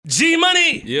G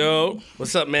Money. Yo.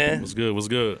 What's up, man? What's good? What's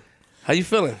good? How you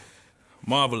feeling?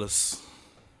 Marvelous.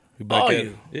 We back Are at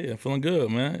you? it. Yeah, I'm feeling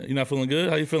good, man. You not feeling good?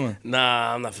 How you feeling?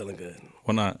 Nah, I'm not feeling good.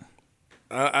 Why not?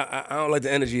 I don't like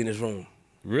the energy in this room.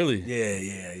 Really?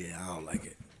 Yeah. I don't like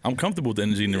it. I'm comfortable with the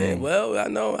energy in the room. Well, I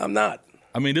know I'm not.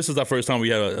 I mean, this is our first time we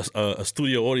had a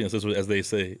studio audience, as they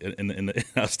say in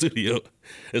our studio.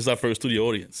 It's our first studio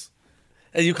audience.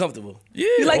 Hey, you comfortable? Yeah.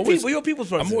 You like always, people? You're a people's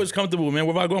person. I'm always comfortable, man.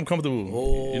 Wherever I go, I'm comfortable.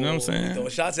 Oh, you know what I'm saying? Throwing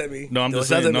shots at me. No, I'm Throwing just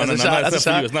saying. shots No, at me. it's That's a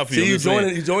shot. not for you. See, It's not for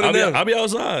you. you joining them. I'll be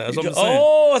outside. That's what I'm saying.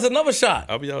 Oh, it's another shot.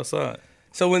 I'll be outside.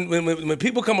 So when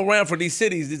people come around from these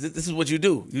cities, this is what you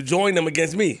do. You join them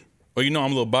against me. Well, you know,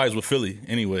 I'm a little biased with Philly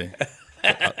anyway.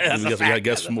 I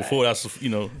guess before that's, you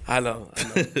know. I know.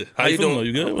 How you doing?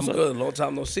 You good? I'm What's up? good. Long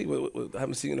time no see. I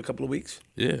haven't seen you in a couple of weeks.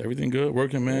 Yeah, everything good.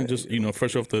 Working, man. Just, you know,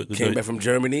 fresh off the Came back from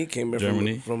Germany. Came back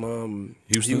from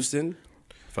Houston.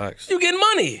 Facts. You getting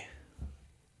money.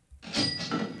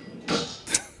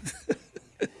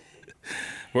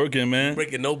 Working, man.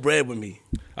 Breaking no bread with me.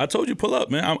 I told you, pull up,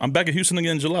 man. I'm back in Houston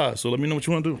again in July, so let me know what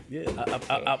you want to do.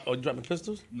 Yeah. You dropping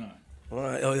pistols? No. All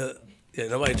right. Oh, yeah. Yeah,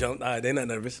 nobody jumped. All right, they not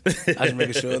nervous. I just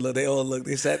making sure. Look,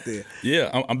 they sat there.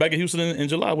 Yeah, I'm back in Houston in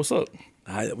July. What's up?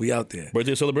 All right, we out there.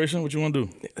 Birthday celebration? What you want to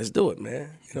do? Let's do it, man.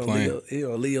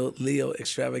 Leo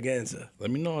extravaganza. Let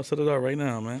me know. I'll set it out right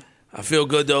now, man. I feel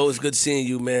good, though. It's good seeing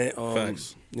you, man.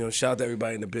 Facts. You know, shout out to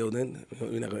everybody in the building.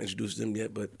 We're not going to introduce them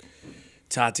yet, but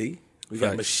Tati. We got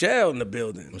Facts. Michelle in the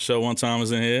building. Michelle one time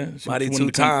was in here. Mighty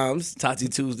two times. Tati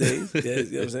Tuesdays. Yeah, you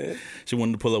know what I'm saying? She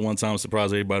wanted to pull up one time,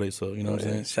 surprise everybody, so you know what I'm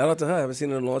saying? Shout out to her. I haven't seen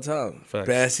her in a long time. Facts.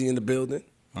 Bassy in the building.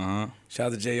 Uh-huh.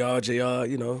 Shout out to JR. JR,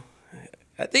 you know.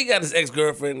 I think he got his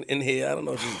ex-girlfriend in here. I don't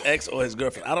know if she's ex or his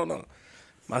girlfriend. I don't know.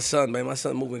 My son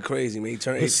moving crazy, man. He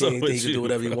turned 18. What's up He with think he can you, do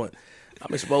whatever he bro? want.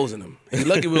 I'm exposing him. He's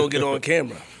lucky we don't get on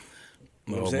camera.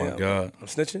 You know what I'm Oh, my saying? God. I'm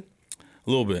snitching? A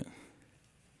little bit.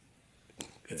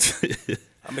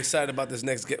 I'm excited about this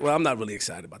next guest. Well, I'm not really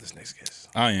excited about this next guest.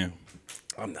 I am.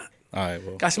 I'm not. All right,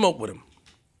 well. Got smoke with him.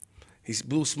 He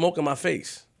blew smoke in my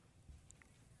face.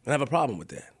 I have a problem with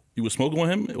that. You was smoking with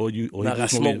him? Or I he got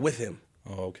just smoke smoking- with him.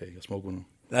 Oh, okay. You got smoke with him.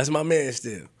 That's my man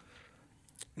still. You know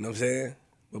what I'm saying?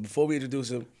 But before we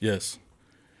introduce him, Yes.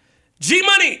 G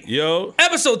Money! Yo.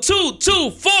 Episode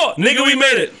 224. Nigga, we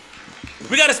made it.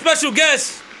 We got a special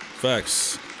guest.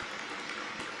 Facts.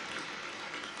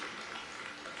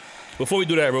 Before we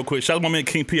do that, real quick, shout out to my man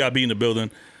King PIB in the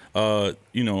building.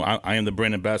 You know, I am the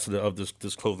brand ambassador of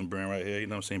this clothing brand right here. You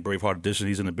know what I'm saying? Braveheart Edition.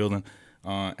 He's in the building.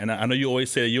 And I know you always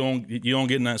say you don't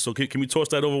get nothing. So can we toss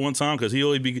that over one time? Because he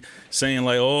always be saying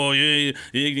like, oh yeah,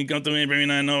 you can come through and bring me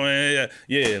nothing. No,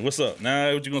 yeah. What's up?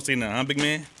 Nah, what you gonna say now? I'm big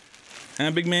man.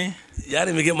 I'm big man. Y'all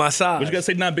didn't even get my size. What you gotta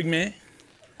say now, big man?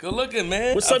 Good looking,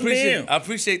 man. What's up, man? I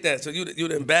appreciate that. So you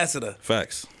the ambassador.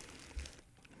 Facts.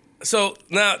 So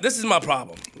now this is my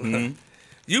problem. Mm-hmm.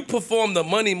 You perform the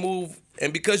money move,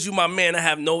 and because you my man, I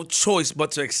have no choice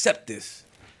but to accept this.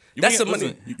 That's the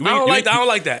money. I don't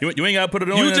like that. You ain't gotta put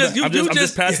it on. You there. just- you I'm just-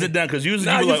 just passing it down because usually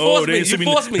Nah, you you like, oh, forced they me. ain't You seen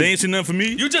forced me. They ain't seen nothing for me.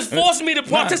 You just forced me to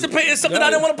participate in something I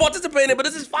didn't want to participate in, but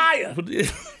this is fire.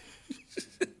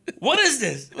 What is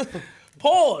this?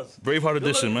 Pause. Braveheart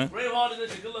Edition, man. Braveheart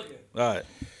edition. Good looking. All right,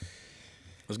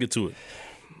 let's get to it.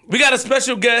 We got a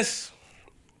special guest,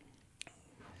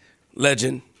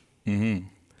 legend. Mm-hmm.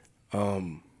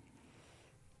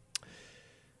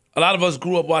 A lot of us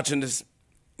grew up watching this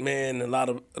man. A lot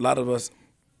of us,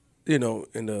 you know,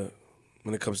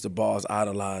 when it comes to bars,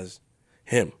 idolize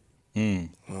him.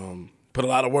 Put a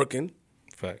lot of work in.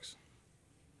 Facts.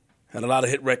 Had a lot of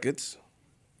hit records.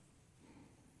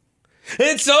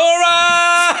 It's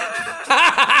alright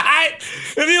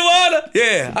if you wanna.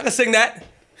 Yeah, I can sing that.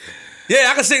 Yeah,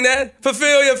 I can sing that.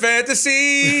 Fulfill your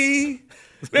fantasy.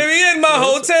 Baby, in my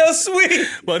hotel suite.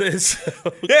 But it's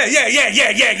Yeah.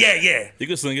 you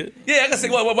can sing it. Yeah, I can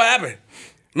sing. What happened?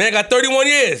 Man got 31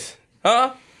 years.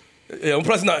 Huh? Yeah, don't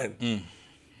press nothing.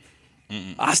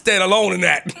 I stand alone in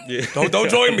that. Yeah. Don't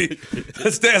join me.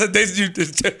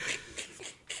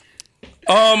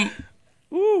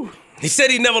 He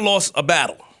said he never lost a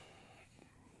battle.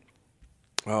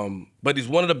 But he's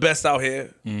one of the best out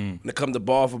here when it comes to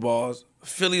bar for bars.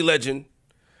 Philly legend.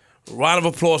 Round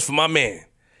of applause for my man,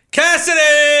 Cassidy!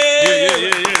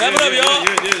 Yeah. Clap it up,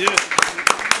 y'all. Yeah.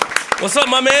 What's up,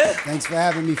 my man? Thanks for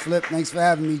having me, Flip. Thanks for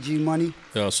having me, G Money.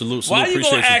 Yo, salute. Why you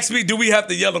Appreciate gonna ask me, do we have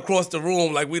to yell across the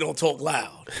room like we don't talk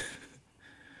loud?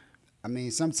 I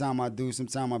mean, sometime I do,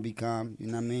 sometime I be calm. You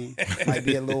know what I mean? Might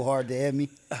be a little hard to hear me.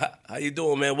 How you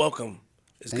doing, man? Welcome.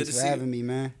 It's Thanks good to for see having you. me,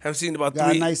 man. Haven't seen you about Got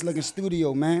 3. a nice looking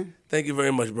studio, man. Thank you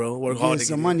very much, bro. Work Getting hard to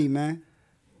some get money, man.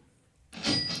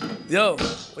 Yo,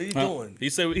 what you doing? He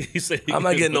said. I'm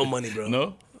not getting no money, bro.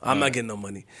 No? I'm not getting no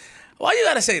money. Why you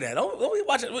gotta say that? Don't we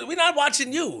watching? We're not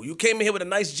watching you. You came in here with a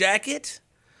nice jacket.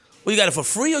 Well, you got it for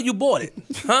free or you bought it?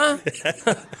 Huh?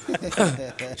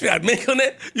 You got mink on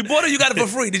it? You bought it or you got it for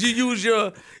free? Did you use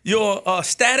your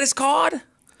status card?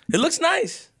 It looks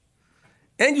nice.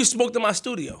 And you smoked in my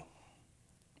studio.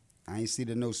 I ain't see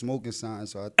the no smoking sign,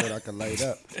 so I thought I could light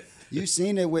up. You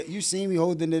seen me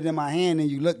holding it in my hand, and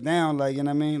you look down, like, you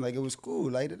know what I mean? Like, it was cool.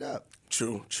 Light it up.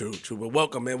 True. But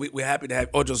welcome, man. We're happy to have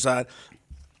Ocho Side.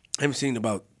 I haven't seen it in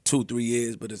about 2-3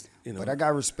 years, but it's, you know. But I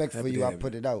got respect for you. I have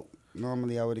put it out.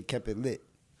 Normally, I would have kept it lit.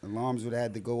 Alarms would have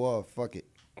had to go off. Fuck it.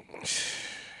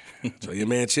 So your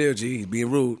man chill, G. He's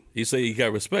being rude. You say he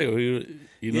got respect. You know?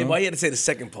 Yeah, why you had to say the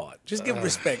second part? Just give him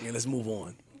respect and let's move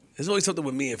on. There's always something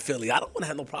with me and Philly. I don't want to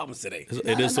have no problems today.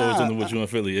 It is always something with you and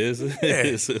Philly, is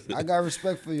it? I got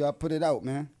respect for you. I put it out,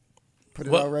 man. Put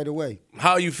it out right away.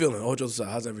 How are you feeling? Ocho Side,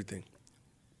 how's everything?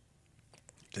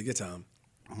 Take your time.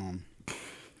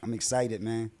 I'm excited,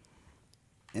 man.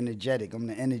 Energetic. I'm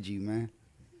the energy, man.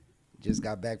 Just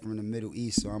got back from the Middle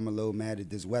East, so I'm a little mad at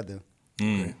this weather.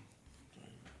 Okay.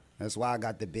 That's why I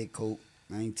got the big coat.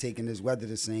 I ain't taking this weather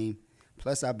the same.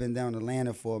 Plus, I've been down to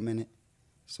Atlanta for a minute,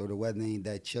 so the weather ain't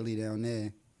that chilly down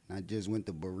there. I just went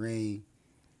to Bahrain,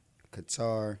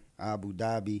 Qatar, Abu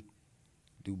Dhabi,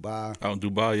 Dubai. Out in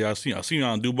Dubai, yeah, I seen you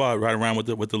out in Dubai, right around with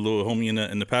the little homie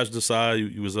in the passenger side.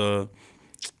 You was Yeah.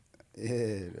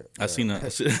 I seen that.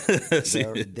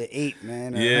 The 8,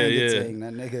 man.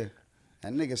 Yeah.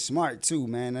 That nigga smart too,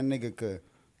 man. That nigga could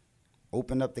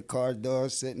open up the car door,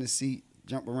 sit in the seat,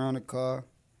 jump around the car.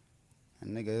 That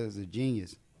nigga is a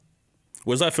genius.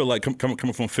 What does that feel like coming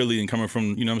from Philly and coming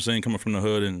from, you know what I'm saying, coming from the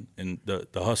hood and the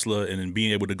hustler and then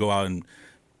being able to go out and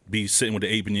be sitting with the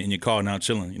 8 in your car now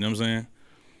chilling, you know what I'm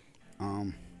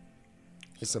saying?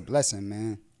 It's a blessing,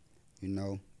 man. You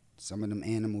know, some of them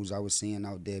animals I was seeing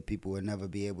out there, people would never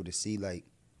be able to see, like,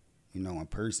 you know, in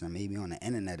person, maybe on the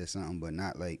internet or something, but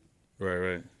not like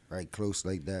right close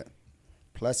like that.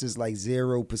 Plus, it's like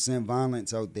 0%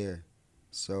 violence out there.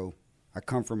 So I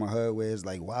come from a hood where it's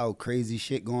like, wow, crazy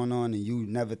shit going on, and you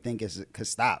never think it could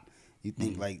stop. You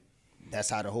think like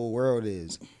that's how the whole world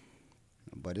is.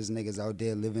 But there's niggas out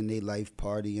there living their life,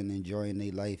 partying, enjoying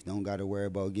their life. Don't got to worry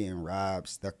about getting robbed,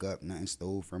 stuck up, nothing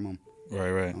stole from them.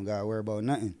 Right. Don't got to worry about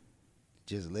nothing.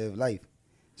 Just live life.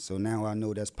 So now I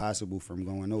know that's possible from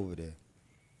going over there.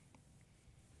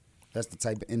 That's the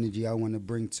type of energy I want to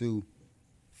bring to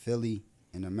Philly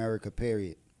and America,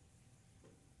 period.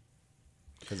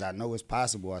 Because I know it's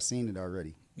possible. I've seen it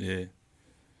already. Yeah.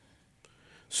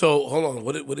 So hold on.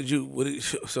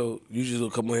 So you just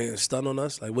gonna come in here and stun on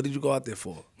us? Like, what did you go out there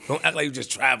for? Don't act like you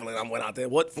just traveling. I went out there.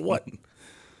 What for? What?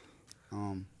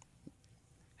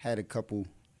 Had a couple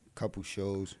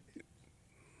shows. You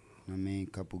know what I mean,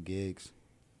 couple gigs.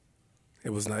 It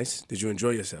was nice. Did you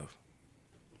enjoy yourself?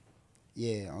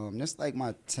 Yeah. That's like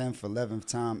my 10th, 11th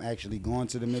time actually going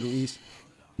to the Middle East.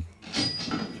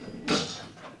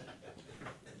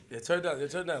 Yeah, turn down a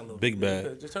little. Big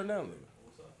bag. Just turn down a little.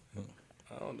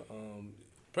 I don't know.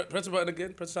 Press the button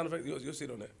again. Press the sound effect. You'll see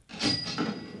it on there.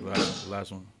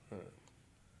 Last one.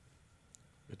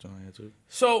 It's on here too.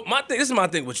 So this is my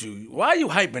thing with you. Why are you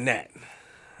hyping that?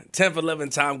 10th,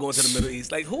 11th time going to the Middle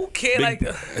East. Like, who cares?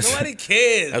 Nobody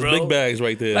cares, that's bro. That's big bags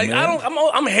right there, like, man.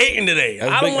 I'm hating today.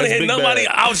 I don't want to hear nobody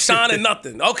outshining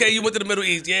nothing. Okay, you went to the Middle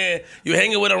East. Yeah, you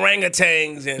hanging with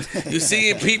orangutans and you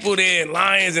seeing people there and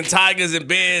lions and tigers and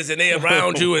bears and they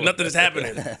around you and nothing is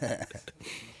happening.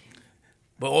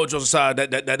 But Ocho Side,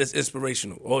 that is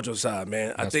inspirational. Ocho Side,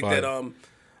 man. I think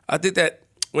that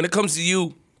when it comes to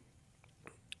you,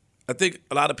 I think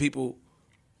a lot of people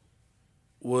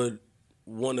would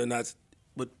want to not,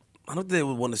 but I don't think they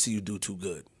would want to see you do too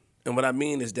good. And what I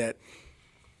mean is that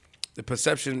the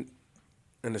perception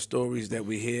and the stories that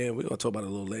we hear, and we're gonna talk about it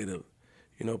a little later.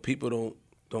 You know, people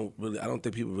don't really. I don't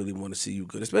think people really want to see you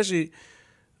good, especially,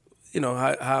 you know,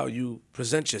 how you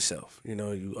present yourself. You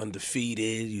know, you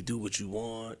undefeated. You do what you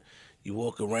want. You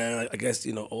walk around. I guess,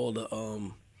 you know, all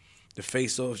the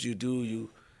face-offs you do. You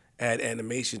add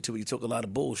animation to it. You talk a lot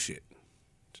of bullshit.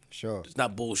 Sure. It's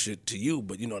not bullshit to you,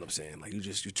 but you know what I'm saying. Like,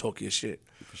 you talk your shit.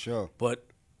 For sure. But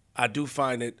I do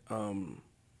find it. I'm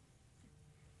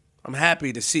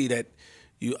happy to see that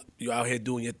you out here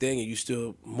doing your thing and you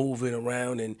still moving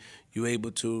around and you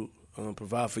able to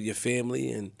provide for your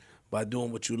family and by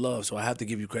doing what you love. So I have to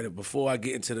give you credit. Before I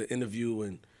get into the interview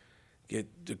and get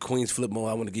the Queen's flip mode,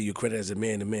 I want to give you credit as a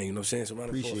man to man. You know what I'm saying? So round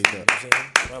of applause. Appreciate that. You know what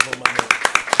I'm saying? Round of applause, my man.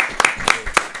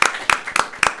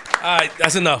 right,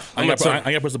 that's enough. I ain't got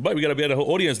to press the button. We got to be at the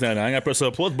whole audience now. I ain't got to press the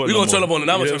applause button. We gonna turn up on it.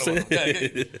 I'm you gonna turn up on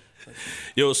it.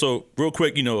 Yo, so real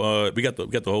quick, we got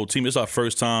the whole team. It's our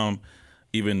first time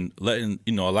even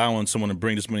allowing someone to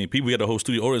bring this many people. We got the whole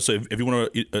studio audience. So if you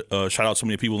want to shout out so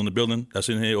many people in the building that's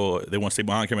in here, or they want to stay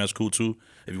behind camera, that's cool too.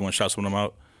 If you want to shout some of them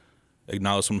out,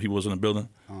 acknowledge some people that's in the building.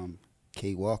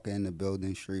 K Walker in the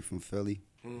building, straight from Philly.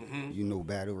 Mm-hmm. You know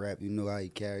battle rap. You know how he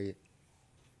carry it.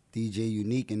 DJ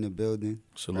Unique in the building.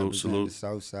 Salute. The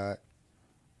South Side.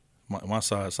 My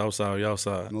side, South Side, y'all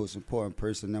side. Most important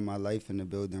person in my life in the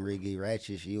building, Reggae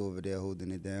Ratchet. She over there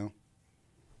holding it down.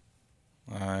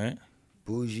 All right.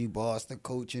 Bougie Boss, the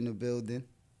coach in the building.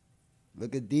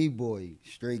 Look at D-Boy,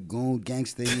 straight goon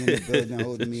gangster in the building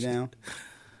holding me down.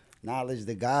 Knowledge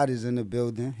the God is in the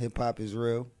building. Hip hop is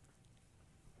real.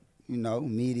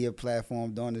 Media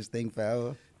platform doing this thing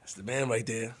forever. That's the man right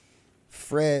there.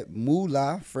 Fred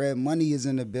Money is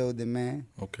in the building, man.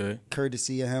 Okay.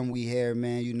 Courtesy of him, we here,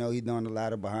 man. He doing a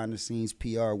lot of behind the scenes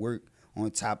PR work on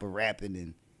top of rapping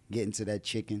and getting to that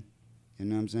chicken. You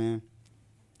know what I'm saying?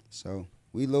 So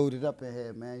we loaded up in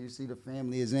here, man. You see the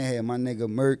family is in here. My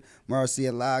nigga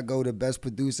Marcialago, the best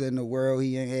producer in the world,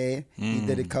 he in here. He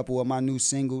did a couple of my new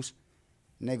singles.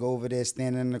 Nigga over there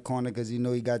standing in the corner because he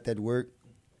got that work.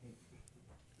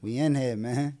 We in here,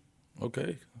 man.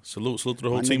 Okay. Salute to the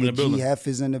whole team in the building. G-Hef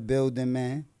is in the building,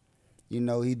 man. He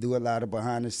do a lot of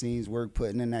behind the scenes work,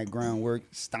 putting in that groundwork,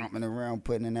 stomping around,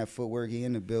 putting in that footwork. He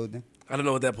in the building. I don't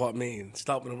know what that part means.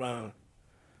 Stomping around.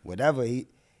 Whatever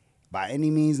by any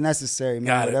means necessary,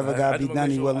 man. Whatever got to be done,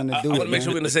 he willing to do it. I want to make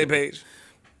sure we're on the same page.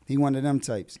 He one of them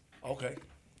types. Okay.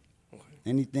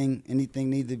 Anything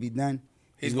need to be done,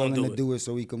 he's willing to do it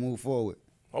so we can move forward.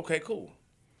 Okay, cool.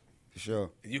 For sure.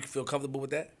 You can feel comfortable with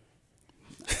that?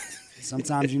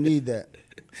 Sometimes you need that.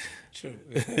 True.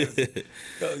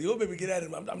 Yo, you'll make me get at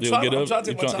it. I'm trying to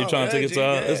take my time. You trying to take your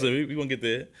time? Yeah. Listen, we going to get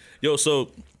there. Yo,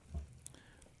 so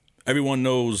everyone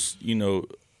knows,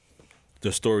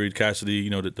 the story, Cassidy,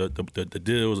 the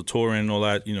deals, the touring, all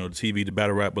that, the TV, the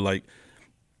battle rap, but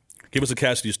give us a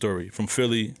Cassidy story from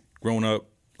Philly, growing up.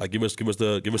 Give us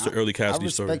the early Cassidy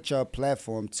story. I respect your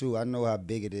platform too. I know how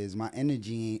big it is. My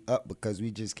energy ain't up because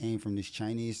we just came from this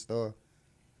Chinese store.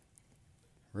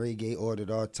 Reggae ordered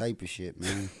all type of shit,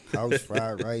 man. House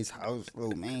fried rice, house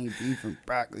lo mein beef and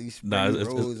broccoli, spring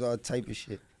rolls, all type of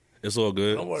shit. It's all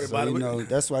good. Don't worry about it.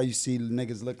 That's why you see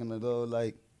niggas looking a little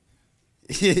like,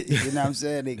 you know what I'm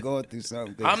saying? They going through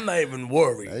something. I'm not even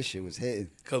worried. That shit was hitting.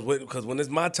 Because when it's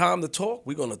my time to talk,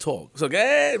 we're going to talk. So,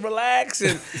 hey, relax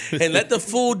and let the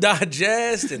food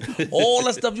digest and all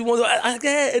that stuff you want to do.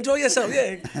 Hey, enjoy yourself.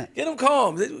 Yeah, get them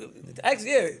calm.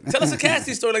 Actually, tell us a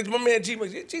Cassidy story like my man G.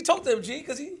 G, talk to him, G,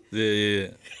 because he...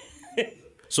 Yeah.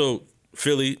 So,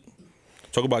 Philly,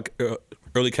 talk about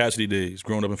early Cassidy days,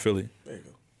 growing up in Philly. There you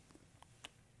go.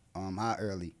 How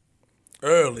early?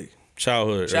 Early.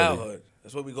 Childhood. Early.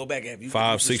 That's what we go back at.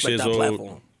 5, 6 years old.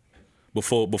 Platform.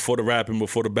 Before the rapping,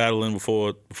 before the battling,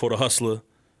 before the hustler.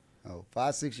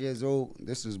 5, 6 years old.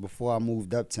 This was before I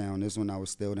moved uptown. This when I was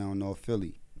still down North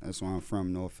Philly. That's where I'm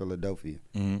from, North Philadelphia.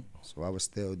 Mm-hmm. So I was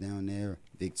still down there,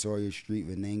 Victoria Street,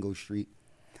 Venango Street.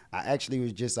 I actually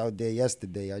was just out there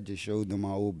yesterday. I just showed them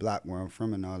my old block where I'm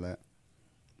from and all that.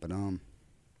 But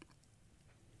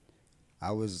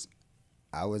I was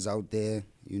out there,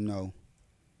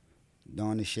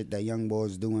 doing the shit that young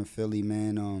boys do in Philly,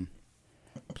 man.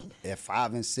 At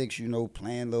 5 and 6,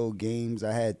 playing little games.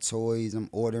 I had toys. I'm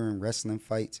ordering wrestling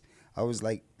fights. I was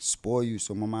spoiled,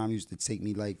 so my mom used to take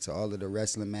me to all of the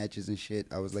wrestling matches and shit.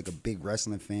 I was a big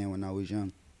wrestling fan when I was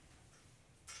young.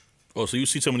 Oh, so you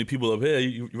see so many people up here,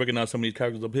 you recognize some of these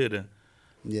characters up here then?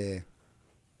 Yeah.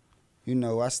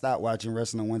 I stopped watching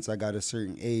wrestling once I got a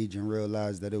certain age and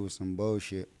realized that it was some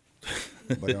bullshit.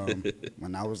 But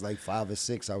when I was 5 or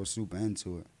 6, I was super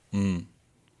into it. Mm.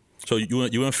 So you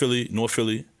in Philly, North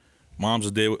Philly. Mom's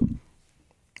is there.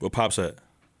 Where Pops at?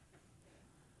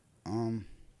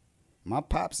 My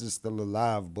Pops is still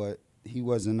alive, but he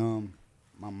wasn't.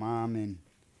 My mom and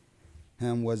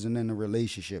him wasn't in a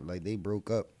relationship. They broke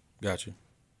up. Gotcha.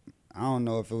 I don't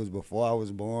know if it was before I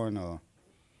was born or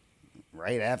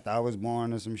right after I was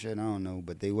born or some shit. I don't know,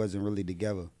 but they wasn't really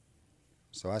together.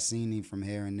 So I seen him from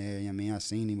here and there. I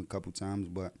seen him a couple times,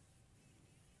 but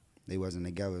they wasn't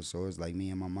together. So it's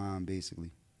me and my mom,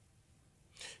 basically.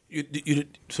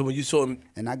 So when you saw him...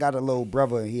 And I got a little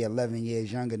brother. He 11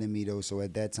 years younger than me, though. So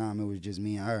at that time, it was just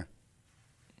me and her.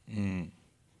 Mm.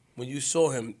 When you saw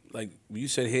him, you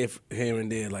said here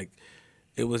and there,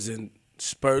 it was in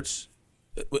spurts.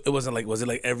 It wasn't was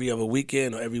it every other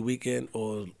weekend or every weekend?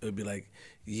 Or it would be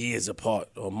years apart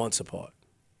or months apart?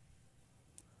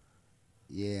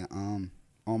 Yeah. On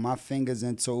my fingers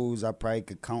and toes, I probably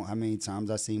could count how many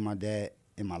times I seen my dad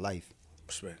in my life.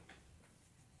 Respect.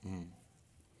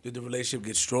 Did the relationship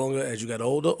get stronger as you got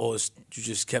older, or you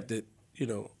just kept it?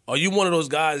 Are you one of those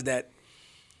guys that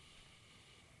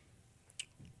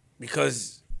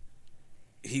because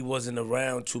he wasn't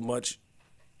around too much,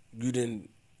 you didn't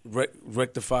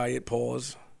rectify it?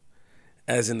 Pause.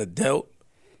 As an adult,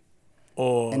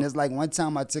 or and it's like one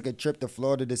time I took a trip to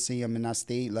Florida to see him, and I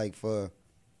stayed like for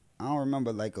I don't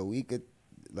remember like a week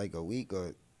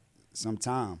or some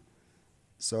time.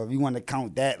 So if you want to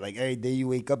count that, like every day you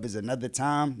wake up is another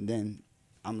time, then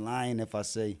I'm lying if I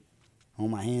say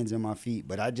on my hands and my feet.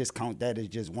 But I just count that as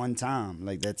just one time.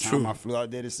 Like that time I flew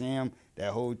out there to see him,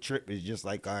 that whole trip is just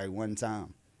like, all right, one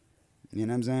time. You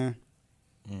know what I'm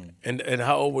saying? And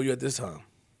how old were you at this time?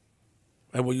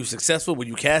 And were you successful? Were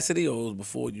you Cassidy, or was it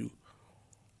before you?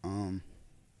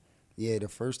 Yeah, the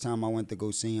first time I went to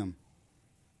go see him,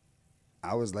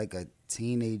 I was like a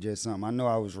teenager or something. I know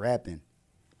I was rapping.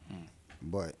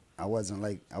 But I wasn't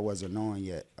known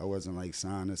yet. I wasn't like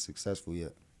signed or successful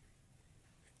yet.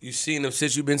 You seen him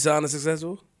since you been signed and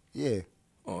successful? Yeah.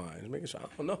 All right, just making sure. I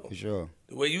don't know. For sure.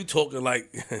 The way you talking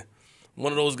like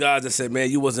one of those guys that said,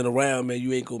 man, you wasn't around, man,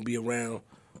 you ain't gonna be around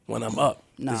when I'm up.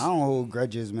 Nah, I don't hold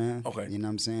grudges, man. Okay. You know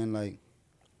what I'm saying? Like,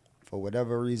 for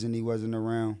whatever reason he wasn't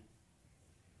around,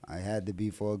 I had to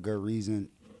be for a good reason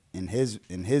in his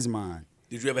mind.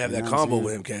 Did you ever have that combo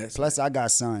with him, Cass? Plus, I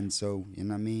got sons, so, you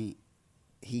know what I mean?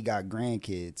 He got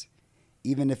grandkids.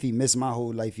 Even if he missed my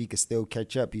whole life, he could still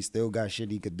catch up. He still got shit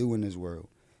he could do in this world.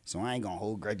 So I ain't gonna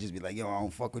hold grudges, be like, yo, I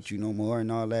don't fuck with you no more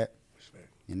and all that.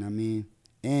 You know what I mean?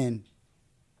 And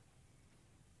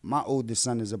my oldest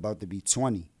son is about to be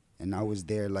 20, and I was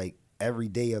there like every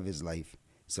day of his life.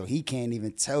 So he can't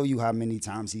even tell you how many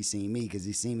times he seen me, because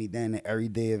he seen me then every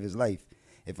day of his life.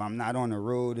 If I'm not on the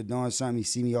road or doing something, he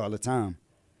see me all the time.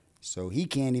 So he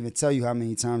can't even tell you how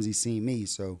many times he seen me.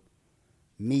 So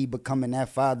me becoming that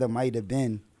father might have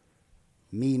been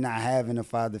me not having a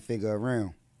father figure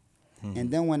around.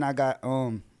 And then when I got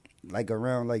like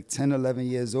around like 10, 11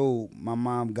 years old, my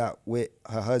mom got with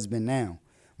her husband now,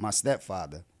 my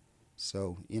stepfather.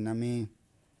 So, you know what I mean?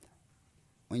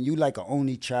 When you like an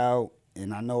only child,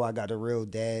 and I know I got a real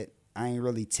dad, I ain't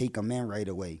really take him in right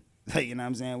away. Like, you know what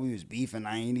I'm saying? We was beefing.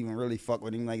 I ain't even really fuck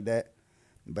with him like that.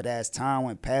 But as time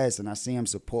went past and I see him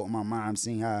support my mom,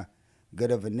 seeing how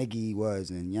good of a nigga he was,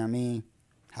 and you know what I mean?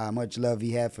 How much love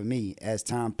he had for me. As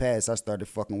time passed, I started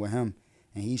fucking with him,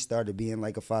 and he started being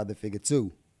like a father figure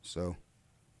too. So.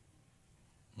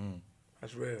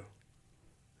 That's real.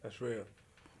 That's real.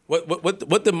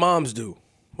 What did moms do?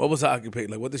 What was her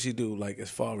occupation? Like, what did she do, like, as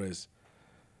far as,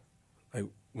 like,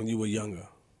 when you were younger?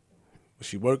 Was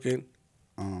she working?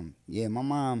 Yeah, my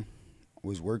mom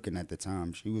was working at the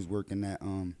time. She was working at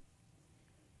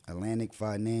Atlantic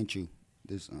Financial.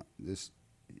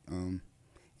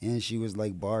 And she was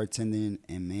like bartending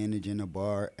and managing a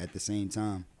bar at the same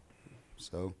time.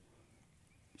 So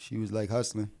she was like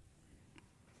hustling.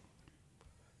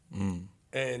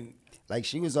 And like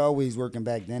she was always working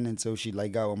back then until she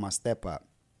like got with my step-pop.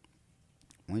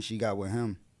 When she got with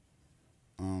him,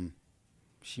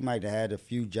 she might have had a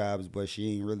few jobs, but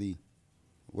she ain't really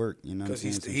work, you know what I'm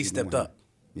saying? Because he stepped up.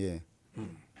 Yeah.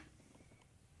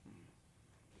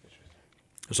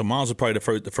 So moms are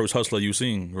probably the first hustler you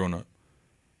seen growing up.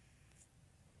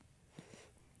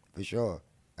 For sure.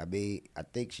 I mean, I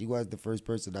think she was the first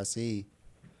person I see,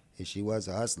 and she was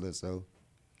a hustler, so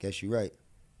guess you're right.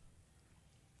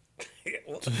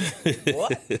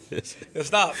 What?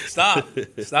 Stop.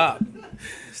 Yeah,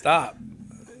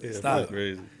 Stop.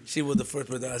 Crazy. She was the first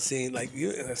person I seen. Like,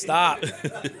 you stop. Like,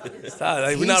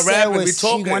 we're He not said rapping, we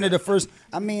talking. She one of the first.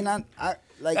 I mean, I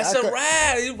like. That's a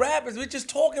rap. You rappers, we just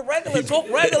talking regular. Talk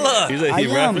regular. He's like, he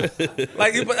rapping.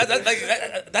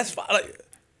 That's fine. Like,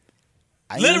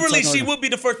 literally, she would be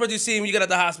the first person you see when you get out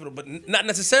the hospital, but not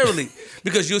necessarily,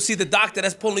 because you'll see the doctor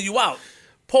that's pulling you out.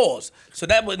 Pause. So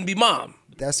that wouldn't be mom.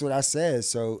 That's what I said.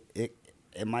 So it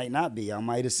might not be. I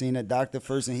might have seen a doctor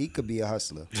first, and he could be a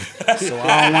hustler. So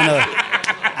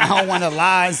I don't want to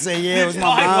lie and say yeah, it was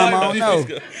my mom. I don't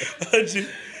know.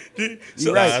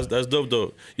 So right. That's dope,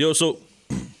 though. Yo, so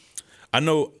I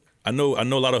know a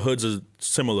lot of hoods are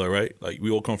similar, right? Like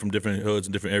we all come from different hoods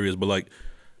and different areas, but like,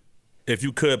 if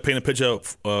you could paint a picture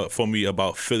for me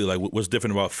about Philly, like what's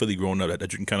different about Philly growing up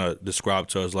that you can kind of describe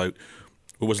to us, like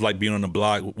what was it like being on the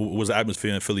block? What was the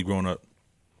atmosphere in Philly growing up?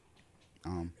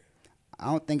 I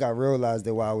don't think I realized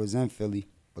it while I was in Philly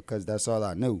because that's all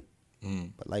I knew.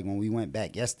 But like when we went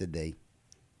back yesterday,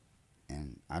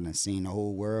 and I done seen the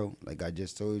whole world. Like I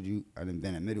just told you, I done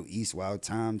been in Middle East wild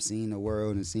time, seen the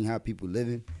world and seen how people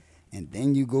living. And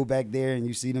then you go back there and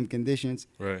you see them conditions.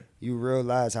 Right. You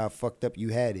realize how fucked up you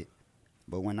had it.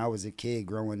 But when I was a kid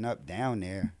growing up down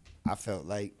there, I felt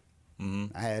like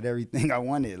I had everything I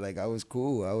wanted. Like I was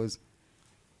cool. I was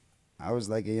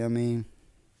like, you know what I mean?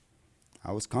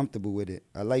 I was comfortable with it.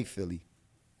 I like Philly.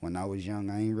 When I was young,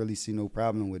 I ain't really see no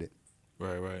problem with it.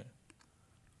 Right.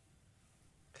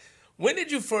 When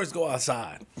did you first go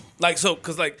outside? Like, so,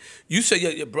 because, like, you said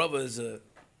your brother is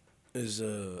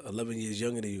 11 years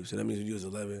younger than you, so that means when you was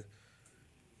 11, you know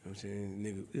what I'm saying,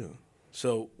 nigga, you know.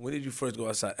 So, when did you first go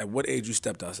outside? At what age you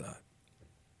stepped outside?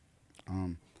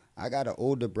 I got an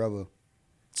older brother,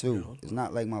 too. It's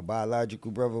not like my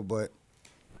biological brother, but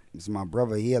it's my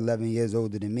brother. He 11 years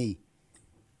older than me.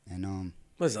 And,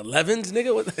 What's 11s,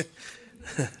 nigga? What the?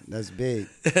 That's big.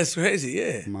 That's crazy,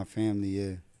 yeah. My family,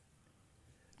 yeah.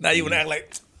 Now you would act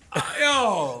like,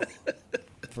 yo.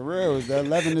 For real, the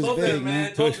 11 is Talk to big, him,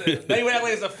 man. Talk to him. Now you would act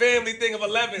like it's a family thing of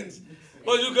 11s.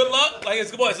 Was you good luck? Like,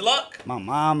 it's luck? My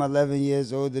mom 11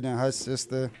 years older than her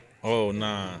sister. Oh,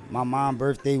 nah. My mom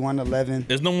birthday 111.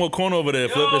 There's no more corner over there,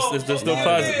 Flip. There's no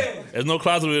closet. There's no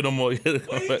closet over there no more. What are you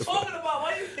talking about?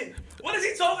 What is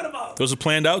he talking about? Was it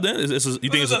planned out then? You think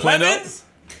it's Was planned 11s? out?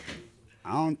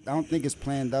 I don't think it's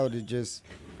planned out. It just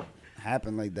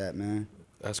happened like that, man.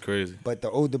 That's crazy. But the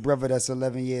older brother that's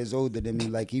 11 years older than me,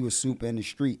 like he was super in the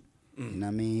street. You know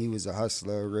what I mean? He was a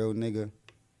hustler, a real nigga.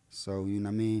 So, you know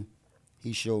what I mean?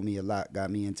 He showed me a lot,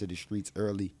 got me into the streets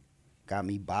early, got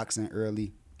me boxing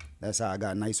early. That's how I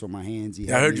got nice with my hands.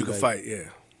 I heard you could fight, yeah.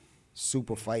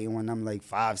 Super fighting when I'm like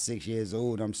 5, 6 years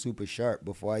old. I'm super sharp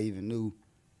before I even knew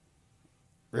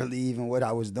really even what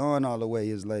I was doing all the way.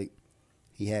 Is like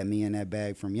he had me in that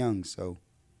bag from young. So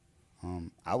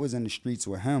I was in the streets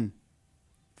with him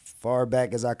far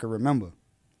back as I could remember.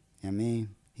 You know what I mean?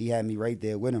 He had me right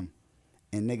there with him.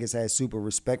 And niggas had super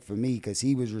respect for me because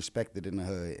he was respected in the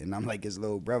hood. And I'm like his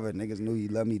little brother. Niggas knew he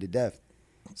loved me to death.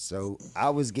 So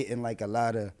I was getting like a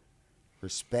lot of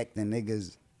respect, and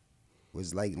niggas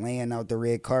was like laying out the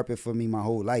red carpet for me my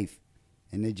whole life.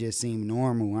 And it just seemed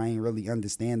normal. I ain't really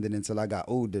understand it until I got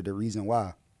older, the reason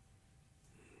why.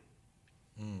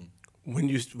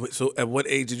 So at what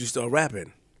age did you start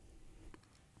rapping?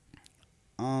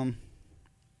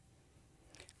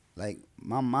 Like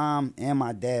my mom and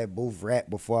my dad both rapped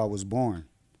before I was born.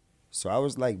 So I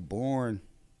was like born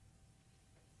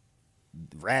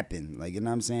rapping, like, you know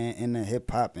what I'm saying, in the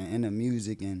hip hop and in the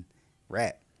music and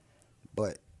rap.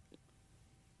 But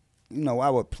you know, I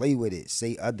would play with it,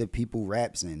 say other people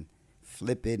raps and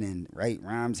flip it and write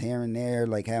rhymes here and there,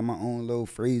 like have my own little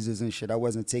phrases and shit. I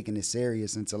wasn't taking it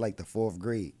serious until like the 4th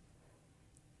grade.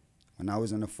 When I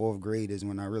was in the 4th grade is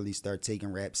when I really started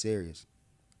taking rap serious.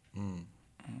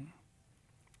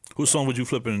 Whose song was you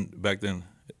flipping back then?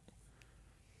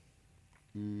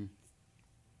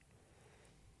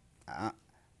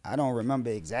 I don't remember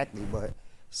exactly, but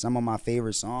some of my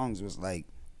favorite songs was like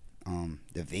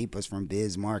The Vapors from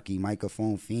Biz Markie,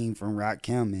 Microphone Fiend from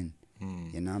Rakim, and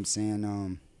you know what I'm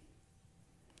saying,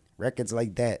 records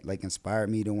like that like inspired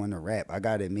me to want to rap. I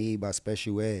Got It Made by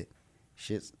Special Ed.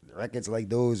 Shit, records like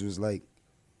those was like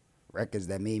records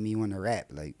that made me want to rap.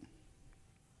 Like,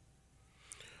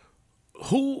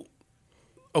 who?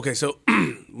 Okay, so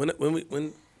when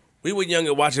we were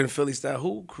younger watching Philly Style,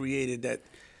 who created that?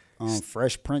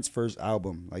 Fresh Prince's first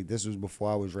album. Like, this was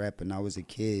before I was rapping. I was a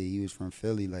kid. He was from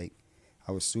Philly. Like,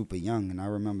 I was super young, and I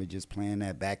remember just playing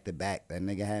that back to back. That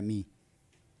nigga had me,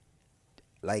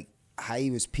 like, how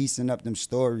he was piecing up them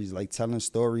stories, like telling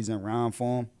stories in rhyme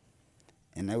form.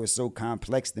 And that was so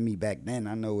complex to me back then.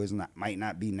 I know it's not, might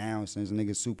not be now since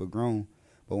nigga's super grown.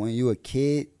 But when you a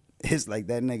kid, it's like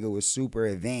that nigga was super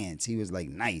advanced. He was like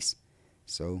nice.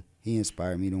 So he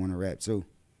inspired me to want to rap too.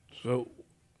 So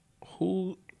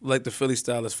who, like the Philly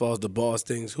Style as far as the bars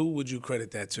things, who would you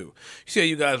credit that to? You see how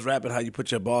you guys rapping, how you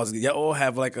put your bars together. Y'all all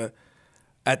have like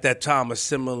at that time, a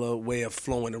similar way of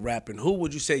flowing and rapping. Who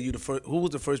would you say who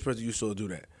was the first person you saw do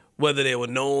that? Whether they were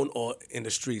known or in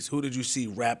the streets, who did you see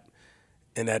rap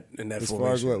in that as formation?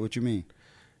 Far as what? What you mean?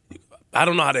 I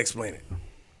don't know how to explain it.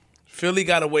 Philly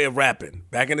got a way of rapping.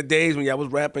 Back in the days when y'all was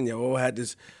rapping, y'all all had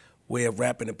this way of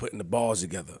rapping and putting the bars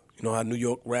together. You know how New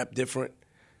York rap different?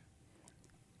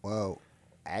 Well,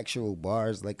 actual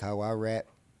bars like how I rap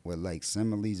with like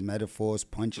similes, metaphors,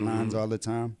 punchlines all the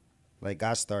time. Like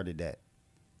I started that.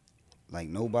 Like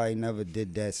nobody never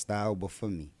did that style before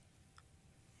me.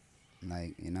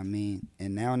 Like, you know what I mean?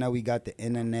 And now that we got the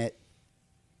internet,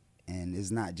 and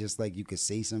it's not just like you could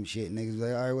say some shit, niggas be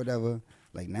like, all right, whatever.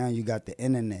 Like now you got the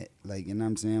internet. Like, you know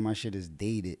what I'm saying? My shit is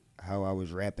dated. How I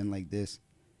was rapping like this,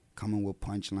 coming with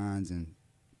punchlines and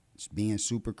being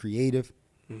super creative.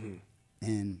 Mm-hmm.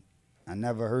 And I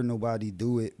never heard nobody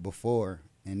do it before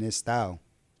in this style.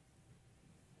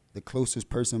 The closest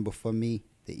person before me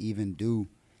to even do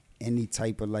any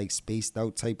type of like spaced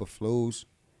out type of flows,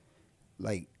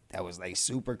 like that was like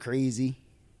super crazy,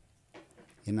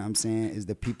 you know what I'm saying, is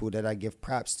the people that I give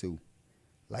props to.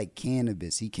 Like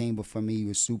Cannabis, he came before me, he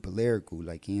was super lyrical,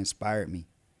 like he inspired me.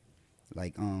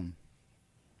 Like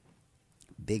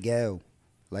Big L,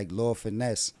 like Lord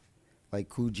Finesse, like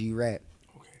Coogee Rap,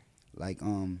 okay. Like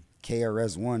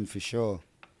KRS-One for sure,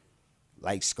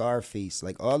 like Scarface,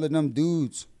 like all of them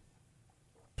dudes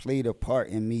played a part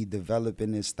in me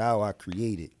developing this style I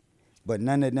created. But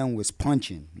none of them was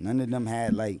punching. None of them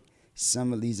had like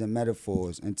similes and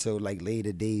metaphors until like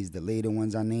later days. The later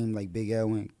ones I named, like Big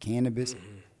L and Cannabis.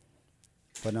 Mm-hmm.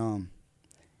 But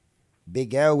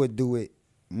Big L would do it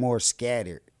more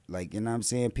scattered. Like, you know what I'm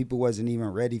saying? People wasn't even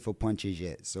ready for punches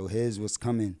yet. So his was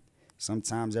coming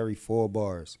sometimes every 4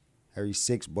 bars, every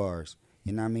 6 bars.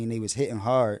 You know what I mean? They was hitting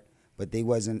hard, but they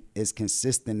wasn't as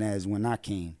consistent as when I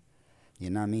came. You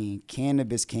know what I mean?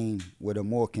 Cannabis came with a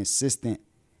more consistent,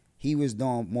 he was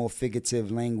doing more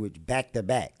figurative language back to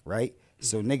back, right?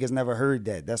 So niggas never heard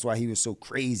that. That's why he was so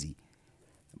crazy.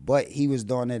 But he was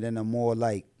doing it in a more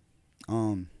like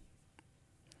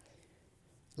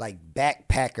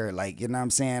backpacker, like, you know what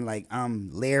I'm saying? Like, I'm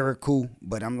lyrical,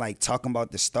 but I'm like talking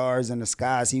about the stars and the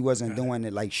skies. He wasn't doing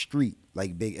it like street,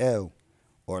 like Big L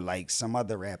or like some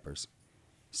other rappers.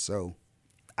 So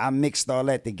I mixed all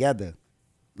that together.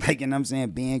 Like, you know what I'm saying?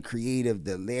 Being creative,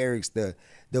 the lyrics, the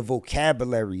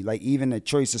vocabulary, like even the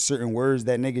choice of certain words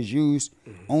that niggas use.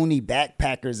 Mm-hmm. Only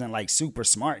backpackers and like super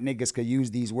smart niggas could use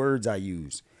these words I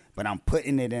use. But I'm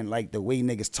putting it in like the way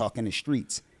niggas talk in the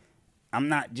streets. I'm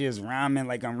not just rhyming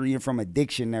like I'm reading from a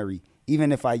dictionary.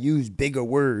 Even if I use bigger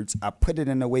words, I put it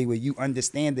in a way where you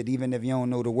understand it even if you don't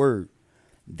know the word.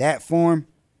 That form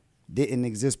didn't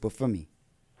exist before me.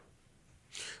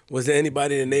 Was there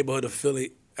anybody in the neighborhood of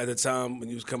Philly at the time when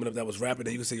you was coming up that was rapping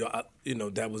that you could say, yo, you know,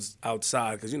 that was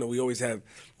outside? Because, you know, we always have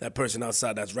that person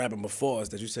outside that's rapping before us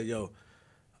that you say, yo,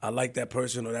 I like that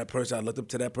person or that person, I looked up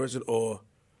to that person, or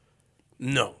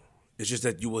no. It's just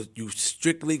that you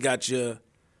strictly got your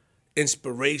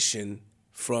inspiration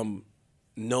from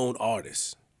known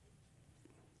artists.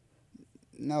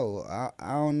 No,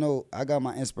 I don't know. I got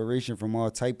my inspiration from all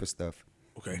type of stuff.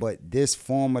 Okay. But this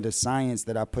form of the science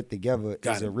that I put together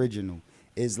is original.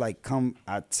 It's like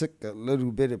I took a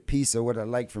little bit of piece of what I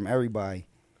like from everybody,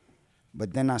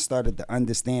 but then I started to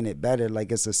understand it better.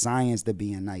 Like it's a science to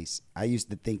being nice. I used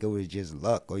to think it was just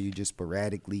luck or you just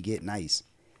sporadically get nice,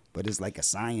 but it's like a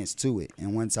science to it.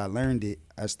 And once I learned it,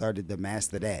 I started to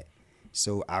master that.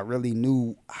 So I really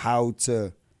knew how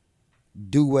to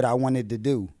do what I wanted to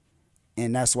do.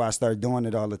 And that's why I started doing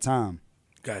it all the time.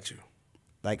 Got you.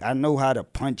 Like I know how to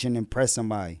punch and impress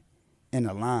somebody in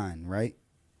a line, right?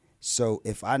 So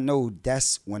if I know,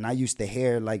 that's when I used to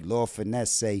hear like Lord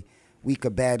Finesse say, we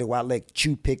could battle, I let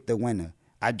you pick the winner.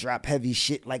 I drop heavy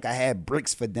shit like I had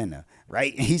bricks for dinner,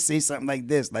 right? And he say something like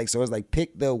this, like, so it's like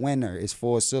pick the winner is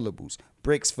 4 syllables.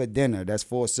 Bricks for dinner, that's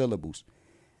 4 syllables.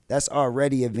 That's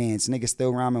already advanced. Niggas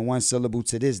still rhyming 1 syllable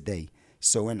to this day.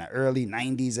 So in the early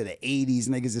 90s or the 80s,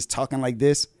 niggas is talking like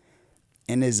this.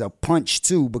 And there's a punch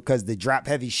too, because the drop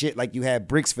heavy shit like you had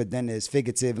bricks for dinner is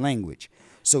figurative language.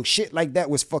 So shit like that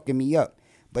was fucking me up.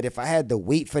 But if I had to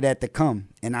wait for that to come,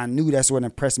 and I knew that's what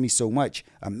impressed me so much,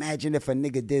 imagine if a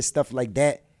nigga did stuff like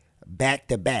that back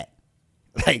to back.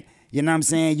 Like, you know what I'm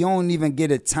saying? You don't even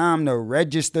get a time to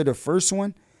register the first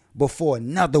one before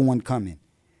another one coming.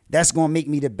 That's going to make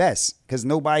me the best, because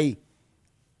nobody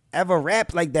ever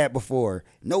rapped like that before.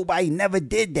 Nobody never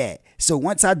did that. So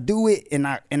once I do it and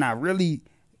I really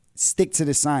stick to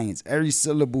the science, every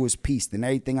syllable is pieced and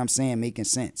everything I'm saying making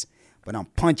sense. But I'm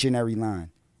punching every line.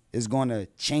 It's going to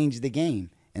change the game.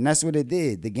 And that's what it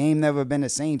did. The game never been the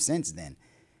same since then.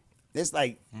 It's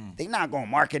like, they not going to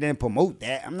market and promote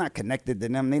that. I'm not connected to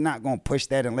them. They not going to push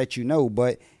that and let you know.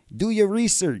 But do your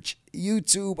research.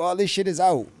 YouTube, all this shit is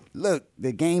out. Look,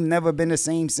 the game never been the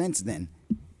same since then.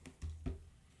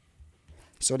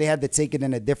 So they had to take it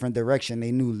in a different direction.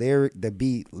 They knew to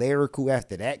be lyrical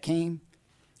after that came,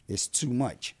 it's too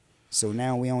much. So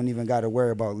now we don't even got to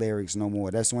worry about lyrics no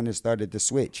more. That's when it started to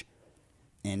switch.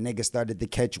 And niggas started to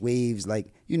catch waves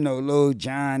like, you know, Lil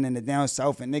Jon and the down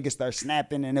south, and niggas start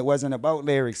snapping, and it wasn't about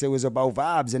lyrics. It was about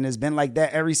vibes, and it's been like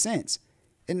that ever since.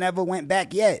 It never went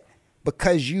back yet.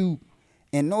 Because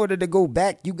in order to go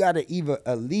back, you got to either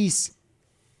at least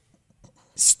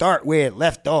start where it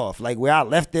left off. Like where I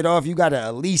left it off, you gotta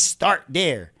at least start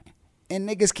there. And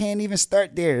niggas can't even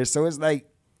start there. So it's like,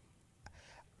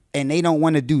 and they don't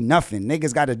want to do nothing.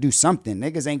 Niggas got to do something.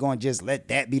 Niggas ain't going to just let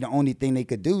that be the only thing they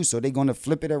could do. So they going to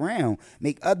flip it around,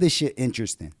 make other shit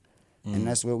interesting. And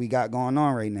that's what we got going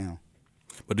on right now.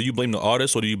 But do you blame the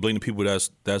artists or do you blame the people that's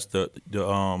the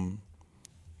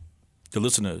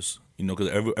listeners? You know,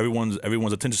 because everyone's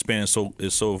attention span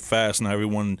is so fast now.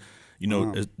 Everyone, you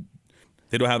know,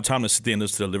 they don't have time to sit there and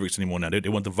listen to the lyrics anymore now. They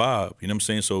want the vibe. You know what I'm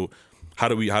saying? So how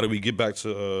do we get back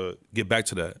to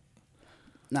that?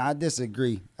 Nah, I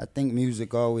disagree. I think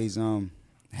music always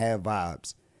have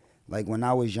vibes. Like when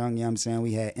I was young, you know what I'm saying,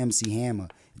 we had MC Hammer.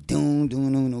 Doom,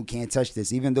 doom, doom, doom, can't touch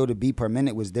this. Even though the beat per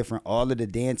minute was different, all of the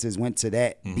dances went to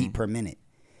that beat per minute.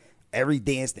 Every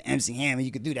dance to MC Hammer,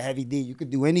 you could do the Heavy D. You could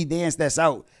do any dance that's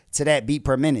out to that beat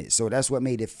per minute. So that's what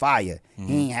made it fire.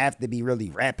 He ain't have to be really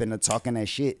rapping or talking that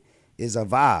shit. It's a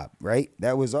vibe, right?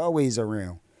 That was always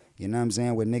around. You know what I'm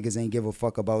saying? Where niggas ain't give a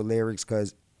fuck about lyrics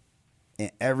because in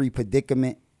every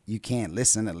predicament, you can't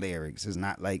listen to lyrics. It's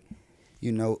not like,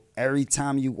 you know, every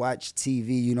time you watch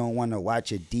TV, you don't want to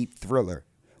watch a deep thriller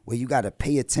where you got to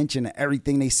pay attention to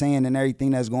everything they saying and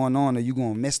everything that's going on or you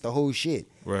going to miss the whole shit.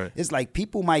 Right. It's like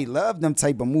people might love them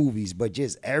type of movies, but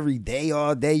just every day,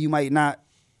 all day, you might not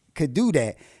could do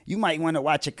that. You might want to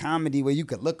watch a comedy where you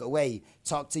could look away,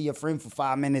 talk to your friend for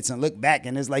 5 minutes and look back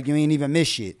and it's like you ain't even miss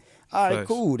shit. All right,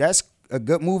 cool. That's a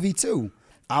good movie too.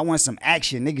 I want some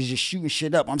action. Niggas just shooting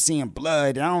shit up. I'm seeing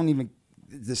blood.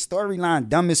 The storyline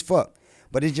dumb as fuck.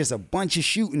 But it's just a bunch of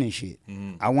shooting and shit.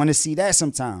 I want to see that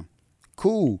sometime.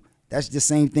 Cool. That's the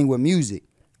same thing with music.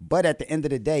 But at the end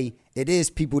of the day, it is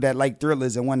people that like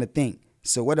thrillers and want to think.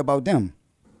 So what about them?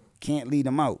 Can't lead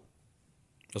them out.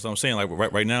 That's what I'm saying. Like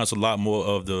right now, it's a lot more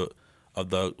of the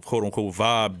quote unquote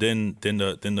vibe than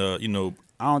the you know.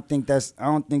 I don't think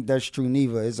that's true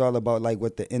neither. It's all about like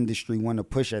what the industry want to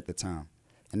push at the time.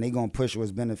 And they gonna push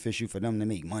what's beneficial for them to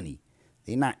make money.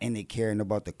 They not in it caring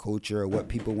about the culture or what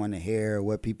people want to hear or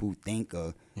what people think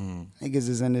or niggas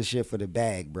is in this shit for the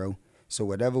bag, bro. So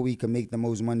whatever we can make the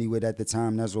most money with at the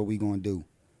time, that's what we gonna do.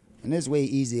 And it's way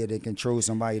easier to control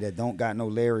somebody that don't got no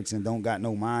lyrics and don't got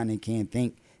no mind and can't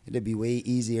think. It'd be way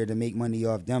easier to make money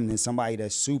off them than somebody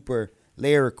that's super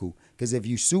lyrical. Because if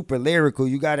you super lyrical,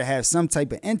 you got to have some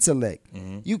type of intellect.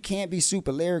 You can't be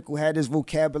super lyrical, have this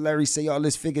vocabulary, say all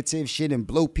this figurative shit and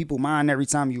blow people's mind every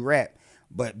time you rap,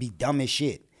 but be dumb as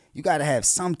shit. You got to have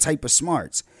some type of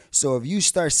smarts. So if you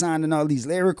start signing all these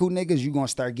lyrical niggas, you going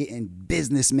to start getting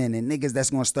businessmen and niggas that's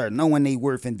going to start knowing they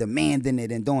worth and demanding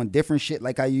it and doing different shit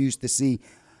like I used to see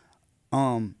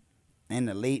in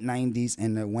the late 90s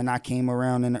and when I came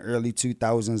around in the early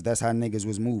 2000s, that's how niggas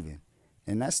was moving.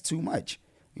 And that's too much.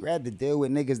 You rather deal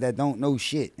with niggas that don't know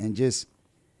shit and just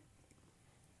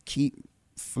keep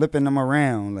flipping them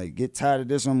around. Like, get tired of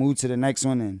this one, move to the next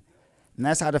one. And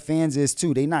that's how the fans is,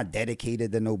 too. They not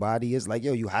dedicated to nobody. It's like,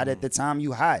 yo, you hot at the time,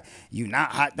 you hot. You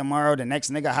not hot tomorrow, the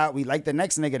next nigga hot. We like the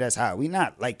next nigga that's hot. We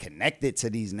not, like, connected to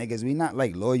these niggas. We not,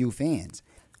 like, loyal fans.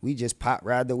 We just pop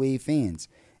ride the wave fans.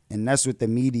 And that's what the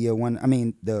media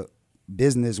the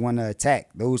business want to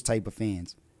attack, those type of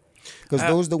fans. Because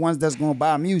those the ones that's going to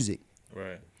buy music.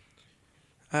 Right.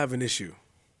 I have an issue.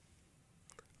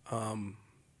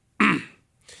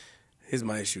 Here's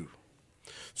my issue.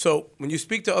 So when you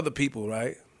speak to other people,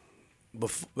 right,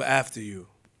 after you,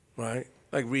 right,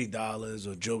 like Reed Dollars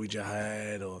or Joey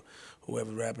Jihad or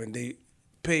whoever rapping, they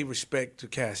pay respect to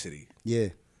Cassidy. Yeah.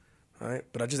 All right?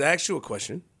 But I just asked you a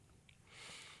question.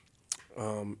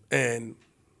 And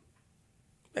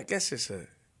I guess it's a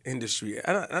industry,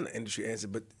 not an industry answer,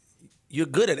 but you're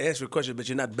good at answering questions, but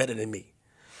you're not better than me.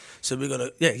 So we're going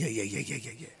to,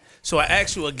 yeah. So I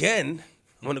ask you again,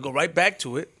 I'm going to go right back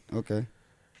to it. Okay.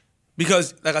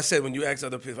 Because, like I said, when you ask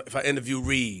other people, if I interview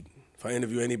Reed, if I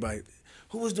interview anybody,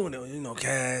 who was doing it? You know,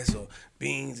 Cass or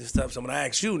Beans and stuff. So I'm going to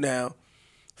ask you now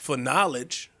for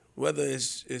knowledge, whether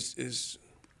it's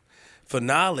for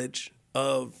knowledge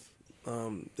of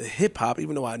the hip-hop,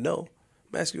 even though I know.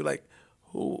 I'm asking you, like,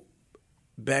 who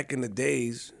back in the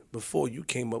days before you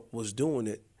came up was doing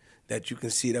it that you can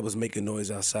see that was making noise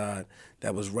outside,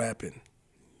 that was rapping?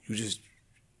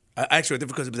 I asked you a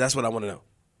different question, but that's what I want to know.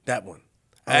 That one.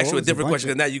 I asked you a different question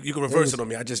because now you can reverse it on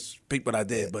me. I just peeped what I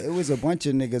did. But it was a bunch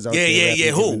of niggas out there.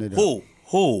 Yeah.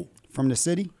 Who? From the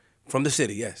city? From the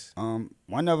city, yes.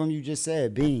 One of them you just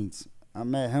said, Beans. I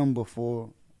met him before,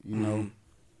 you know.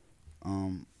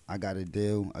 I got a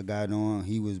deal. I got on.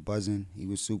 He was buzzing. He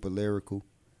was super lyrical.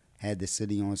 Had the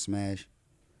city on smash.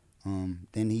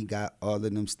 Then he got all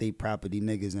of them state property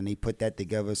niggas and they put that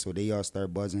together so they all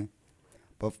start buzzing.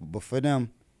 But for them,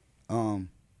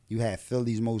 You had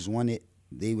Philly's Most Wanted.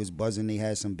 They was buzzing. They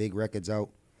had some big records out.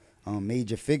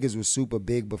 Major Figures was super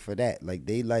big, but for that, like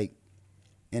they like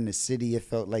in the city, it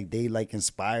felt like they like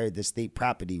inspired the state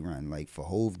property run. Like for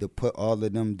Hove to put all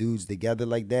of them dudes together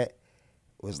like that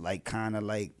was like kind of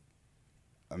like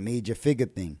a Major Figure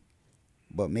thing.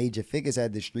 But Major Figures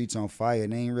had the streets on fire.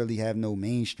 They ain't really have no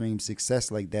mainstream success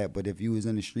like that. But if you was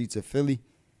in the streets of Philly,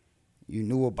 you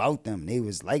knew about them. They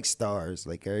was like stars.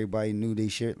 Like everybody knew they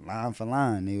shit line for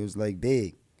line. They was like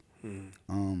big.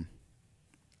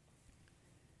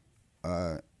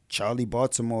 Charlie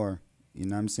Baltimore, you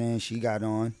know what I'm saying? She got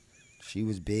on. She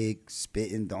was big,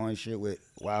 spitting, doing shit with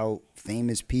wild,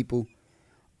 famous people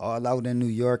all out in New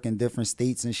York and different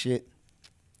states and shit.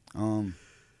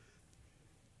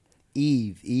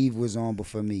 Eve was on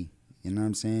before me. You know what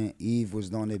I'm saying? Eve was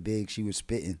doing it big. She was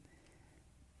spitting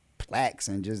plaques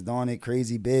and just doing it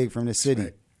crazy big from the city.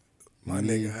 Right. My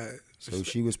nigga. So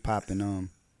she was popping.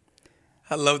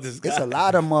 I love this guy. It's a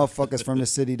lot of motherfuckers from the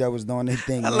city that was doing their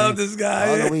thing. I love this guy.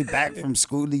 All the way back from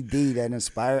Schoolie D that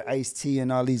inspired Ice-T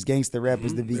and all these gangster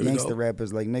rappers to be gangster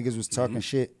rappers. Like niggas was talking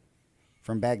shit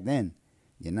from back then.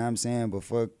 You know what I'm saying?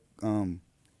 Before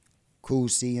Cool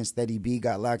C and Steady B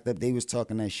got locked up, they was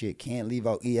talking that shit. Can't leave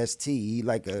out EST. He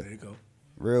like a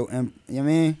real, you know what I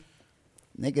mean?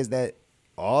 Niggas that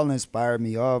all inspired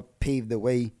me, all paved the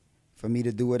way for me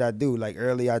to do what I do. Like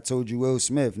earlier I told you Will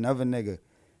Smith, another nigga.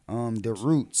 The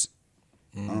Roots,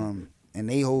 and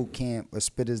they whole camp of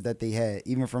spitters that they had,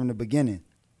 even from the beginning.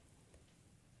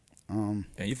 And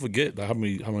you forget how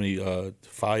many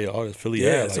fire artists Philly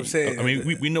Yeah, had. that's what I'm saying. I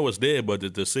mean, we know it's there,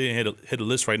 but to say and hit a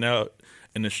list right now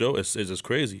in the show is just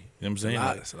crazy. You know what I'm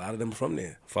saying? It's a lot of them from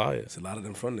there. Fire. It's a lot of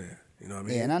them from there. You know what I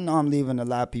mean? Yeah, and I know I'm leaving a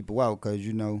lot of people out because,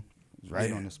 you know, it's right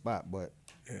on the spot, but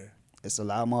it's a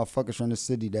lot of motherfuckers from the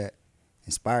city that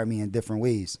inspire me in different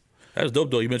ways. That's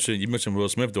dope though. You mentioned Will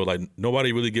Smith though. Like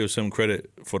nobody really gives him credit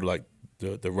for like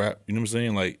the rap. You know what I'm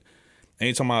saying? Like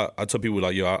anytime I tell people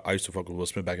like, yo, I used to fuck with Will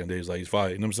Smith back in the days. Like he's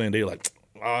fire. You know what I'm saying? They like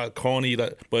corny.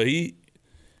 Like, but he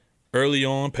early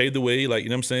on paved the way. Like you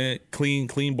know what I'm saying?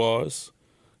 Clean bars,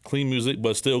 clean music,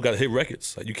 but still got hit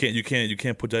records. Like you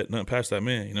can't put that nothing past that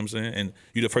man. You know what I'm saying? And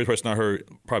you're the first person I heard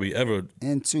probably ever.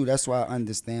 And two, that's why I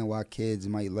understand why kids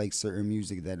might like certain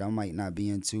music that I might not be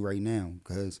into right now,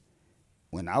 because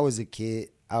when I was a kid,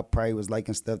 I probably was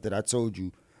liking stuff that I told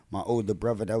you. My older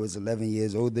brother that was 11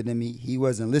 years older than me, he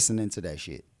wasn't listening to that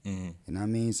shit. You know what I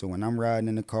mean? So when I'm riding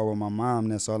in the car with my mom,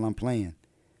 that's all I'm playing.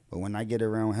 But when I get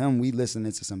around him, we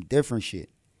listening to some different shit.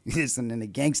 We listening to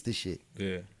gangster shit. Yeah.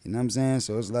 You know what I'm saying?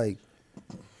 So it's like,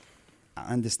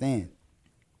 I understand.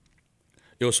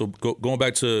 Yo, so going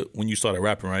back to when you started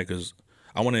rapping, right? Because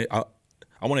I want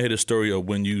to hear the story of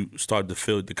when you started to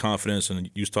feel the confidence and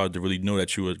you started to really know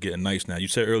that you were getting nice now. You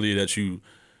said earlier that you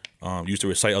used to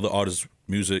recite other artists'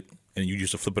 music and you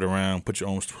used to flip it around, put your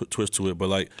own twist to it. But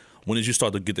like, when did you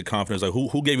start to get the confidence? Like,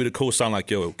 who gave you the co-sign?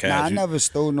 Like, yo, Cass, Nah, I never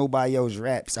stole nobody else's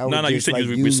raps. I would you just said like you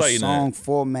was use reciting song that.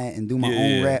 format and do my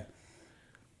own rap.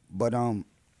 But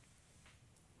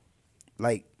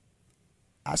like,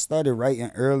 I started writing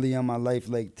early in my life,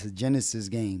 like to Genesis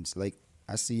games. Like,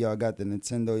 I see y'all got the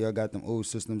Nintendo, y'all got them old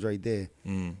systems right there.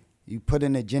 You put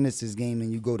in a Genesis game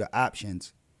and you go to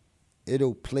options.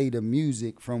 It'll play the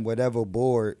music from whatever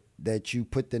board that you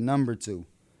put the number to.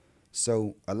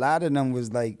 So a lot of them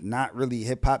was like not really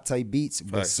hip hop type beats,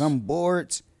 but some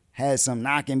boards had some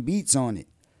knocking beats on it.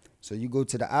 So you go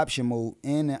to the option mode.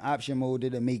 In the option mode,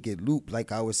 it'll make it loop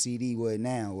like our CD would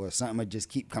now, or something will just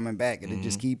keep coming back. It'll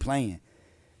just keep playing.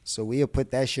 So we'll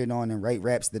put that shit on and write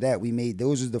raps to that.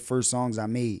 Those was the first songs I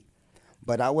made.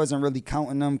 But I wasn't really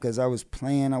counting them because I was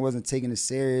playing. I wasn't taking it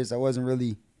serious. I wasn't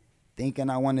really thinking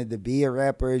I wanted to be a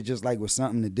rapper. It just like was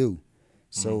something to do.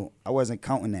 So I wasn't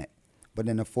counting that. But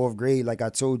in the 4th grade, like I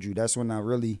told you, that's when I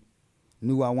really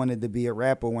knew I wanted to be a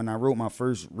rapper. When I wrote my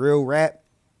first real rap,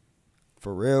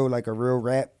 for real, like a real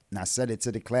rap, and I said it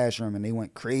to the classroom and they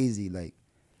went crazy, like,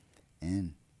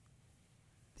 and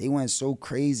they went so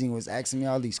crazy and was asking me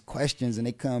all these questions and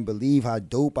they couldn't believe how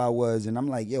dope I was. And I'm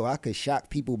like, yo, I could shock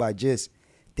people by just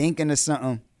thinking of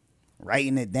something,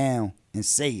 writing it down, and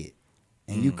say it.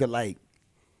 And you could like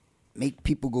make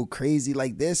people go crazy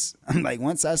like this. I'm like,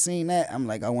 once I seen that, I'm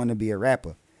like, I want to be a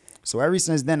rapper. So ever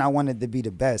since then, I wanted to be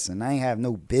the best. And I ain't have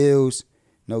no bills,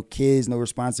 no kids, no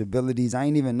responsibilities. I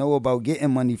ain't even know about getting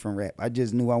money from rap. I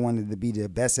just knew I wanted to be the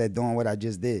best at doing what I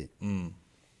just did.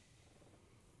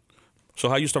 So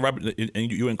how you start rapping?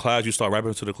 And you in class, you start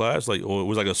rapping to the class? Like, or it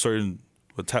was like a certain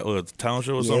talent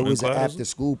show or something? Yeah, it was in an class? after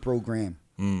school program.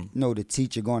 You know, the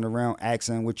teacher going around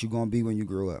asking what you going to be when you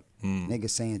grow up.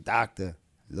 Niggas saying doctor,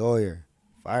 lawyer,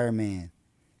 fireman,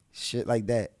 shit like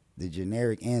that. The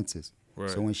generic answers. Right.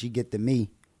 So when she get to me,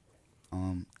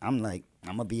 I'm like,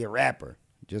 I'm gonna be a rapper,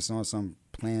 just on some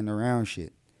playing around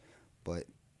shit. But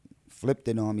flipped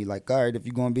it on me like, all right, if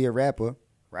you're gonna be a rapper,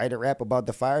 write a rap about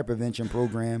the fire prevention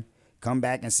program. Come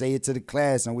back and say it to the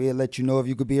class, and we'll let you know if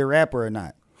you could be a rapper or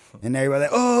not. And everybody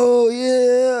like, oh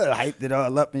yeah, hyped it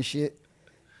all up and shit.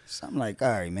 So I'm like, all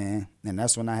right, man. And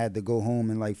that's when I had to go home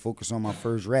and like focus on my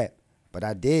first rap. But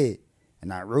I did.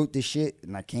 And I wrote the shit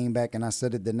and I came back and I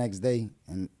said it the next day.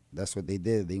 And that's what they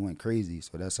did. They went crazy.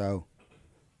 So that's how,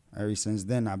 ever since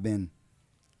then, I've been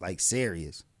like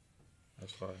serious.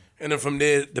 That's fine. And then from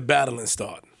there, the battling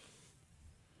started.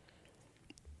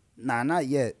 Nah, not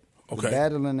yet. Okay. The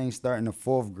battling ain't starting the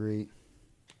 4th grade.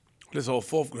 This whole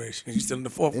 4th grade. You still in the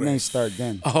 4th grade? It ain't start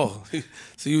then. Oh,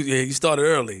 so you started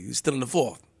early. You still in the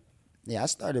 4th. Yeah, I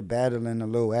started battling a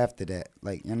little after that.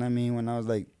 Like, you know what I mean? When I was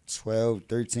like 12,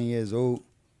 13 years old,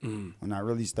 when I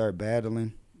really started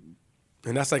battling.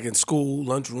 And that's like in school,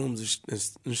 lunchrooms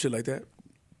and shit like that?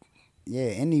 Yeah,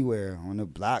 anywhere, on the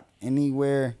block,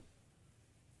 anywhere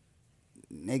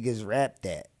niggas rap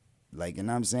that. Like, you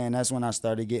know what I'm saying? That's when I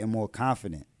started getting more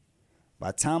confident. By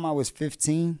the time I was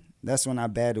 15, that's when I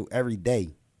battled every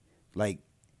day. Like,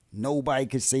 nobody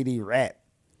could say they rap.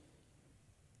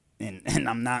 And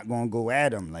I'm not going to go at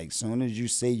them. Like, soon as you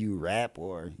say you rap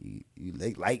or you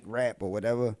like rap or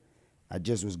whatever, I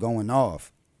just was going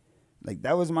off. Like,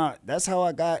 that's how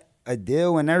I got a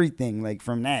deal and everything, like,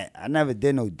 from that. I never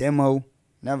did no demo,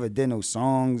 never did no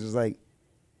songs. It's like,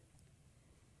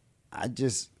 I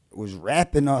just was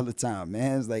rapping all the time,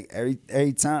 man. It's like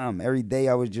every time, every day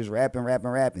I was just rapping.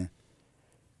 And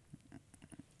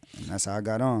that's how I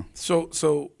got on.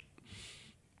 So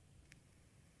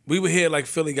we would hear like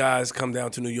Philly guys come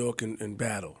down to New York and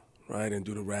battle, right? And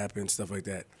do the rap and stuff like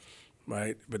that,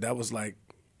 right? But that was like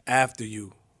after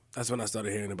you. That's when I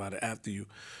started hearing about it, after you.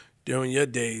 During your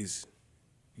days,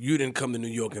 you didn't come to New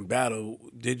York and battle,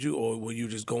 did you? Or were you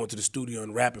just going to the studio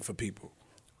and rapping for people?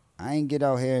 I ain't get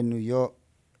out here in New York.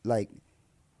 Like,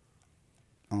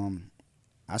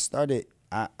 I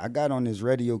got on this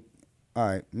radio. All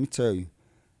right, let me tell you.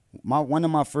 One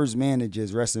of my first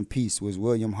managers, rest in peace, was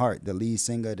William Hart, the lead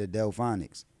singer of the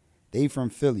Delphonics. They from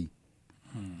Philly.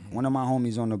 One of my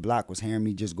homies on the block was hearing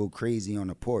me just go crazy on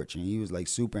the porch, and he was like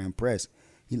super impressed.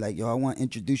 He like, yo, I want to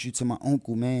introduce you to my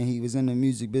uncle, man. He was in the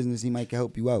music business. He might can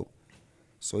help you out.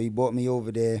 So he brought me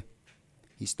over there.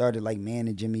 He started like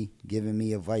managing me, giving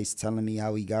me advice, telling me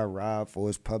how he got robbed for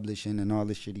his publishing and all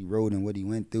the shit he wrote and what he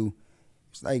went through.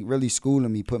 It's like really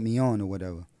schooling me, put me on or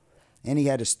whatever. And he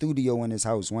had a studio in his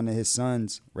house. One of his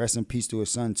sons, rest in peace to his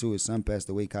son too. His son passed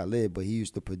away, Khalid, but he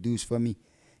used to produce for me.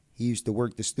 He used to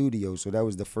work the studio, so that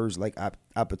was the first like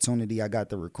opportunity I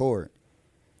got to record.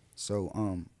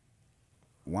 So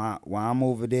while I'm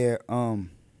over there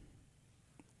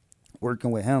working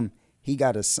with him, he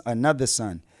got another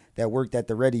son that worked at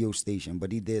the radio station,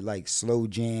 but he did like slow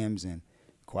jams and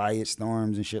quiet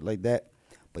storms and shit like that.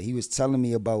 But he was telling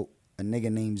me about a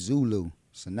nigga named Zulu.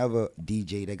 It's another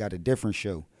DJ that got a different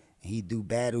show, and he do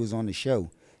battles on the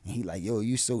show. And he like, yo,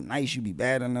 you so nice, you be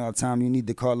battling all the time, you need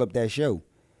to call up that show.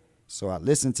 So I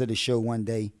listened to the show one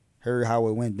day, heard how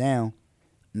it went down,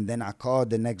 and then I called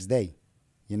the next day.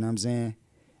 You know what I'm saying?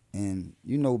 And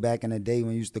you know, back in the day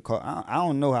when you used to call, I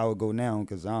don't know how it go now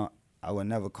because I would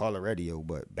never call a radio.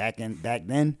 But back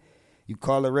then, you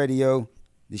call a radio,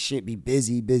 the shit be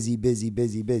busy,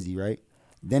 right?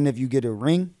 Then if you get a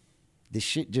ring, the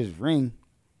shit just ring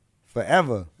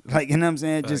forever. Like, you know what I'm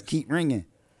saying? Just keep ringing.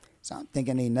 So I'm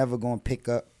thinking they never gonna pick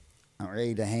up. I'm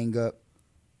ready to hang up.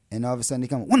 And all of a sudden they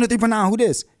come, 1, 2, 3, 4, 9, who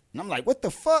this? And I'm like, what the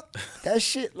fuck? That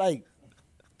shit, like,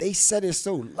 they said it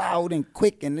so loud and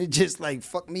quick, and it just, like,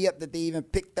 fucked me up that they even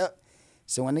picked up.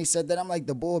 So when they said that, I'm like,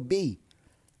 the boy B.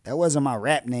 That wasn't my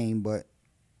rap name, but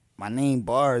my name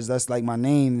Bars, that's like my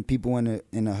name. People in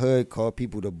the hood call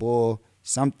people the boy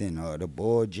something, or the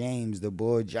boy James, the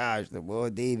boy Josh, the boy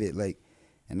David, like,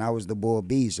 and I was the boy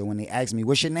B. So when they asked me,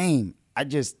 what's your name? I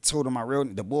just told them my real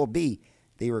name, the boy B.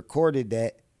 They recorded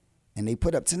that, and they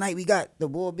put up, tonight we got the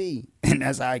boy B. And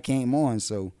that's how I came on.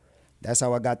 So that's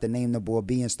how I got the name the boy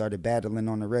B and started battling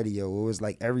on the radio. It was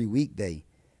like every weekday,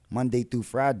 Monday through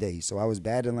Friday. So I was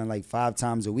battling like 5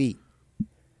 times a week.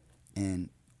 And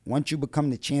once you become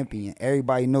the champion,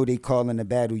 everybody know they calling to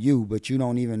battle you, but you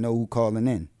don't even know who calling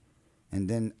in. And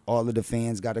then all of the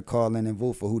fans got to call in and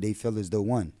vote for who they feel is the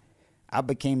one. I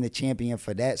became the champion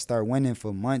for that, started winning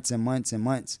for months and months and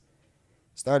months.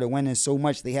 Started winning so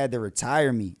much they had to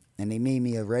retire me, and they made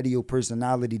me a radio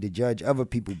personality to judge other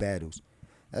people's battles.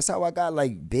 That's how I got,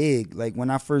 like, big. Like, when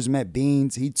I first met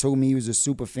Beans, he told me he was a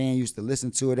super fan, used to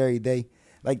listen to it every day.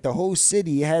 Like the whole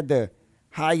city had the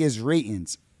highest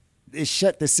ratings. It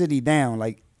shut the city down.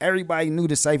 Like everybody knew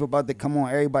the Cypher about to come on.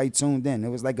 Everybody tuned in. It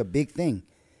was like a big thing.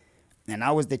 And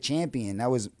I was the champion. That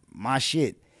was my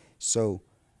shit. So,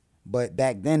 but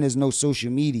back then there's no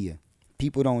social media.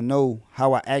 People don't know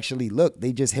how I actually look.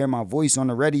 They just hear my voice on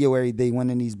the radio every day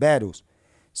winning these battles.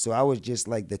 So I was just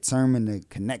like determined to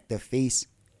connect the face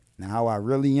and how I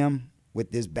really am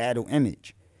with this battle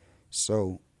image.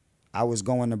 So I was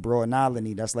going to Broad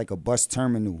Island. That's like a bus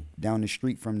terminal down the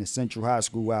street from the Central High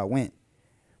School where I went.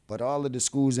 But all of the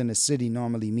schools in the city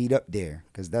normally meet up there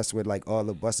because that's where like all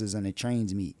the buses and the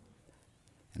trains meet.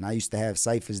 And I used to have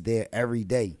ciphers there every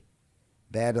day,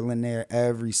 battling there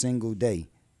every single day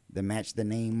to match the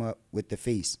name up with the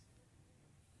face.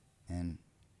 And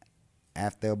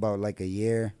after about like a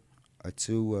year or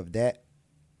two of that,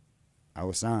 I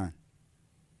was signed.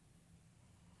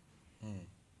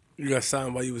 You got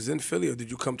signed while you was in Philly, or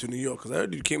did you come to New York? Because I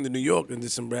heard you came to New York and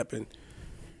did some rapping.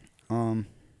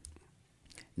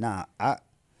 Nah, I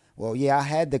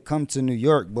had to come to New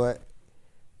York, but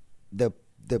the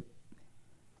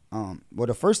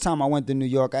first time I went to New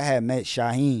York, I had met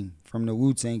Shaheem from the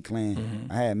Wu-Tang Clan.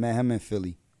 Mm-hmm. I had met him in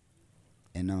Philly,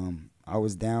 and I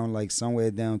was down like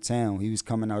somewhere downtown. He was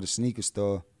coming out a sneaker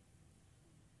store.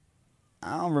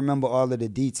 I don't remember all of the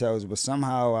details, but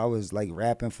somehow I was like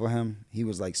rapping for him. He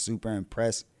was like super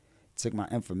impressed, took my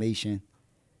information,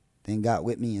 then got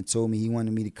with me and told me he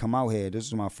wanted me to come out here. This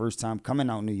was my first time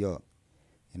coming out New York.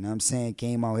 You know what I'm saying?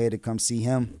 Came out here to come see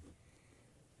him.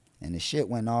 And the shit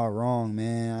went all wrong,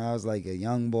 man. I was like a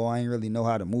young boy. I ain't really know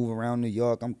how to move around New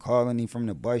York. I'm calling him from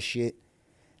the bus shit.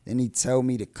 Then he told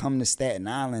me to come to Staten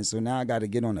Island. So now I got to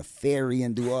get on a ferry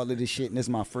and do all of this shit. And this is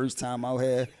my first time out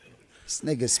here. This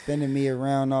nigga spinning me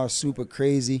around all super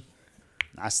crazy.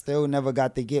 I still never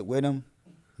got to get with him.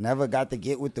 Never got to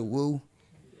get with the Wu.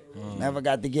 Never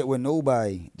got to get with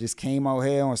nobody. Just came out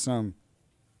here on some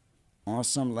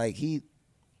like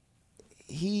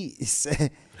he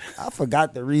said, I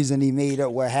forgot the reason he made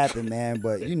up what happened, man.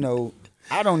 But you know,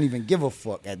 I don't even give a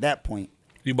fuck at that point.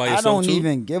 You by yourself I don't too?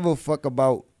 even give a fuck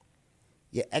about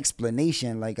your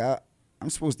explanation. Like I'm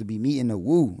supposed to be meeting the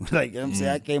Wu. Like, you know what I'm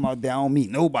saying? I came out there, I don't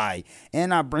meet nobody.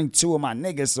 And I bring two of my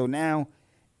niggas, so now,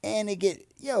 and they get,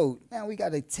 now we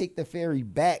got to take the ferry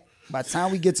back. By the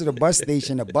time we get to the bus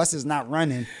station, the bus is not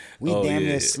running. We damn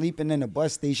near sleeping in the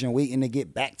bus station waiting to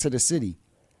get back to the city.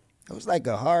 It was like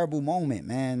a horrible moment,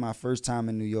 man, my first time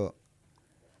in New York.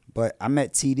 But I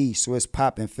met TD, Swiss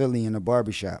Pop in Philly in a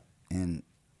barbershop. And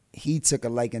he took a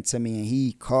liking to me and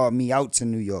he called me out to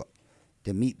New York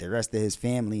to meet the rest of his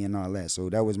family and all that. So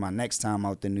that was my next time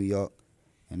out to New York.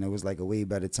 And it was like a way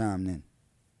better time then.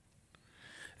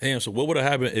 Damn, so what would have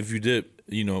happened if you did,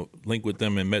 link with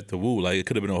them and met the Wu? Like, it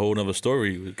could have been a whole nother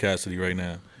story with Cassidy right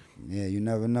now. Yeah, you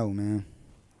never know, man.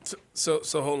 So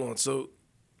hold on. So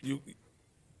you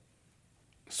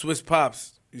Swiss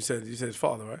Pops, you said his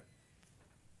father, right?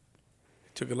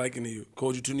 Took a liking to you,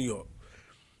 called you to New York.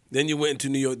 Then you went into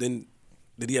New York, then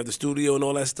did he have the studio and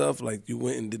all that stuff? Like, you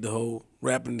went and did the whole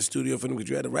rapping in the studio for him because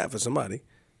you had to rap for somebody.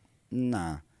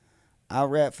 Nah. I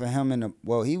rapped for him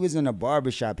he was in a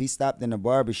barbershop. He stopped in a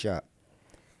barbershop.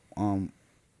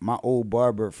 My old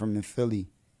barber from in Philly,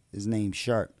 his name's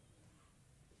Sharp.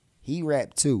 He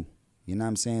rapped too. You know what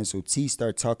I'm saying? So T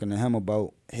started talking to him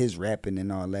about his rapping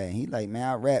and all that. And he like, man,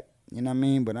 I rap, you know what I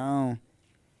mean? But I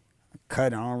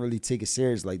don't really take it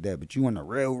serious like that. But you want a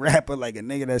real rapper, like a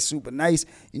nigga that's super nice,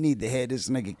 you need to have this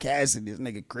nigga Cassidy, this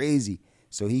nigga crazy.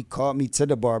 So he called me to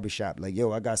the barbershop, like,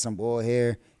 yo, I got some bald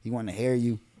hair. He want to hear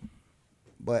you.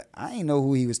 But I ain't know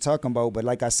who he was talking about. But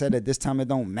like I said, at this time, it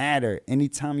don't matter.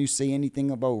 Anytime you say anything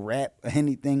about rap or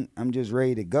anything, I'm just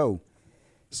ready to go.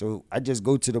 So I just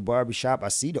go to the barbershop. I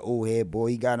see the old head boy.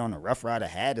 He got on a Rough Rider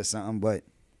hat or something, but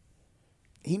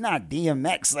he not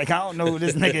DMX. Like, I don't know who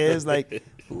this nigga is. Like,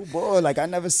 who boy? Like, I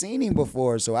never seen him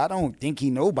before, so I don't think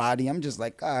he nobody. I'm just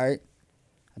like, all right.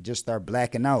 I just start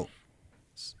blacking out.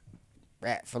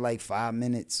 Rap for like 5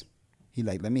 minutes. He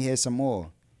like, let me hear some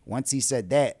more. Once he said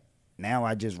that, now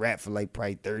I just rap for like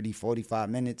probably 30, 45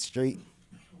 minutes straight.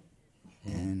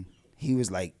 And he was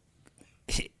like,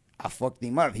 I fucked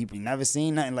him up. He never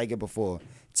seen nothing like it before.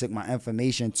 Took my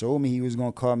information, told me he was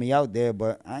going to call me out there,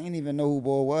 but I ain't even know who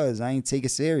boy was. I ain't take it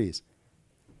serious.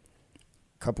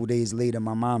 Couple days later,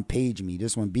 my mom paged me.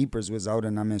 This when Beepers was out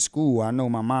and I'm in school. I know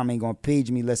my mom ain't going to page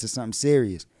me unless it's something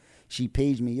serious. She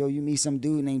paged me, yo, you meet some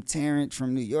dude named Terrence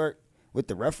from New York with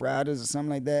the Rough Riders or something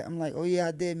like that. I'm like, oh, yeah,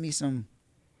 I did meet some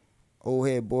old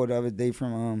head boy the other day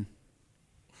from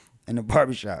in the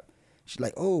barbershop. She's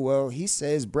like, oh, well, he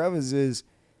says brothers is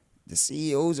the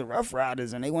CEOs of Rough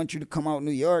Riders and they want you to come out New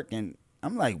York and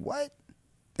I'm like, what?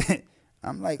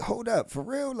 I'm like, hold up, for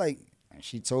real? Like,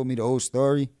 she told me the whole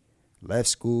story, left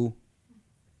school,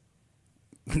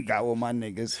 got with my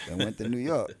niggas, and went to New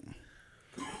York.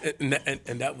 And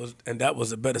that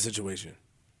was a better situation.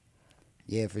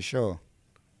 Yeah, for sure.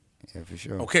 Yeah, for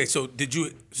sure. Okay,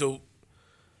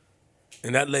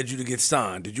 and that led you to get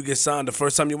signed. Did you get signed the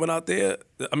first time you went out there?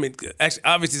 I mean, actually,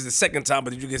 obviously it's the second time,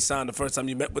 but did you get signed the first time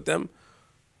you met with them?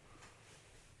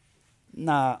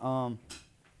 Nah,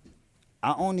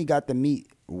 I only got to meet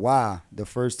Y the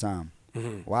first time.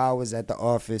 Mm-hmm. Y was at the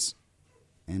office,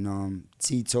 and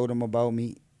T told him about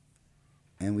me,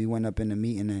 and we went up in the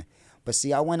meeting. But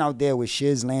see, I went out there with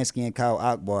Shiz Lansky and Kyle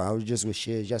Akbar. I was just with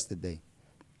Shiz yesterday.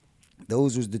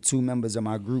 Those was the two members of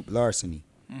my group, Larceny.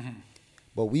 Mm-hmm.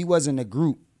 But we wasn't a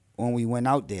group when we went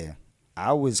out there.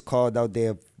 I was called out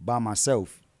there by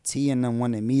myself. T and them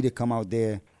wanted me to come out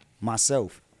there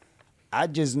myself. I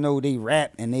just know they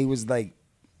rap, and they was like,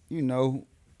 you know,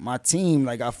 my team,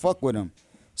 like I fuck with them.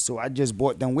 So I just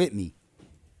brought them with me.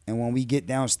 And when we get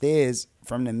downstairs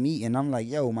from the meeting, I'm like,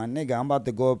 yo, my nigga, I'm about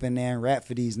to go up in there and rap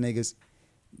for these niggas.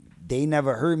 They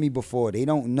never heard me before. They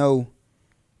don't know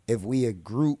if we a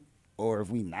group or if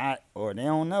we not, or they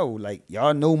don't know. Like,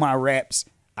 y'all know my raps.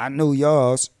 I know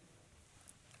y'all's.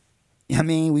 I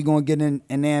mean, we gonna get in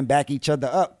there and back each other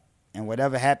up. And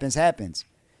whatever happens, happens.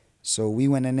 So we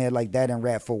went in there like that and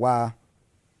rapped for a while.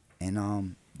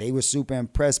 And they were super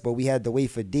impressed, but we had to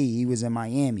wait for D. He was in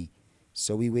Miami.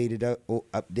 So we waited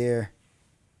up there.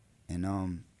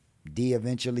 And D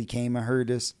eventually came and heard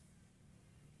us.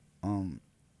 And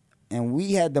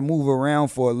we had to move around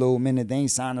for a little minute. They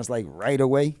ain't signed us like right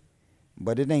away.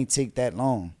 But it ain't take that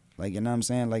long. Like, you know what I'm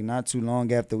saying? Like, not too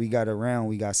long after we got around,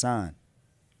 we got signed.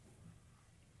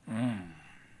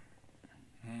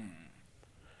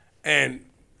 And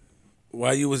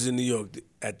while you was in New York,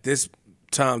 at this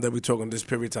time that we talking, this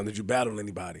period of time, did you battle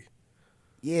anybody?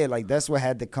 Yeah, like, that's what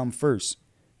had to come first.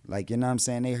 Like, you know what I'm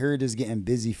saying? They heard us getting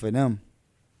busy for them.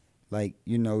 Like,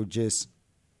 you know, just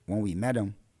when we met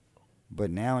them.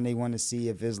 But now they want to see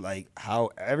if it's like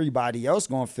how everybody else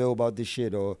gonna feel about this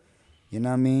shit, or, you know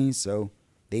what I mean? So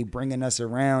they bringing us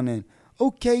around and,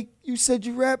 okay, you said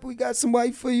you rap, we got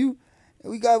somebody for you.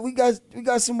 We got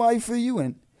somebody for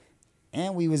you.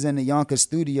 And we was in the Yonkers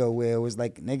studio where it was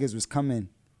like niggas was coming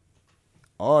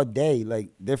all day.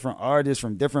 Like different artists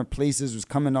from different places was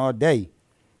coming all day.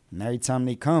 And every time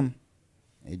they come,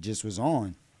 it just was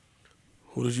on.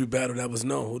 Who did you battle that was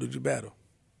known? Who did you battle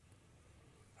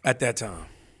at that time?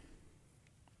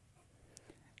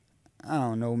 I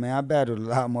don't know, man. I battled a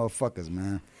lot of motherfuckers,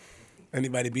 man.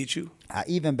 Anybody beat you? I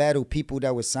even battled people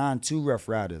that were signed to Rough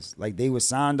Riders. Like, they were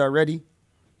signed already,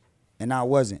 and I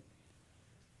wasn't.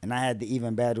 And I had to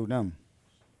even battle them.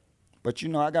 But, you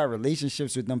know, I got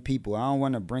relationships with them people. I don't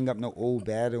want to bring up no old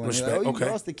battle. And Respect, like, oh, okay.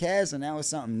 You lost the cast, and that was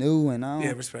something new. And I don't,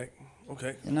 yeah, respect.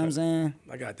 Okay. You know what I'm saying?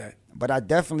 I got that. But I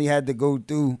definitely had to go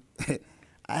through,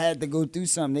 I had to go through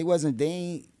something.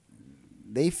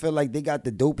 They feel like they got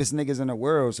the dopest niggas in the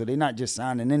world, so they not just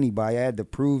signing anybody. I had to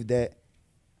prove that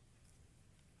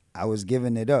I was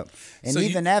giving it up. And so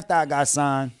even after I got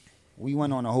signed, we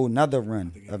went on a whole nother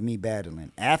run of me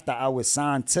battling. After I was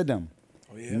signed to them,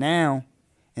 now,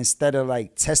 instead of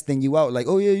like testing you out, like,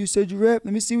 oh yeah, you said you rap,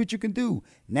 let me see what you can do.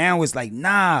 Now it's like,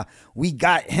 nah, we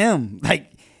got him.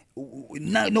 Like,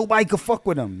 nobody could fuck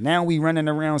with him. Now we running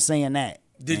around saying that.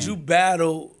 Did you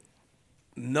battle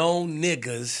no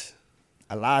niggas?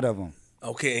 A lot of them.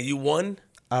 Okay, and you won?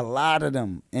 A lot of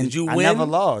them. And did you win? I never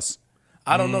lost.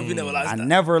 I don't know if you never lost. I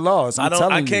never lost.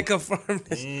 I can't confirm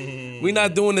this. We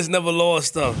not doing this never lost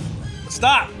stuff.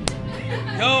 Stop.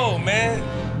 Yo,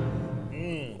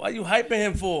 man. Why you hyping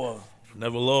him for?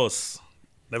 Never lost.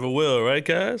 Never will, right,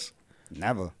 guys?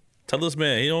 Never. Tell this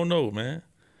man, he don't know, man.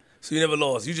 So you never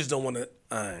lost. You just don't want to.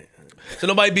 All right. So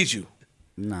nobody beat you?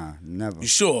 Nah, never. You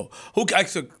sure? Who?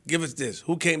 Actually, give us this.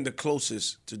 Who came the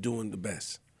closest to doing the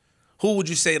best? Who would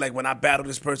you say, like, when I battled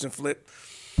this person, Flip,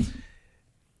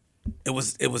 it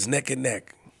was neck and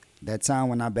neck? That time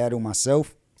when I battled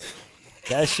myself,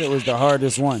 that shit was the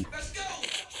hardest one. Let's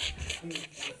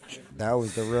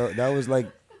go. That was like,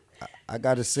 I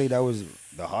gotta say, that was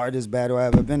the hardest battle I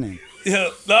ever been in. Yeah,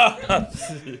 nah.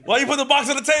 Why you put the box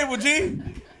on the table, G?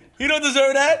 He don't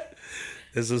deserve that.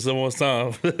 This is someone's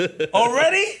time.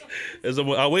 Already?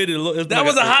 I waited a little. That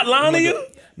was a hot line to you?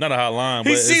 Not a hot line.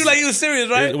 He seemed like he was serious,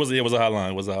 right? It was a hot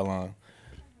line. It was a hot line.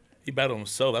 He battled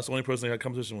himself. That's the only person he had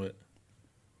competition with.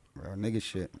 Bro, nigga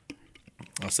shit.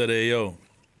 I said, hey, yo.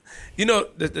 You know,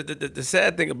 the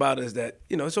sad thing about it is that,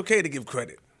 you know, it's okay to give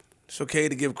credit. It's okay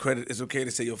to give credit. It's okay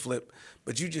to say, yo, Flip.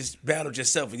 But you just battled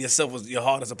yourself, and yourself was your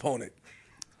hardest opponent.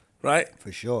 right?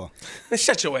 For sure. Man,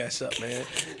 shut your ass up, man.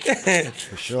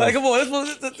 For sure. Like, come on,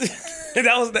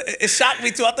 it shocked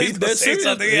me too. I thought you was gonna say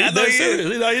something. Yeah, I know he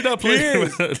is. You're not playing.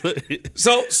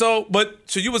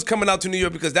 So you was coming out to New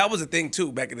York because that was a thing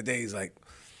too back in the days. Like,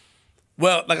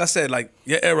 well, like I said, like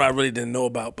your era I really didn't know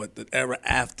about, but the era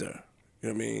after, you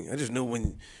know what I mean? I just knew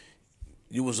when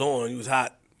you was on, you was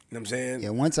hot. You know what I'm saying? Yeah,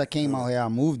 once I came out here, I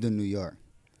moved to New York.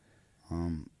 I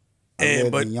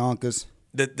lived in Yonkers.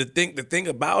 The thing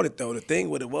about it though, the thing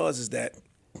what it was is that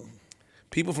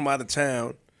people from out of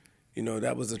town, you know,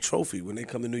 that was a trophy when they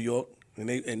come to New York and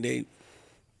they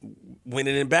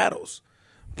winning in battles.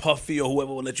 Puffy or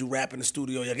whoever will let you rap in the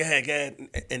studio, go ahead,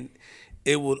 and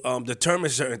it would determine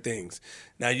certain things.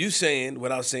 Now you saying,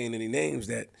 without saying any names,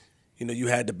 that you know you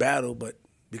had the battle, but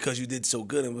because you did so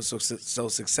good and was so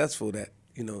successful that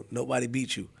you know nobody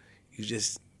beat you, you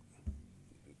just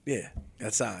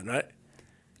got signed, right?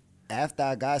 After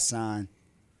I got signed,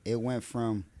 it went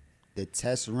from the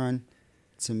test run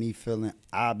to me feeling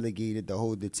obligated to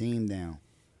hold the team down.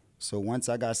 So once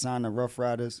I got signed to Rough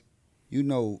Riders, you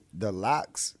know, the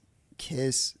Locks,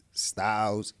 Kiss,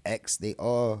 Styles, X, they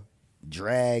all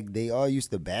drag, they all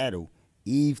used to battle.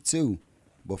 Eve too,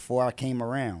 before I came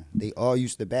around, they all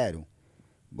used to battle.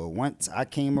 But once I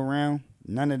came around,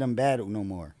 none of them battled no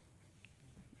more.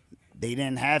 They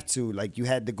didn't have to. Like, you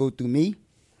had to go through me,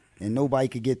 and nobody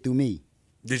could get through me.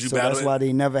 Did you so battle? That's why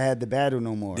they never had to battle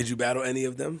no more. Did you battle any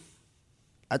of them?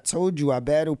 I told you I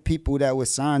battled people that were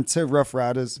signed to Rough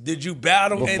Riders. Did you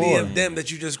battle before. any of them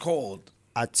that you just called?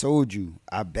 I told you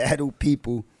I battled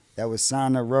people that were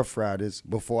signed to Rough Riders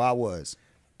before I was.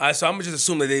 All right, so I'm gonna just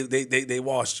assume that they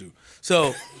washed you.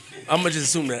 So I'm gonna just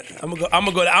assume that I'm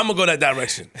gonna go that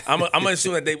direction. I'm gonna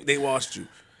assume that they washed you,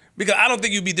 because I don't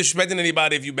think you'd be disrespecting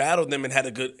anybody if you battled them and had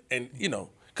a good, and you know,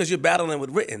 because you're battling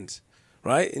with writtens,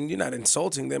 right? And you're not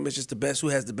insulting them. It's just the best who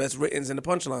has the best writtens and the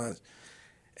punchlines.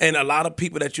 And a lot of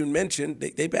people that you mentioned,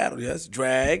 they battled, yes.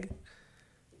 Drag,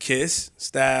 Kiss,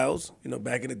 Styles, you know,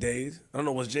 back in the days. I don't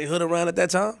know, was J Hood around at that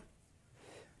time?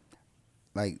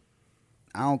 Like,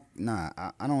 I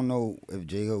don't know if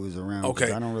J Hood was around.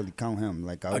 Okay. I don't really count him.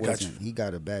 Like, I wasn't. Got you. He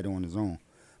got a battle on his own.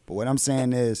 But what I'm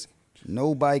saying is,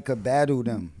 nobody could battle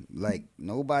them. Like,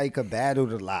 nobody could battle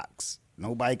the Locks.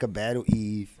 Nobody could battle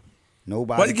Eve.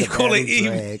 Nobody could battle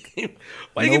Drag.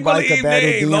 Why you keep calling Eve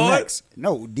name, DMX.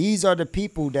 No, these are the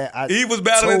people that Eve was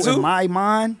battling told too? in my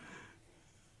mind,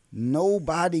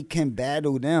 nobody can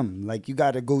battle them. Like, you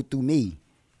got to go through me.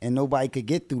 And nobody could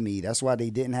get through me. That's why they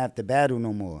didn't have to battle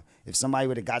no more. If somebody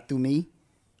would have got through me,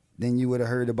 then you would have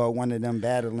heard about one of them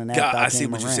battling after I came around. I see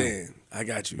what you're saying. I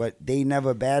got you. But they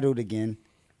never battled again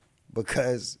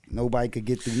because nobody could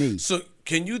get through me. So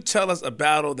can you tell us a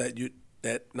battle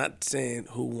that not saying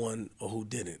who won or who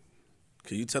didn't,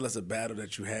 can you tell us a battle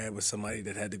that you had with somebody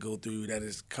that had to go through that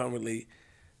is currently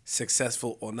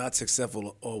successful or not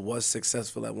successful or was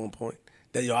successful at one point?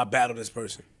 That, I battled this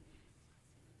person.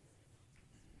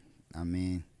 I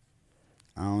mean,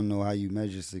 I don't know how you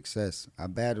measure success. I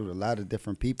battled a lot of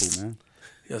different people, man.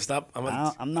 Yo, stop.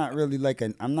 I'm not really like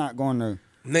I'm not going to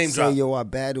name say, drop. yo, I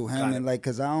battled him and like,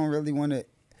 because I don't really want to.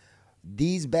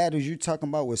 These battles you're talking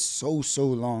about was so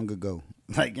long ago.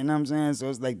 Like, you know what I'm saying? So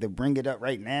it's like to bring it up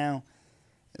right now,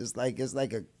 it's like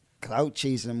a clout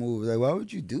chasing move. Like, why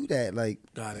would you do that? Like,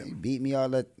 you beat me all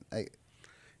that. Like,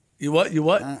 you what?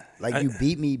 You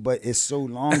beat me, but it's so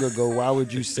long ago. Why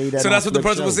would you say that? So that's what the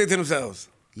person will say to themselves.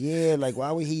 Yeah, like,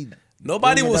 why would he?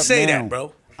 Nobody will say that,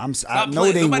 bro. I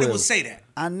know they Nobody will. will say that.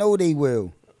 I know they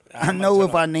will. I know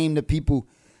if I name the people,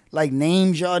 like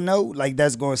names y'all know, like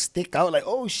that's gonna stick out. Like,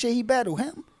 oh shit, he battled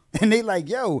him, and they like,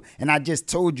 yo. And I just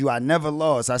told you I never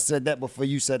lost. I said that before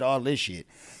you said all this shit.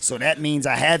 So that means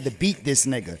I had to beat this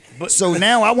nigga. So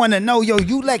now I want to know, yo,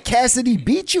 you let Cassidy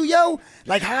beat you, yo?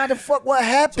 Like, how the fuck what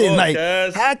happened? Like,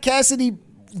 how Cassidy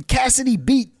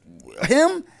beat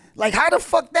him? Like, how the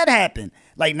fuck that happened?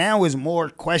 Like, now is more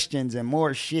questions and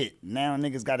more shit. Now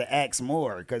niggas got to ask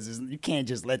more because you can't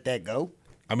just let that go.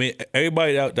 I mean,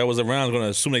 everybody that was around is going to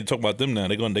assume they talk about them now.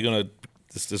 They're going to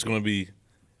it's going to be,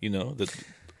 you know, they're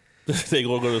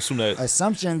going to assume that.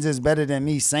 Assumptions is better than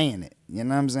me saying it. You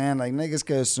know what I'm saying? Like, niggas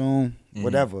can assume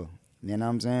whatever. You know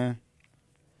what I'm saying?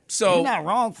 So you're not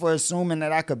wrong for assuming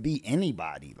that I could beat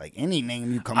anybody. Like, any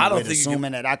name you come up with,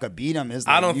 assuming that I could beat them is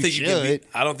like, I don't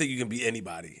think you can beat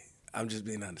anybody. I'm just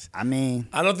being honest. I mean,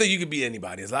 I don't think you can beat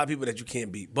anybody. There's a lot of people that you can't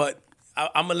beat. But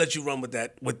I'm gonna let you run with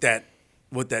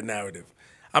that narrative.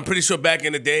 I'm pretty sure back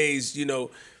in the days, you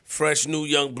know, fresh new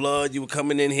young blood, you were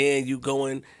coming in here and you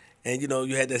going, and you know,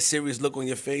 you had that serious look on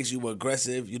your face. You were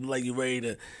aggressive. You look like you ready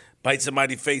to bite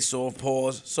somebody's face off.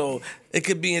 Pause. So it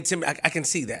could be intimidating. I can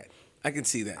see that. I can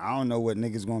see that. I don't know what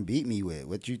niggas gonna beat me with.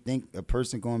 What you think a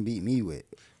person gonna beat me with?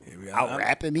 Out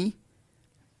rapping me?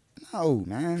 No,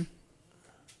 man.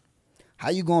 How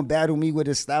you gonna battle me with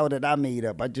a style that I made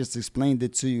up? I just explained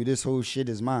it to you. This whole shit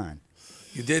is mine.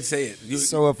 You did say it.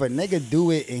 So if a nigga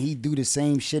do it and he do the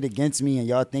same shit against me and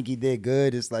y'all think he did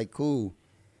good, it's like cool.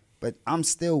 But I'm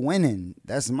still winning.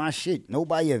 That's my shit.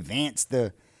 Nobody advanced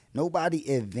the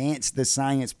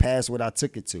science past what I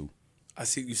took it to. I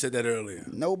see you said that earlier.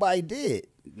 Nobody did.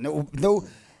 No,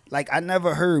 like I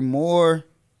never heard more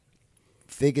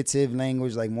figurative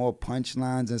language, like more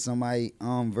punchlines in somebody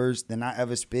verse than I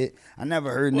ever spit. I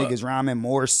never heard niggas rhyming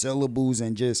more syllables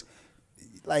and just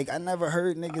like I never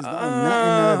heard niggas doing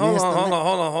nothing.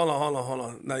 Hold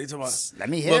on. Now you talking about. Let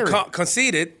me hear it.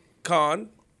 Conceded, Hold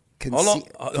on.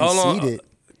 Conceded.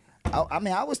 I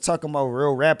mean, I was talking about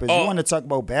real rappers. You want to talk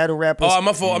about battle rappers? Oh,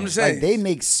 my fault. I'm just saying. Like, they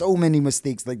make so many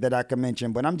mistakes like that I can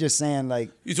mention, but I'm just saying, like,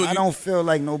 I don't feel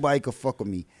like nobody could fuck with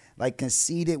me. Like,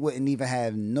 Conceited wouldn't even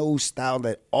have no style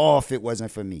at all if it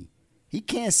wasn't for me. He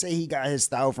can't say he got his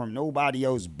style from nobody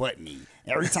else but me.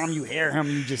 Every time you hear him,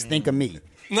 you just think of me.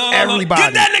 Everybody.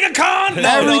 Get that nigga Con.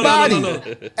 Everybody.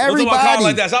 Don't talk about Con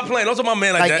like that. Stop playing. Don't talk about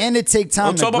man like that. And it take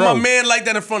time to grow. Don't talk about my man like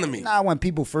that in front of me. Nah, when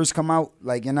people first come out,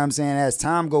 like, you know what I'm saying, as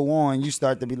time go on, you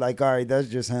start to be like, all right, that's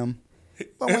just him.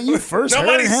 But when you first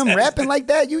heard him rapping like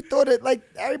that, you thought it like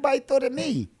everybody thought of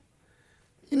me.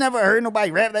 You never heard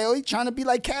nobody rap like, oh, he trying to be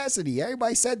like Cassidy.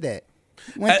 Everybody said that.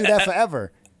 He went through that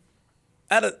forever.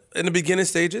 In the beginning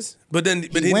stages, but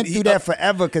he went through that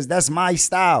forever because that's my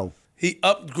style. He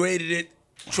upgraded it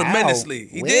tremendously.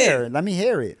 He did. Let me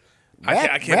hear it.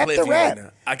 I can't play it for you right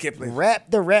now. I can't play it. Rap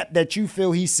the rap that you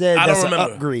feel he said that's an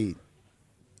upgrade.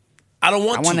 I don't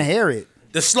want to. I want to hear it.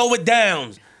 To slow it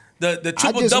down. The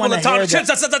triple double entendre.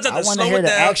 I want to hear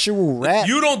the actual rap.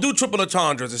 You don't do triple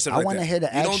entendres and stuff like that. I want to hear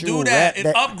the actual rap. You don't do that. It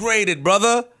upgraded,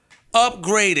 brother.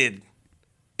 Upgraded.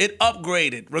 It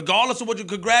upgraded. Regardless of what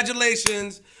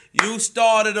congratulations, you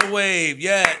started a wave.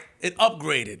 Yeah, it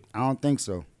upgraded. I don't think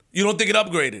so. You don't think it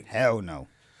upgraded? Hell no.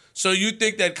 So you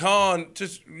think that Khan,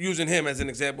 just using him as an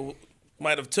example,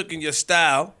 might have taken your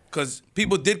style, because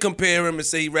people did compare him and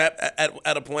say he rapped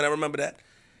at a point, I remember that,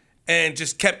 and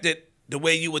just kept it the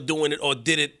way you were doing it or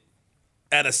did it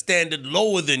at a standard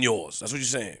lower than yours. That's what you're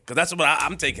saying, because that's what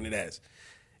I'm taking it as.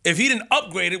 If he didn't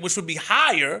upgrade it, which would be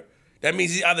higher, that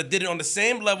means he either did it on the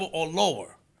same level or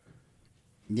lower.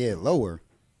 Yeah, lower.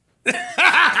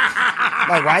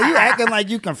 Like, why you acting like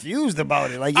you confused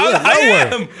about it? Like, yeah,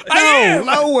 lower. I am.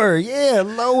 Lower. Yeah,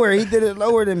 lower. He did it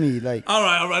lower than me. Like, all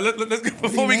right. Let's go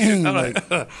before we get. All right.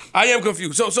 Like, I am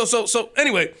confused. So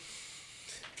anyway,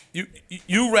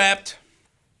 you rapped.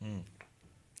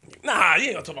 Nah, you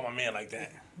ain't gonna talk about my man like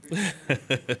that.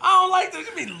 I don't like this.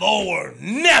 It be lower.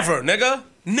 Never, nigga.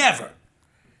 Never.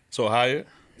 So higher?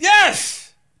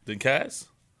 Yes. Than Cass?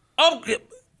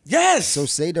 Yes. So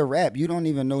say the rap. You don't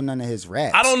even know none of his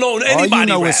raps. I don't know anybody All you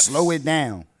know raps. is slow it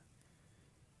down.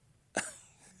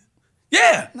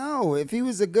 Yeah. No, if he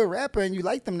was a good rapper and you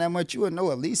liked him that much, you would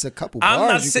know at least a couple I'm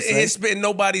bars. not sitting here spitting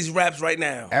nobody's raps right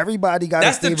now. Everybody got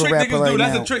That's a favorite the trick rapper niggas right do.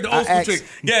 That's now. the trick, the old school trick.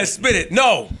 Yeah, spit it.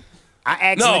 No. I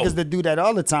ask niggas to do that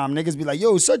all the time. Niggas be like,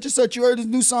 yo, such and such, you heard his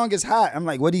new song is hot. I'm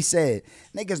like, what he said?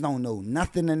 Niggas don't know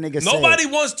nothing the nigga said. Nobody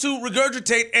wants to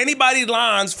regurgitate anybody's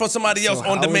lines for somebody else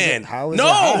on demand. How is it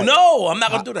hot? No, I'm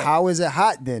not going to do that. How is it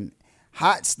hot then?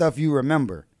 Hot stuff you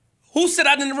remember. Who said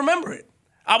I didn't remember it?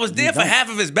 I was there for half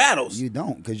of his battles. You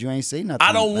don't, because you ain't say nothing.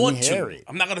 I don't want to.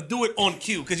 I'm not going to do it on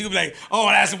cue, because you'll be like, oh,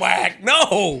 that's whack.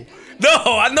 No,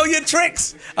 I know your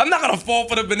tricks. I'm not going to fall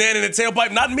for the banana in the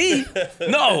tailpipe. Not me.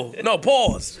 No,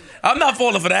 pause. I'm not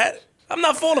falling for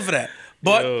that.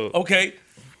 But, okay.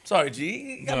 Sorry,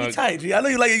 G. You got me tight, G. I know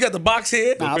you got the box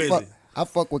head. Nah, I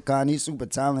fuck with Khan. He's super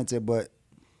talented, but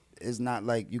it's not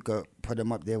like you could put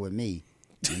him up there with me.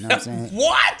 You know what I'm saying?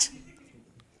 What?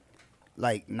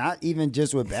 Like, not even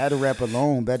just with battle rap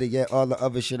alone. Better yet, all the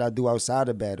other shit I do outside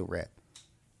of battle rap.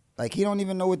 Like, he don't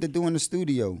even know what to do in the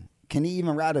studio. Can he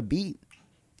even ride a beat?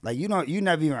 Like, you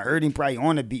never even heard him probably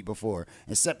on a beat before.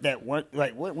 Except that one,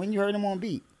 like, when you heard him on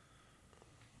beat?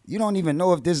 You don't even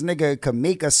know if this nigga could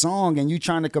make a song and you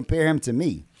trying to compare him to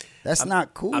me. That's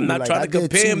not cool. I'm not trying to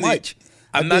compare him.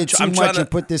 I did too much and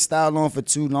put this style on for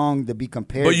too long to be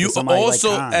compared to somebody like Khan. But you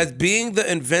also, as being the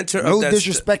inventor of that... No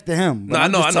disrespect to him. But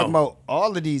I'm just talking about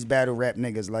all of these battle rap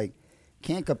niggas. Like,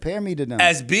 can't compare me to them.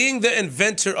 As being the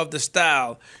inventor of the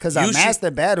style... Because I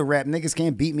master battle rap, niggas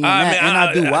can't beat me in that. And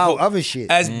I do wild other shit.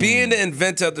 As being the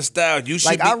inventor of the style, you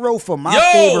should I wrote for my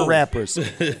favorite rappers.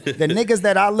 The niggas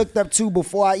that I looked up to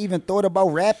before I even thought about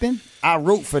rapping, I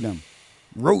wrote for them.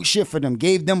 wrote shit for them,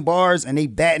 gave them bars, and they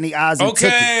batting their eyes and took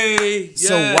it. Yes.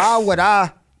 So why would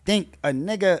I think a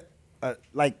nigga,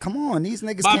 like, come on, these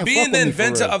niggas By can't being fuck the with me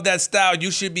inventor for real. of that style,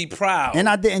 you should be proud. And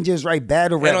I didn't just write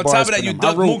battle rap And on bars top of that, for you them.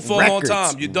 ducked I wrote Mook for a long records,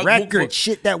 time. You ducked Mook for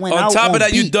shit that went out on top on of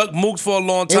that, beat. you ducked Mook for a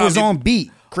long time. It was on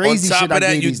beat. Crazy on top shit of I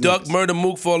that, gave you these ducked niggas. Murder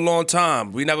Mook for a long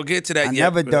time. We not gonna get to that I yet.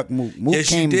 never ducked Mook. Mook yes,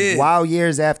 came you did. wild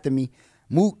years after me.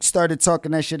 Mook started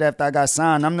talking that shit after I got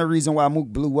signed. I'm the reason why Mook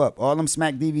blew up. All them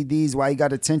smack DVDs, why he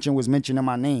got attention was mentioning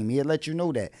my name. He'll let you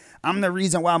know that. I'm the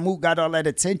reason why Mook got all that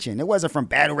attention. It wasn't from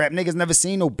battle rap. Niggas never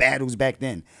seen no battles back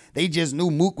then. They just knew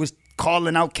Mook was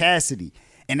calling out Cassidy.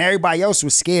 And everybody else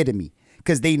was scared of me.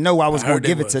 Because they know I was going to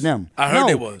give it to them. I heard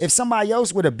they was. If somebody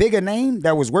else with a bigger name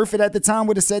that was worth it at the time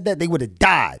would have said that, they would have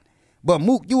died. But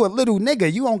Mook, you a little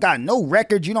nigga. You don't got no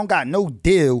record. You don't got no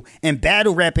deal. And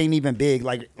battle rap ain't even big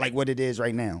like what it is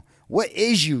right now. What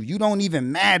is you? You don't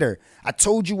even matter. I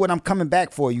told you what I'm coming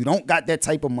back for. You don't got that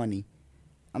type of money.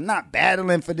 I'm not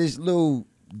battling for this little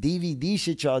DVD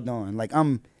shit y'all doing. Like,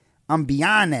 I'm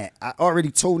beyond that. I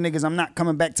already told niggas I'm not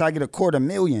coming back till I get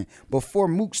 $250,000. Before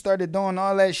Mook started doing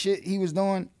all that shit he was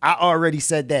doing, I already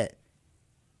said that.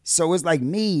 So it's like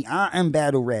me. I am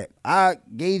battle rap. I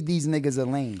gave these niggas a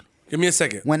lane. Give me a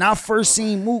second. When I first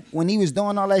seen Mook, when he was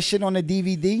doing all that shit on the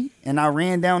DVD, and I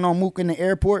ran down on Mook in the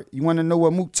airport, you want to know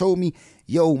what Mook told me?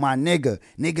 Yo, my nigga,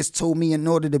 niggas told me in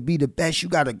order to be the best, you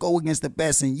got to go against the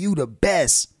best, and you the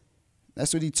best.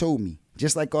 That's what he told me.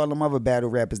 Just like all them other battle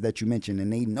rappers that you mentioned,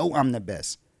 and they know I'm the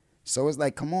best. So it's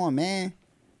like, come on, man.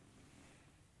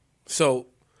 So,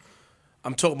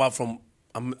 I'm talking about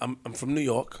I'm from New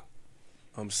York.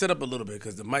 Sit up a little bit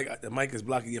because the mic is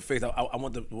blocking your face. I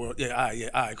want the world. Yeah,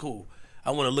 all right, cool.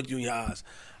 I want to look you in your eyes.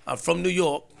 I'm from New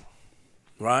York,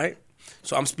 right?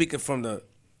 So I'm speaking from the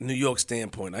New York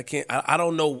standpoint. I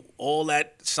don't know all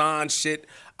that sign shit.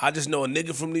 I just know a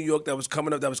nigga from New York that was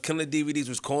coming up, that was killing the DVDs,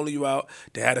 was calling you out.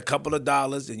 They had a couple of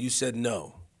dollars, and you said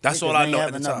no. That's all I know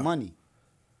at the time. Money.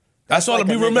 That's all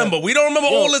we remember. We don't remember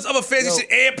all this other fancy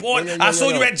shit. Airport. I saw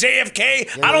you at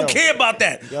JFK. I don't care about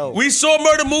that. We saw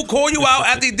Murder Mook call you out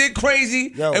after he did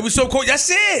crazy, and we saw call. That's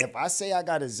it. If I say I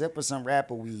got a zip of some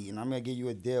rapper weed and I'm gonna give you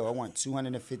a deal, I want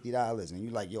 $250, and you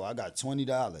like, yo, I got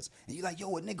 $20, and you like,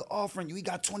 yo, a nigga offering you, he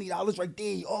got $20 right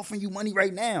there, he offering you money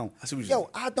right now. Yo,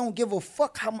 I don't give a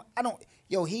fuck how I don't.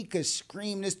 Yo, he could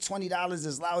scream this $20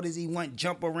 as loud as he want,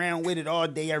 jump around with it all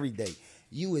day, every day.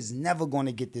 You is never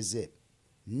gonna get the zip.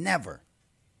 Never.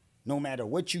 No matter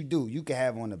what you do, you can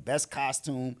have on the best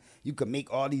costume. You can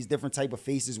make all these different type of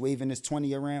faces waving this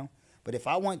 20 around. But if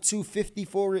I want $250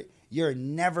 for it, you're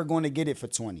never going to get it for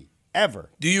 20.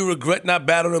 Ever. Do you regret not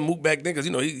battling Mook back then? Because,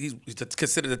 you know, he's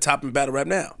considered the top in battle rap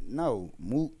now. No.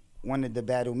 Mook wanted to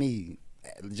battle me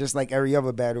just like every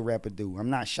other battle rapper do. I'm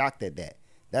not shocked at that.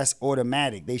 That's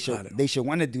automatic. They should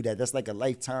want to do that. That's like a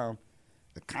lifetime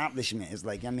accomplishment. It's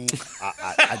like, I mean,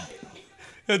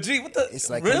 Gee, what the? It's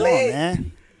like, really? come on,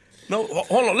 man. No,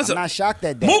 hold on, listen. I'm not shocked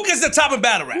at that. Mook is the top in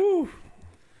battle rap. Woo.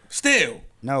 Still.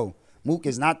 No, Mook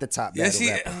is not the top battle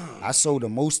rapper. I sold the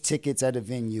most tickets at a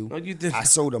venue. No, you did. I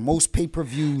sold the most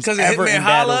pay-per-views because ever in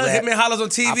battle rap. Hitman Holla's on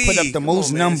TV. I put up the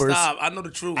most numbers. Stop. I know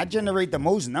the truth. I generate the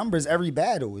most numbers every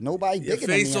battle. Nobody bigger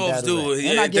than me in battle rap.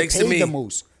 Yeah, and I get paid the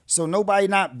most. So nobody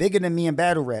not bigger than me in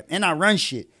battle rap. And I run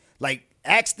shit. Like,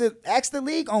 ask the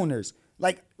league owners.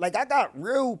 Like I got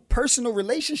real personal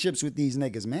relationships with these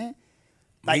niggas, man.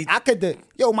 Like, I could,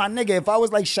 my nigga, if I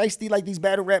was like shiesty like these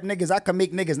battle rap niggas, I could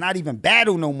make niggas not even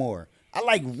battle no more. I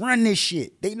like run this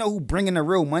shit. They know who bringing the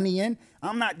real money in.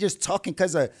 I'm not just talking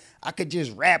because I could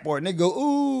just rap or a nigga go,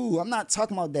 ooh, I'm not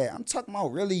talking about that. I'm talking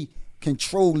about really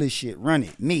control this shit, run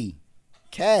it. Me,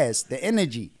 Cass, the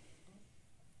energy.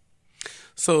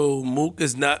 So Mook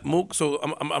is not Mook. So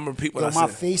I'm gonna repeat what I said.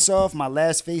 My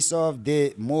last face off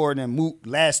did more than Mook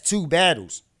last 2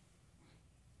 battles.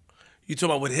 You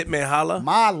talking about with Hitman Holla?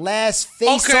 My last face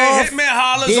off. Okay, Hitman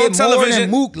Holla's on television. More than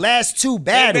Mook last 2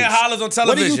 battles. Hitman Holla's on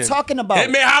television. What are you talking about?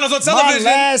 Hitman Holla's on television. My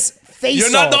last face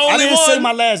off. You're not the only one. I didn't say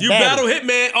my last you battle. You battle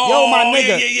Hitman. Oh, yo, my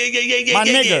nigga. Yeah. My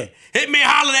nigga. Hitman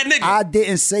Holla, that nigga. I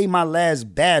didn't say my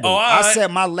last battle. Oh, I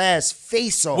said my last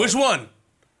face off. Which one?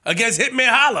 Against Hitman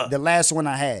Holla? The last one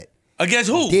I had.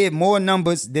 Against who? Did more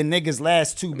numbers than niggas'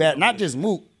 last 2 battles. Not just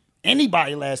Mook.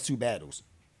 Anybody last 2 battles.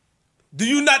 Do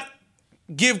you not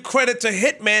give credit to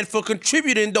Hitman for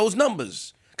contributing those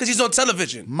numbers? Because he's on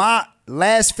television. My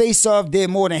last face-off did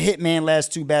more than Hitman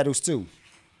last 2 battles, too.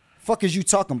 Fuck is you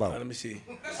talking about? Let me see.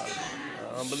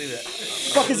 I don't believe that.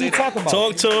 Fuck is he talking about?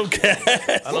 Talk to him,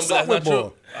 Cass. What's up with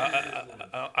boy?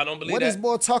 I don't believe what that. What is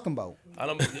boy talking about?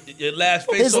 Your last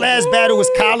face-off. His last battle was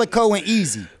Calico and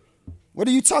Easy. What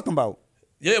are you talking about?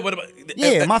 Yeah, what about?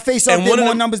 Yeah, my face-off did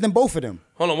more numbers than both of them.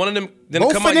 Hold on, one of them didn't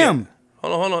both come of out them. Yet.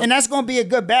 Hold on. And that's gonna be a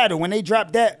good battle when they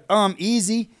drop that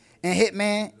Easy and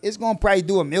Hitman. It's gonna probably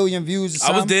do 1 million views or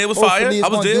something. I was there. It was Hopefully fire. It's I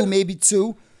was gonna there. do maybe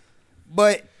 2.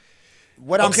 But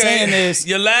what I'm saying is,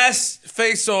 your last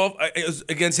face-off is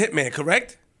against Hitman,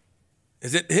 correct?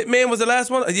 Is it Hitman was the last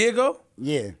one a year ago?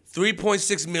 Yeah.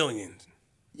 3.6 million.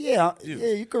 Yeah,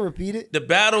 you can repeat it. The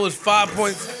battle is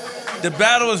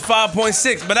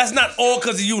 5.6, but that's not all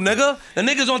because of you, nigga. The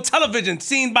nigga's on television,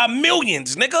 seen by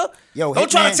millions, nigga. Yo, don't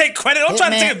try to take credit. Don't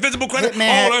try to take invisible credit.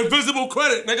 Invisible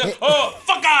credit, nigga.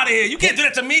 Fuck out of here. You can't do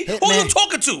that to me. Who you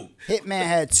talking to? Hitman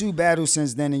had 2 battles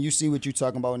since then, and you see what you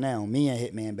talking about now. Me and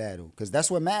Hitman battle, because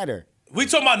that's what matter. We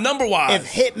talking about number-wise.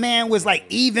 If Hitman was like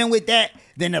even with that,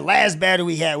 then the last battle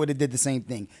he had would have did the same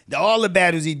thing. All the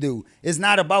battles he do, it's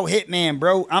not about Hitman,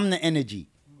 bro. I'm the energy.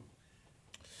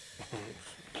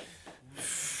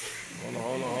 Hold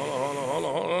on.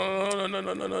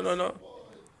 No.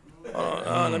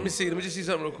 Let me just see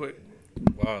something real quick.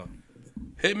 Wow.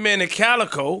 Hitman and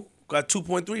Calico got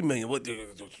 2.3 million. What?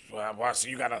 So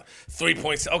you got a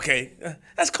 3.6. Okay,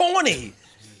 that's corny.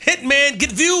 Hitman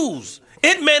get views.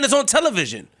 Hitman is on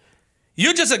television.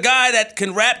 You're just a guy that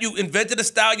can rap. You invented a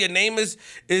style. Your name is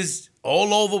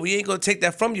all over. We ain't gonna take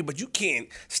that from you, but you can't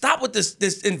stop with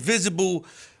this invisible.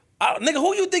 Nigga,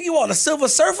 who you think you are? The Silver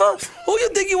Surfer? Who you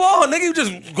think you are? Nigga, you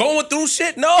just going through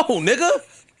shit? No, nigga.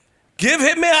 Give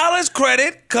Hitman all his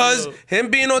credit, cause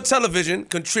him being on television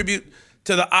contribute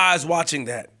to the eyes watching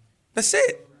that. That's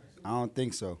it. I don't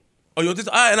think so. Oh, you think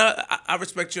so? I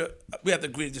respect you. We have to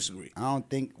agree to disagree. I don't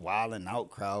think Wildin' Out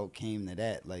crowd came to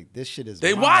that. Like, this shit is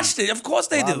They mine. watched it. Of course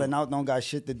they do. Wildin' Out don't got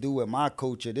shit to do with my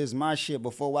culture. This is my shit.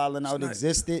 Before Wildin' Out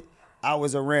existed, I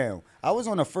was around. I was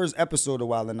on the first episode of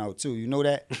Wildin' Out too. You know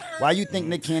that? Why you think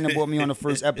Nick Cannon brought me on the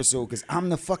first episode? Because I'm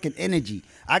the fucking energy.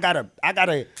 I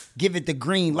gotta give it the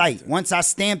green light. Once I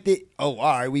stamped it, all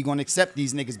right, we gonna accept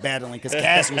these niggas battling because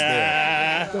Cass was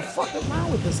there. What the fuck is wrong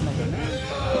with this nigga, man?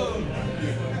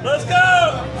 Let's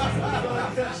go!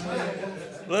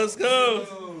 Let's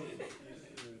go!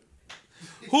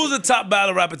 Who's the top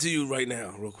battle rapper to you right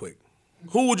now, real quick?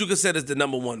 Who would you consider as the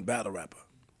number 1 battle rapper?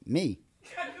 Me.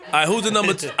 All right, who's the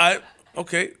number 2?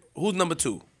 Okay, who's number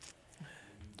 2?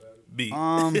 B.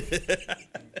 Number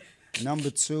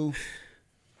 2,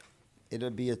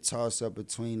 it'll be a toss-up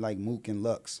between like Mook and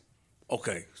Lux.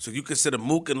 Okay, so you consider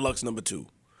Mook and Lux number 2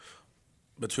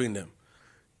 between them.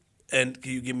 And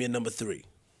can you give me a number 3?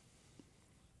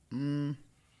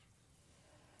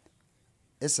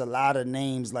 It's a lot of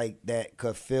names like that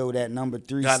could fill that number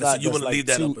 3 Got it, slot. so you that's wanna like leave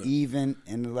that too open. even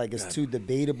and like it's too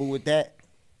debatable with that.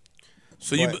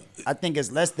 So But I think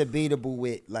it's less debatable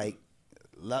with like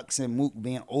Lux and Mook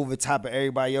being over top of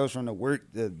everybody else from the work,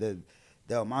 the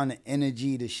amount of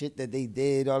energy, the shit that they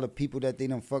did, all the people that they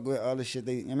done fuck with, all the shit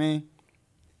they, you know what I mean?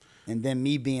 And then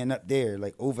me being up there,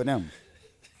 like over them.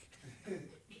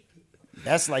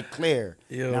 That's like clear.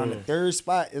 Yo. Now the third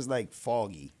spot is like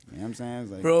foggy. You know what I'm saying?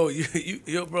 It's like, Bro,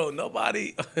 bro,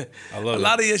 nobody. I love a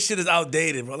lot of your shit is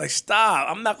outdated, bro. Like, stop.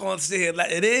 I'm not gonna say it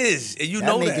like it is, and you that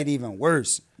know make that. it even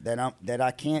worse that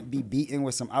I can't be beaten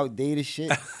with some outdated shit.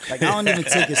 Like, I don't even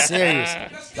take it serious.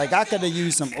 Like, I could have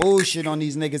used some old shit on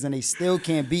these niggas and they still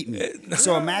can't beat me.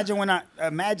 So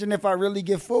imagine if I really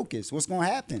get focused. What's gonna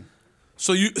happen?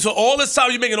 So all this time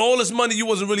you making all this money, you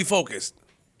wasn't really focused.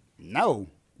 No.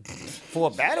 For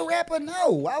a battle rapper, no.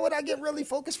 Why would I get really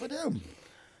focused for them?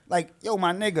 Like, yo,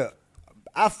 my nigga,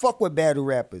 I fuck with battle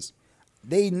rappers.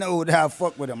 They know that I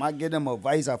fuck with them. I give them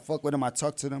advice. I fuck with them. I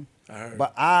talk to them.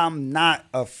 But I'm not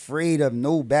afraid of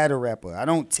no battle rapper. I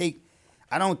don't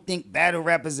think battle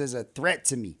rappers is a threat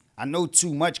to me. I know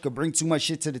too much, could bring too much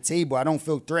shit to the table. I don't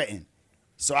feel threatened.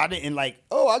 So I didn't like,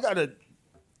 I gotta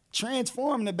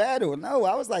transform the battle. No,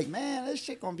 I was like, man, this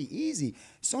shit gonna be easy.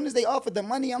 As soon as they offered the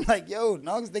money, I'm like, yo, as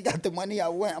long as they got the money,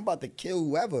 I'm about to kill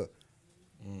whoever.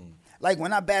 Like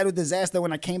when I battled Disaster,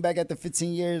 when I came back after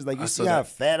 15 years, like you see how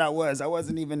fat I was. I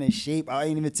wasn't even in shape. I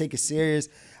didn't even take it serious.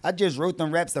 I just wrote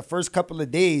them raps the first couple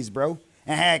of days, bro,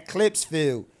 and had clips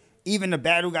filled. Even the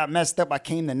battle got messed up. I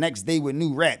came the next day with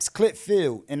new raps, clip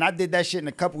filled, and I did that shit in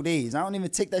a couple days. I don't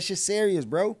even take that shit serious,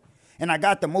 bro. And I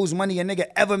got the most money a nigga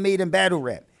ever made in battle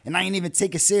rap. And I ain't even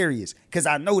take it serious because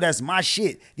I know that's my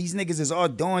shit. These niggas is all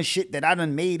doing shit that I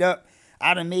done made up.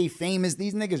 I done made famous.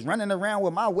 These niggas running around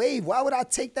with my wave. Why would I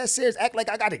take that serious? Act like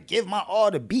I got to give my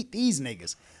all to beat these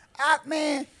niggas.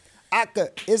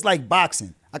 It's like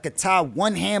boxing. I could tie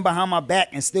one hand behind my back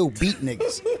and still beat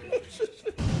niggas.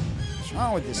 What's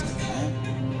wrong with this nigga,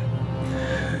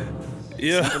 man?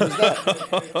 Yeah.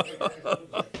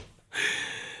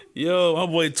 Yo, my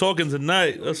boy talking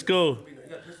tonight. Let's go.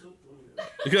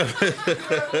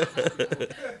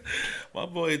 My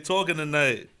boy talking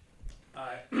tonight. All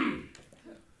right.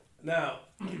 Now,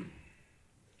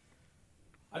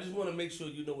 I just want to make sure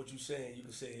you know what you're saying. You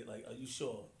can say it like, are you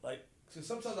sure? Like, cause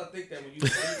sometimes I think that when you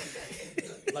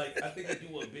like, I think that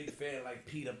you were a big fan like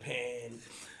Peter Pan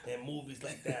and movies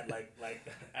like that, like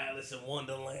Alice in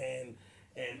Wonderland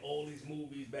and all these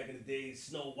movies back in the day,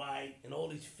 Snow White and all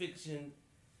these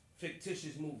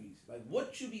fictitious movies. Like,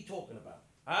 what you be talking about?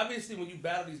 Obviously, when you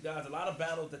battle these guys, a lot of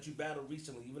battles that you battled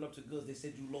recently, even up to Goods, they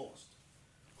said you lost.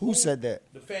 Who said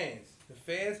that? The fans. The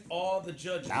fans are the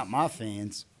judges. Not my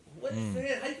fans. What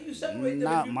fans? How can you separate them?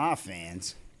 Not my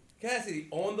fans. Cassidy,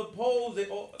 on the polls, they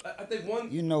all, I think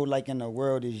one... You know, like in the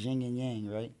world is yin and yang,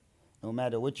 right? No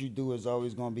matter what you do, there's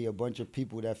always going to be a bunch of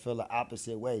people that feel the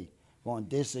opposite way. Going to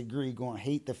disagree, going to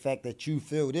hate the fact that you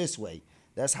feel this way.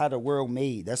 That's how the world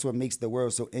made. That's what makes the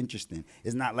world so interesting.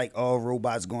 It's not like all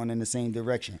robots going in the same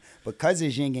direction. Because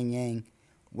it's yin and yang,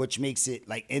 which makes it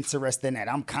like interesting that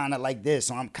I'm kind of like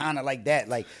this or I'm kind of like that.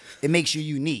 Like, it makes you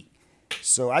unique.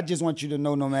 So I just want you to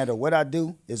know no matter what I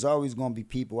do, there's always going to be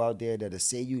people out there that'll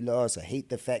say you lost or hate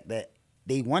the fact that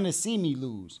they want to see me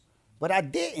lose. But I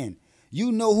didn't.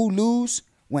 You know who lose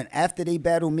when after they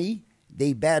battle me,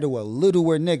 they battle a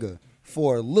littler nigga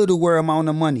for a littler amount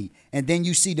of money. And then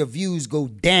you see the views go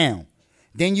down.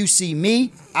 Then you see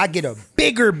me, I get a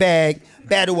bigger bag,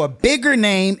 battle a bigger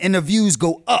name, and the views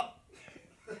go up.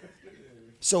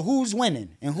 So who's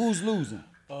winning and who's losing?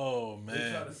 Oh,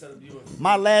 man.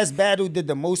 My last battle did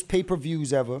the most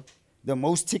pay-per-views ever, the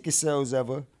most ticket sales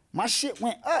ever. My shit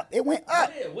went up. It went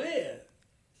up. Where?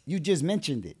 You just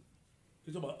mentioned it.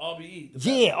 You talking about RBE?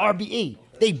 Yeah, RBE.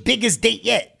 They biggest date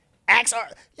yet.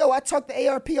 Yo, I talk to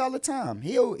ARP all the time.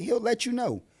 He'll let you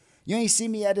know. You ain't see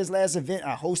me at his last event.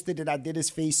 I hosted it. I did his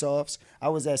face-offs. I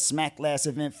was at Smack last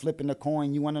event flipping the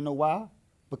coin. You want to know why?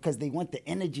 Because they want the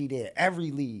energy there.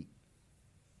 Every league.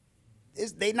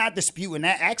 They not disputing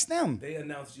that. Ask them. They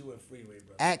announced you in Freeway,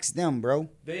 bro. Ask them, bro.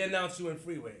 They announced you in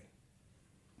Freeway.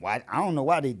 Why? I don't know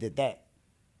why they did that.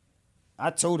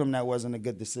 I told them that wasn't a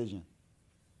good decision.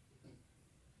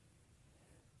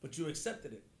 But you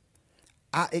accepted it.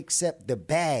 I accept the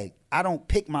bag. I don't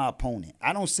pick my opponent.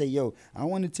 I don't say, yo, I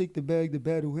want to take the bag to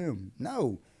battle him.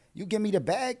 No. You give me the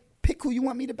bag, pick who you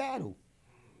want me to battle.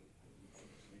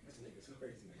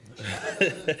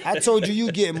 I told you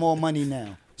getting more money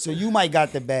now. So you might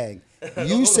got the bag.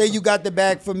 You say you got the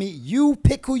bag for me. You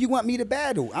pick who you want me to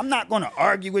battle. I'm not going to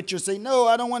argue with you and say, no,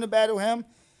 I don't want to battle him.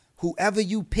 Whoever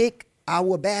you pick, I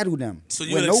will battle them. So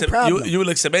you will accept, you will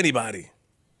accept anybody?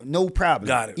 No problem.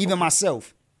 Got it. Even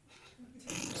myself.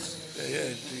 Yeah,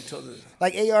 you told us.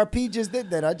 Like ARP just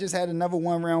did that. I just had another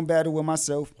one-round battle with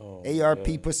myself.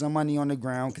 ARP put some money on the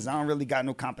ground because I don't really got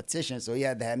no competition, so he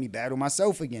had to have me battle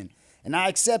myself again. And I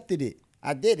accepted it.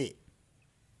 I did it.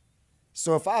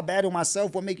 So if I battle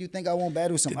myself, what make you think I won't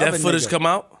battle some other nigga? Did that footage come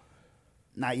out?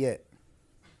 Not yet.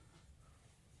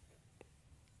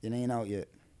 It ain't out yet.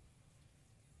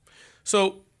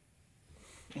 So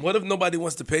what if nobody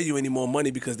wants to pay you any more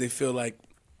money because they feel like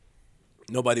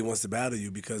nobody wants to battle you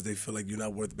because they feel like you're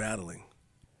not worth battling?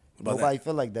 Nobody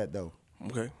feel like that, though.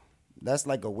 Okay. That's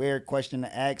like a weird question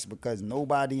to ask because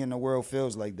nobody in the world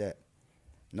feels like that.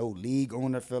 No league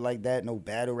owner feel like that. No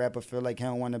battle rapper feel like he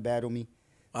don't want to battle me.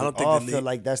 I don't think all feel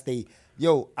like that's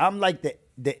I'm like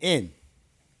the end.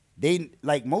 They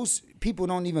like most people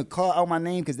don't even call out my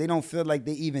name because they don't feel like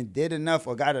they even did enough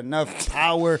or got enough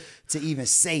power to even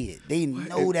say it. They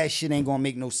know that shit ain't gonna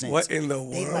make no sense. What in the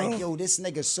world? They like, yo, this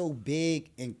nigga so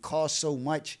big and costs so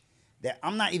much that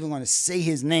I'm not even gonna say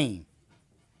his name.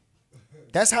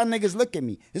 That's how niggas look at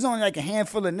me. There's only like a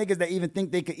handful of niggas that even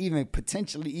think they could even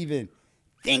potentially even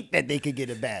think that they could get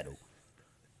a battle.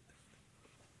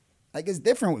 Like, it's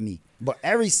different with me. But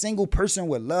every single person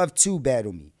would love to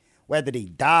battle me. Whether they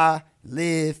die,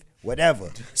 live,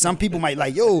 whatever. Some people might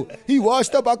like, yo, he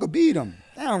washed up, I could beat him.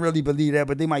 I don't really believe that,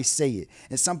 but they might say it.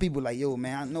 And some people like, yo,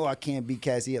 man, I know I can't beat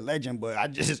Cassidy, a legend, but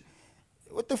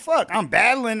what the fuck? I'm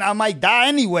battling, I might die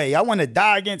anyway. I want to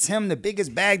die against him, the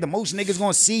biggest bag, the most niggas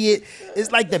gonna see it.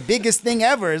 It's like the biggest thing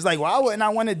ever. It's like, why wouldn't I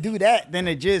want to do that than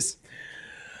to just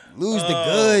lose the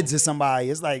goods to somebody?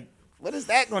 It's like, what is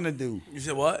that gonna do? You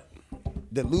said what?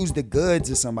 To lose the goods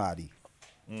to somebody.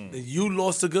 You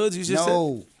lost the goods? You just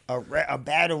said? A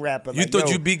battle rapper. You thought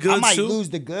you'd be good too? I might lose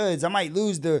the goods. I might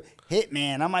lose the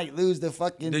hitman. I might lose the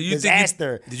fucking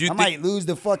disaster. I might lose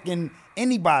the fucking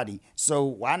anybody. So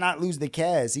why not lose the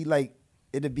Cass?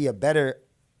 It'd be a better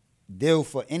deal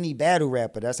for any battle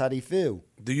rapper. That's how they feel.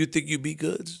 Do you think you beat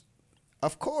goods?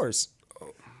 Of course.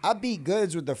 I beat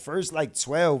goods with the first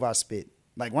 12 I spit.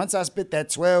 Like once I spit that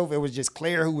 12, it was just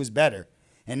clear who was better.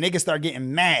 And niggas start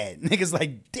getting mad. Niggas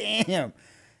like, damn.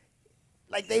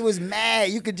 Like, they was mad.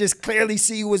 You could just clearly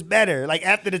see who was better. Like,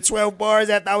 after the 12 bars,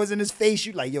 after I was in his face,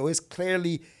 you like, yo, it's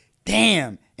clearly,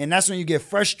 damn. And that's when you get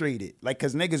frustrated. Like,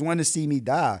 because niggas want to see me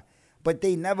die. But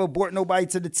they never brought nobody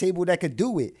to the table that could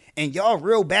do it. And y'all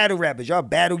real battle rappers. Y'all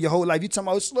battle your whole life. You talking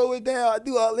about slow it down, I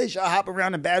do all this. Y'all hop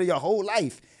around and battle your whole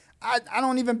life. I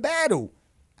don't even battle.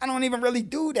 I don't even really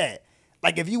do that.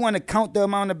 Like, if you want to count the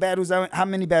amount of battles, how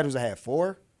many battles I had?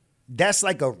 4? That's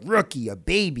like a rookie, a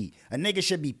baby. A nigga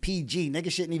should be PG.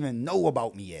 Nigga shouldn't even know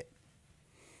about me yet.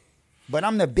 But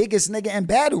I'm the biggest nigga in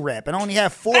battle rap and I only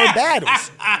have 4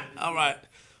 battles. All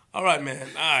right, man.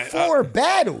 All right. 4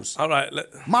 battles. All right.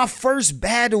 My first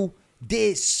battle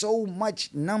did so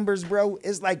much numbers, bro.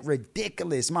 It's like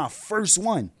ridiculous. My first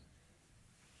one.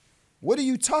 What are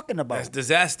you talking about? That's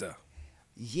disaster.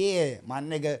 Yeah, my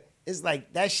nigga. It's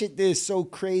like that shit did so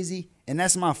crazy. And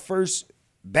that's my first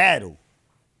battle.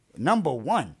 Number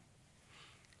 1.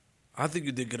 I think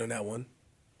you did good on that one.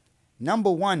 Number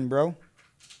 1, bro.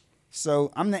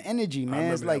 So I'm the energy,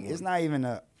 man. It's like, it's not even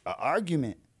a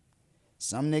argument.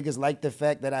 Some niggas like the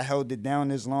fact that I held it down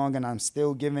this long and I'm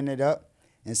still giving it up.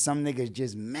 And some niggas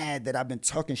just mad that I've been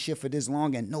talking shit for this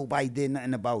long and nobody did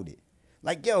nothing about it.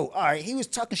 Like, yo, all right, he was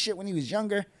talking shit when he was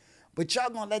younger, but y'all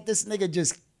gonna let this nigga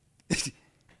just...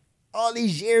 all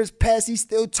these years pass, he's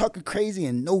still talking crazy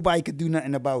and nobody could do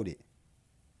nothing about it.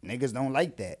 Niggas don't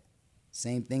like that.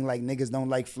 Same thing like niggas don't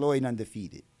like Floyd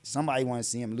undefeated. Somebody want to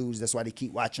see him lose. That's why they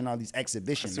keep watching all these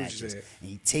exhibition matches. And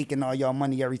he taking all y'all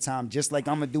money every time, just like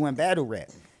I'm doing battle rap.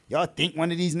 Y'all think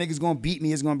one of these niggas gonna beat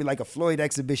me is gonna be like a Floyd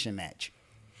exhibition match.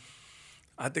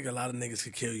 I think a lot of niggas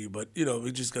could kill you, but you know,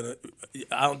 we're just gonna.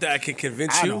 I don't think I can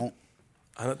convince you.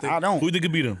 I don't think. Who do you think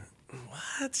could beat him?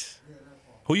 What?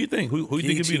 Who you think? Who you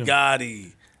think could beat him?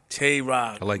 Gotti,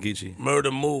 Tay-Rock. I like Geechee.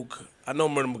 Murder Mook. I know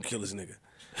Murder Mook kill this nigga.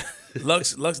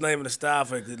 Lux not even a style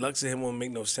for it. Lux and him won't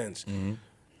make no sense. Mm-hmm.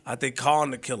 I think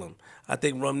Khan to kill him. I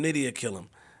think Rum Nitty will kill him.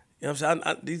 You know what I'm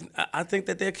saying? I think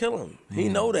that they'll kill him. He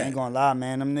know that. I ain't gonna lie,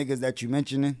 man. Them niggas that you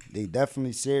mentioning, they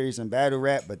definitely serious in battle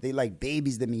rap, but they like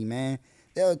babies to me, man.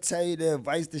 They'll tell you the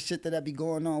advice, the shit that I be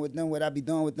going on with them, what I be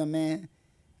doing with them, man.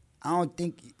 I don't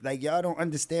think, like, y'all don't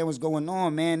understand what's going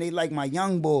on, man. They like my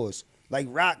young boys. Like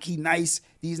Rock, he nice.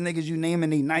 These niggas you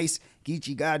naming, they nice.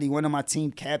 Geechee Gotti, one of my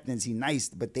team captains, he nice.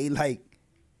 But they like,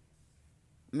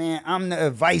 man, I'm the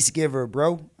advice giver,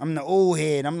 bro. I'm the old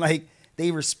head. I'm like,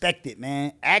 they respect it,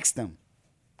 man. Ask them.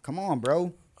 Come on,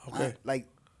 bro. Okay.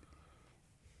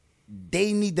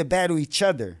 They need to battle each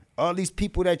other. All these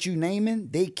people that you naming,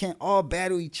 they can all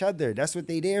battle each other. That's what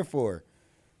they there for.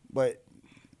 But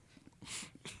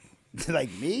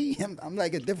like me, I'm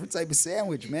like a different type of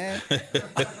sandwich, man.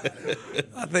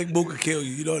 I think Mook could kill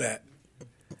you. You know that.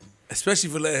 Especially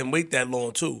for letting him wait that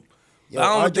long, too. Yo,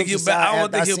 I don't think he'll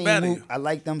battle you. I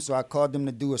like them, so I called them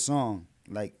to do a song,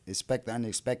 like Expect the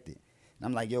Unexpected. And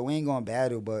I'm like, yo, we ain't gonna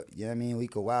battle, but you know what I mean? We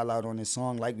could wild out on this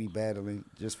song like we battling,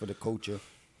 just for the culture.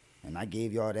 And I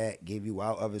gave y'all that, gave you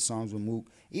wild other songs with Mook.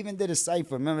 Even did a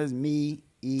cypher. Remember, it's me,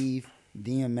 Eve,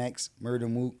 DMX, Murder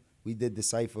Mook. We did the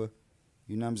cypher.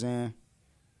 You know what I'm saying?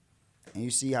 And you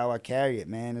see how I carry it,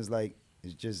 man. It's like,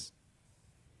 it's just...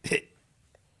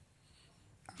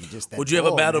 Would you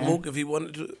ever battle Mook if he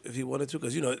wanted to?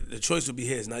 Because you know the choice would be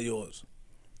his, not yours.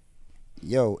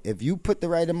 Yo, if you put the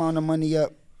right amount of money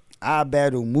up, I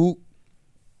battle Mook,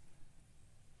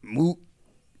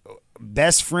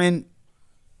 best friend,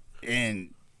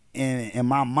 and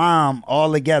my mom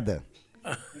all together.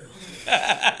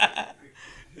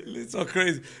 It's so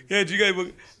crazy. Yeah, you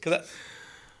got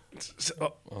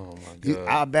oh my God.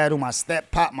 I battle my step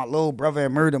pop, my little brother,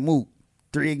 and Murder Mook.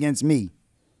 3 against me.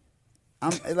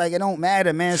 I'm like, it don't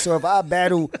matter, man. So if I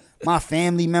battle my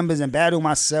family members and battle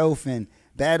myself and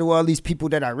battle all these people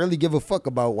that I really give a fuck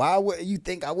about, why would you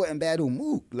think I wouldn't battle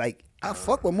Mook? Like, I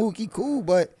fuck with Mook, he cool,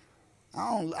 but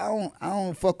I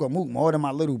don't fuck with Mook more than my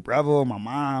little brother or my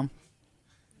mom.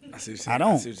 I see what you're saying. I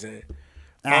don't. I see what you're saying.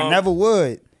 I never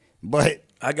would, but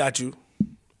I got you.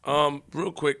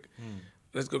 Real quick,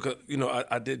 let's go. 'Cause, you know,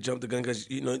 I did jump the gun because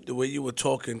you know the way you were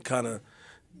talking kind of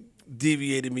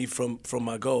deviated me from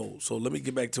my goal. So let me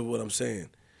get back to what I'm saying.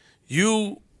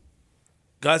 You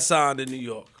got signed in New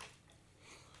York.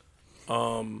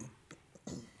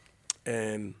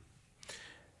 And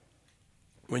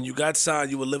when you got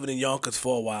signed, you were living in Yonkers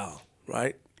for a while,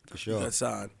 right? For sure. You got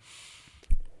signed.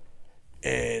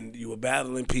 And you were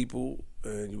battling people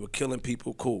and you were killing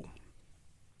people, cool.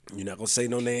 You're not going to say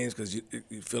no names because you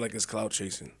feel like it's clout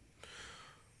chasing.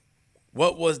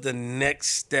 What was the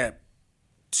next step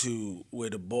to where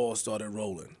the ball started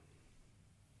rolling?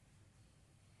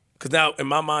 Because now, in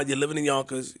my mind, you're living in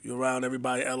Yonkers. You're around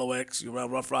everybody, LOX. You're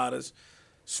around Rough Riders,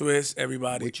 Swiss,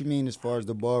 everybody. What you mean as far as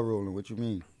the ball rolling? What you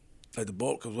mean? Like the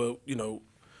ball, because, well, you know,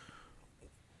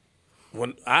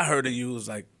 when I heard of you, it was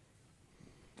like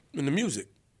in the music,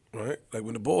 right? Like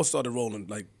when the ball started rolling,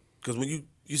 like, because when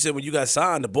you said when you got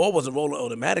signed, the ball wasn't rolling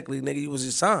automatically, nigga, you was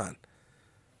just signed.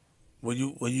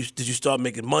 Did you start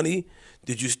making money?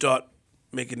 Did you start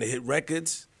making the hit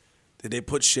records? Did they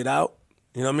put shit out?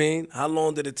 You know what I mean? How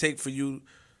long did it take for you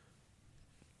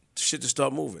shit to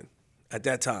start moving at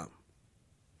that time?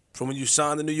 From when you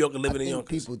signed in New York and living in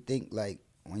Yonkers? People think like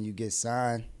when you get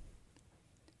signed,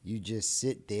 you just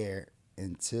sit there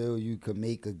until you could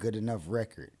make a good enough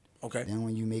record. Okay. Then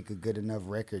when you make a good enough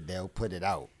record, they'll put it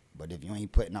out. But if you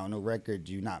ain't putting out no record,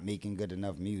 you're not making good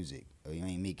enough music or you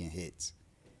ain't making hits.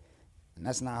 And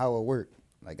that's not how it worked.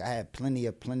 Like I had plenty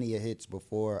of hits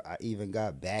before I even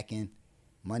got backing,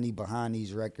 money behind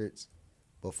these records,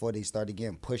 before they started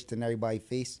getting pushed in everybody's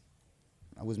face.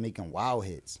 I was making wild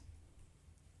hits.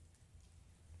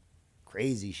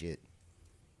 Crazy shit.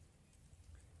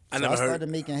 I started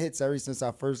making hits ever since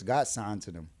I first got signed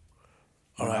to them.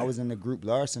 When I was in the group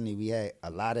Larceny, we had a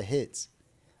lot of hits.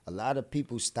 A lot of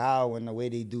people's style and the way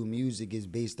they do music is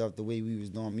based off the way we was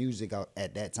doing music out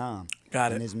at that time.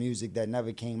 Got it. And it's music that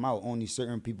never came out. Only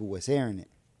certain people was hearing it.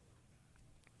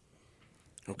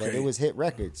 Okay. But it was hit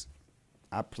records.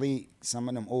 I played some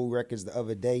of them old records the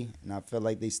other day, and I feel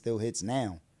like they still hits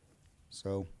now.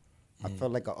 So I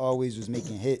felt like I always was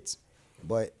making hits,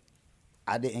 but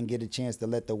I didn't get a chance to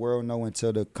let the world know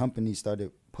until the company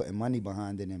started putting money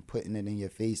behind it and putting it in your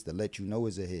face to let you know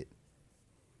it's a hit.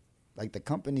 Like the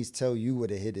companies tell you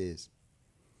what a hit is.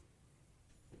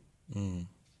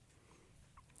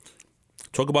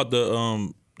 Talk about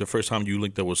the first time you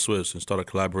linked up with Swiss and started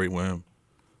collaborating with him.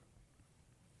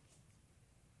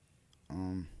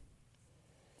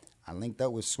 I linked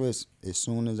up with Swiss as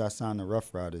soon as I signed the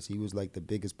Rough Riders. He was like the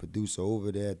biggest producer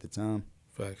over there at the time.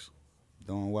 Facts.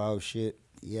 Doing wild shit.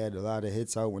 He had a lot of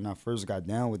hits out when I first got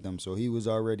down with them, so he was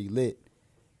already lit.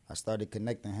 I started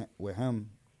connecting with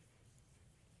him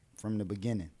from the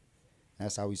beginning.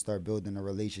 That's how we started building a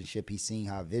relationship. He seen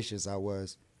how vicious I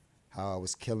was, how I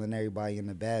was killing everybody in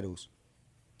the battles.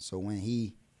 So when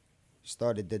he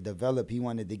started to develop, he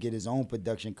wanted to get his own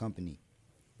production company,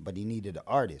 but he needed an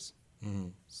artist.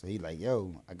 So he like,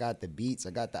 yo, I got the beats,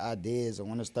 I got the ideas, I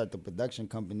want to start the production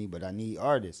company, but I need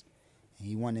artists. And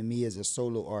he wanted me as a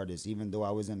solo artist, even though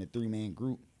I was in a 3-man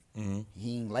group.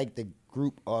 He ain't like the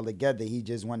group all together. He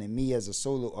just wanted me as a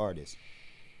solo artist.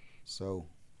 So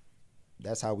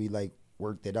that's how we like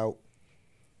worked it out.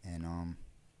 And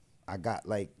I got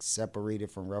like separated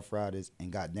from Rough Riders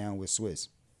and got down with Swiss.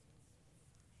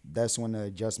 That's when the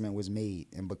adjustment was made.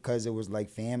 And because it was like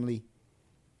family,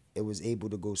 it was able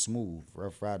to go smooth.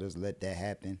 Rough Riders let that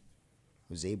happen.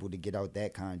 Was able to get out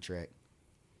that contract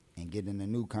and get in a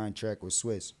new contract with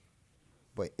Swiss.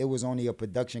 But it was only a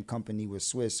production company with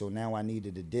Swiss, so now I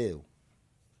needed a deal.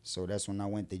 So that's when I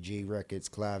went to J Records,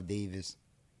 Clive Davis,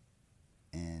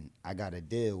 and I got a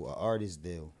deal, an artist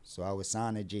deal. So I was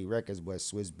signed to J Records, but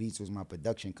Swiss Beats was my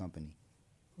production company.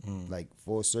 Like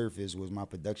Full Surface was my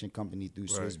production company through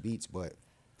Swiss Beats, but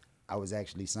I was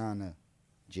actually signed to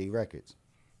J Records.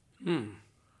 And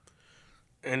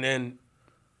then,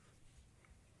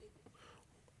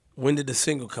 when did the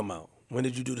single come out? When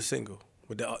did you do the single?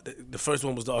 With the first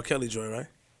one was the R. Kelly joint, right?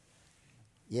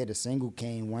 Yeah, the single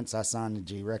came once I signed to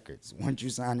J Records. Once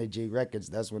you sign to J Records,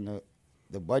 that's when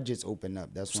the budgets open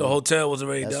up. That's when, so Hotel was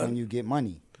already that's done? when you get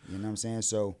money. You know what I'm saying?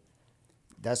 So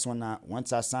that's when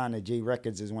once I signed to J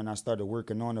Records is when I started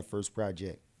working on the first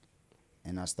project.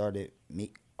 And I started,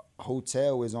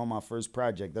 Hotel was on my first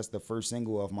project. That's the first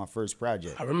single of my first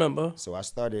project. I remember. So I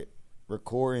started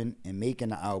recording and making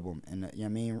the album. And, you know what I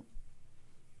mean?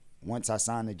 Once I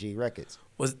signed to J Records.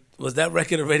 Was that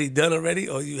record already done already,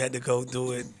 or you had to go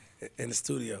do it in the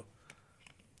studio?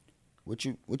 What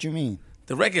you mean?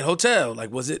 The record Hotel,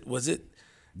 like was it?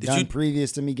 Done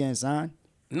previous to me getting signed?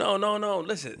 No.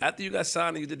 Listen, after you got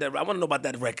signed and you did that, I want to know about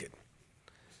that record.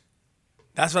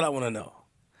 That's what I want to know.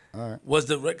 All right. Was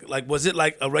the record was it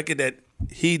like a record that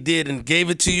he did and gave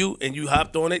it to you and you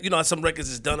hopped on it? You know how some records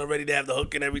is done already, they have the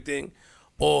hook and everything,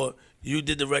 or you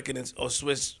did the record or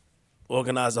Swiss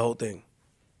organized the whole thing?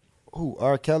 Who,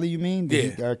 R. Kelly, you mean?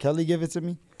 Did R. Kelly give it to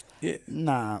me? Yeah.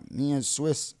 Nah, me and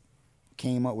Swiss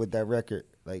came up with that record.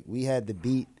 Like, we had the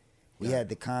beat, we had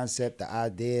the concept, the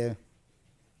idea,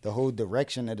 the whole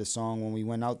direction of the song when we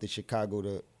went out to Chicago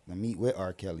to meet with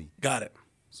R. Kelly. Got it.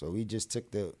 So we just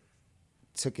took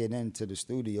it into the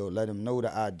studio, let him know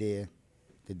the idea,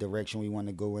 the direction we want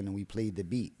to go in, and we played the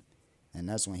beat. And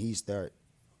that's when he started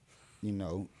you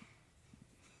know,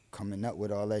 coming up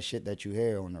with all that shit that you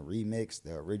hear on the remix,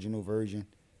 the original version.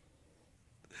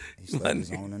 He started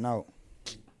zoning out.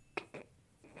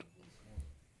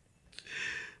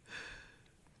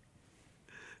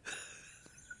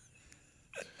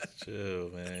 Chill,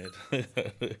 man.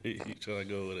 You trying to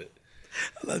go with it.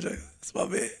 I'm not trying. It's my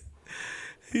man.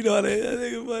 You know that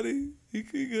nigga funny. He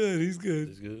good. He's good.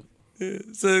 He's good. Yeah.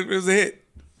 So it was a hit.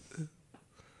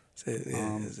 It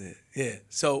was a hit. Yeah.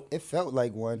 So it felt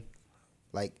like one.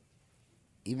 Like,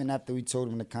 even after we told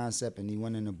him the concept and he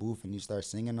went in the booth and he started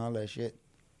singing all that shit,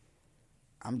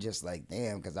 I'm just like,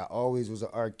 damn, because I always was an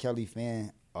R. Kelly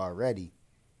fan already.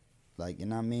 Like, you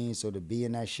know what I mean? So to be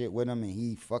in that shit with him and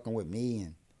he fucking with me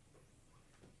and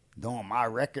doing my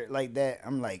record like that,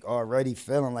 I'm like already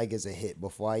feeling like it's a hit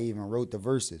before I even wrote the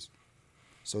verses.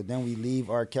 So then we leave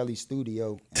R. Kelly's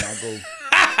studio and I go,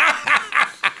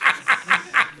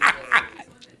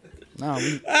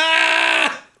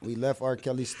 we left R.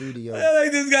 Kelly's studio. I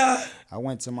like this guy. I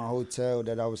went to my hotel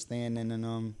that I was staying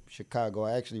in Chicago.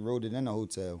 I actually wrote it in the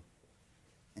hotel.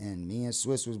 And me and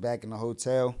Swiss was back in the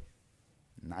hotel.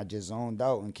 And I just zoned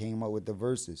out and came up with the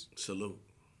verses. Salute.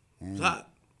 And hot.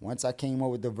 Once I came up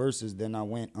with the verses, then I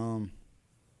went and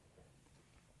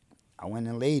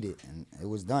laid it, and it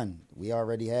was done. We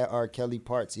already had R. Kelly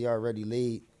parts. He already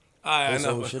laid I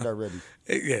know. shit already.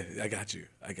 Yeah, I got you.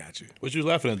 What you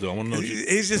laughing at though? I want to know.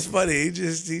 He's just funny. He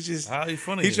just. How he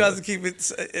funny? He tries to keep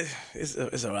it.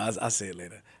 It's all right. I'll say it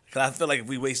later. Cause I feel like if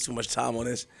we waste too much time on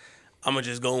this, I'm gonna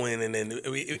just go in and then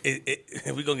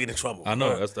we gonna get in trouble. I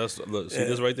know. That's look. See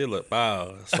this right there. Look,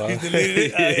 wow. Yeah.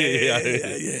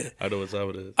 I know what time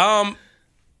it is. I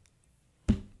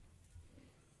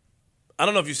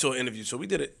don't know if you saw an interview. So we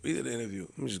did an interview.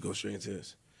 Let me just go straight into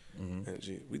this.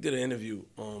 Mm-hmm. We did an interview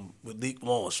with Leek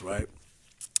Moss, right?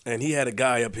 And he had a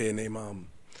guy up here named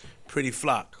Pretty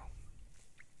Flock.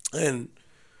 And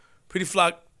Pretty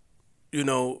Flock, you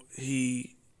know,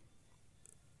 he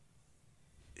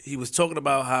was talking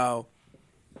about how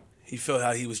he felt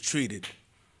how he was treated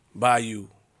by you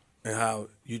and how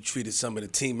you treated some of the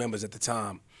team members at the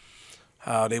time.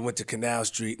 How they went to Canal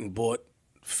Street and bought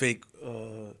fake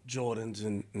Jordans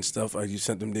and stuff. Or you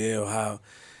sent them there, or how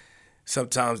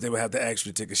sometimes they would have to ask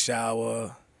you to take a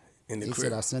shower in the crib. He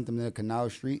said I sent them to Canal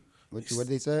Street. What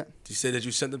they said? You said that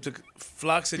you sent them to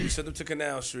Flock said you sent them to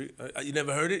Canal Street. You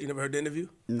never heard it? You never heard the interview?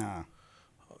 Nah.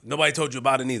 Nobody told you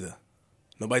about it neither.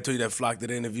 Nobody told you that Flock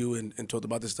did an interview and talked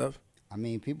about this stuff? I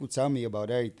mean, people tell me about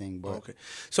everything, but okay.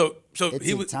 So it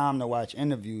takes time to watch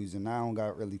interviews, and I don't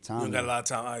got really time. You don't got a lot of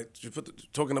time. All right, you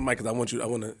talking to Mike because I want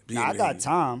to be. Nah, I got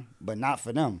time, but not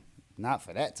for them, not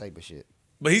for that type of shit.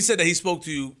 But he said that he spoke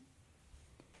to you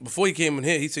before he came in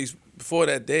here. He said before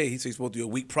that day, he spoke to you a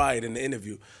week prior in the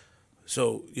interview.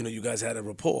 So you know, you guys had a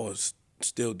rapport,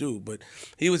 still do. But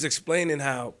he was explaining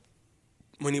how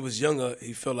when he was younger,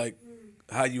 he felt like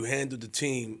how you handled the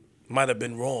team might have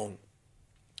been wrong.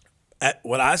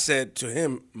 What I said to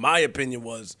him, my opinion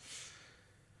was,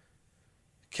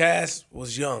 Cass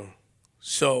was young.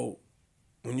 So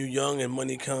when you're young and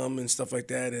money come and stuff like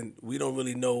that, and we don't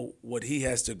really know what he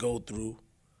has to go through,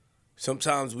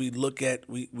 sometimes we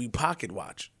pocket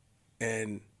watch.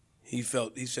 And he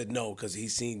said no, because he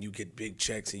seen you get big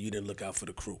checks and you didn't look out for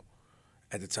the crew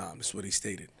at the time. That's what he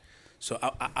stated. So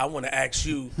I want to ask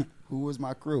you. Who was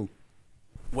my crew?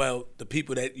 Well, the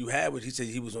people that you had with, he said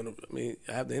he was on I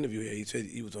have the interview here. He said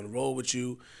he was on the road with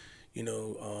you. You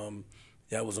know,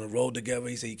 y'all was on the road together.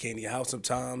 He said he came to your house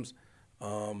sometimes.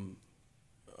 You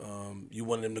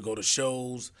wanted him to go to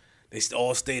shows. They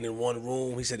all stayed in one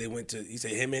room. He said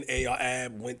him and A.R.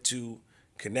 Ab went to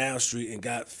Canal Street and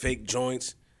got fake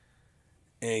joints,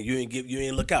 and you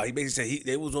didn't look out. He basically said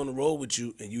they was on the road with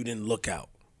you and you didn't look out.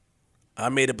 I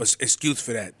made up an excuse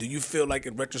for that. Do you feel like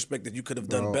in retrospect that you could have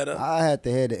done better? I had to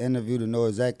hear the interview to know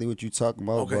exactly what you're talking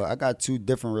about, okay. But I got two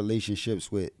different relationships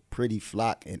with Pretty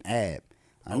Flock and Ab.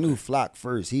 I knew Flock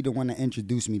first. He the one that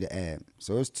introduced me to Ab.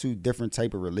 So it's two different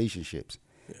type of relationships.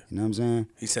 Yeah. You know what I'm saying?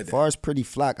 He said that. As far as Pretty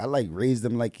Flock, I raised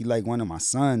him like he like one of my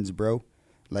sons, bro.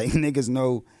 Like niggas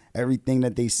know everything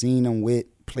that they seen him with,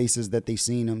 places that they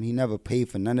seen him. He never paid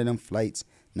for none of them flights,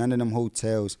 none of them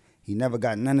hotels. He never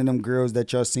got none of them girls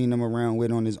that y'all seen him around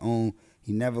with on his own.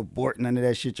 He never bought none of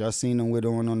that shit y'all seen him with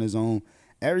on his own.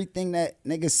 Everything that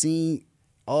nigga seen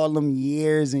all them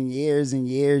years and years and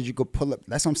years you could pull up.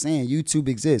 That's what I'm saying. YouTube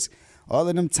exists. All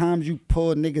of them times you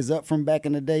pulled niggas up from back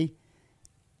in the day,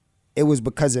 it was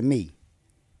because of me.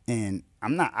 And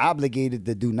I'm not obligated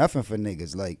to do nothing for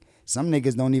niggas. Like, some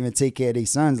niggas don't even take care of their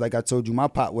sons. Like I told you, my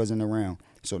pop wasn't around.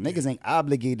 So niggas ain't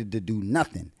obligated to do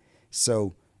nothing.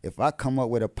 So If I come up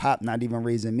with a pop not even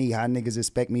raising me, how niggas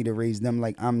expect me to raise them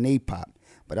like I'm they pop?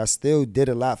 But I still did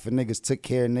a lot for niggas, took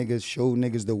care of niggas, showed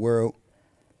niggas the world,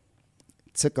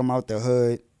 took them out the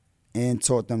hood, and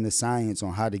taught them the science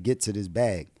on how to get to this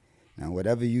bag. Now,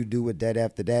 whatever you do with that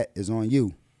after that is on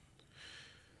you.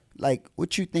 Like,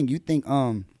 what you think? You think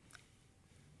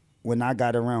when I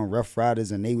got around Rough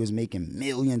Riders and they was making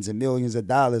millions and millions of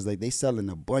dollars, like they selling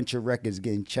a bunch of records,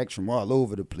 getting checks from all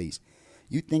over the place.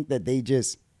 You think that they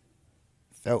just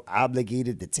felt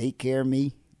obligated to take care of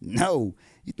me? No.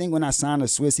 You think when I signed a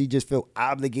Swiss, he just felt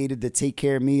obligated to take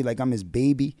care of me like I'm his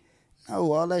baby?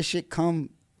 No, all that shit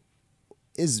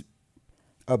is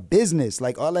a business.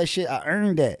 Like all that shit, I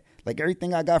earned that. Like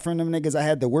everything I got from them niggas, I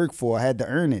had to work for. I had to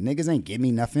earn it. Niggas ain't give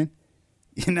me nothing.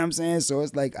 You know what I'm saying? So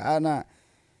it's like,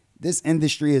 this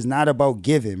industry is not about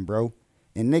giving, bro.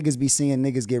 And niggas be seeing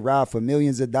niggas get robbed for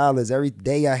millions of dollars. Every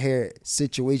day I hear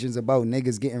situations about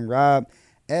niggas getting robbed.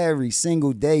 Every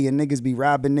single day, and niggas be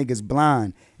robbing niggas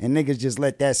blind. And niggas just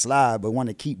let that slide but want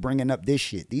to keep bringing up this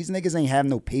shit. These niggas ain't have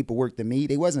no paperwork to me.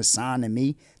 They wasn't signed to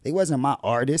me. They wasn't my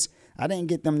artists. I didn't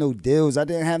get them no deals. I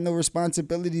didn't have no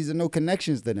responsibilities or no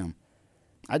connections to them.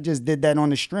 I just did that on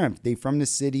the strength. They from the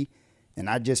city, and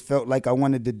I just felt like I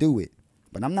wanted to do it.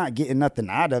 But I'm not getting nothing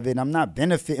out of it. I'm not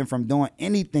benefiting from doing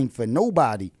anything for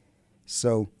nobody.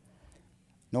 So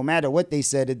no matter what they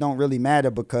said, it don't really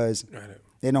matter because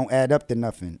they don't add up to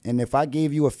nothing. And if I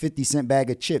gave you a 50-cent bag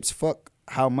of chips, fuck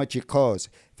how much it costs.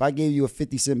 If I gave you a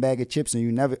 50-cent bag of chips and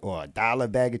you never, or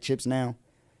 $1 bag of chips now,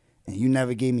 and you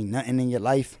never gave me nothing in your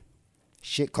life,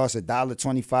 shit costs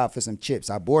 $1.25 for some chips.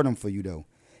 I bought them for you though.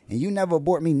 And you never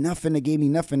bought me nothing or gave me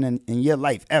nothing in your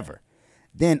life ever.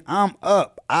 Then I'm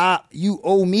up. You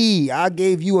owe me. I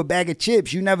gave you a bag of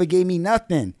chips. You never gave me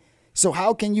nothing. So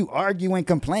how can you argue and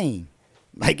complain?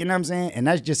 Like, you know what I'm saying? And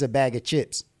that's just a bag of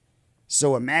chips.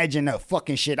 So imagine the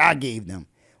fucking shit I gave them.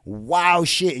 Wow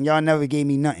shit, and y'all never gave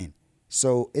me nothing.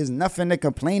 So it's nothing to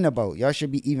complain about. Y'all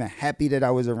should be even happy that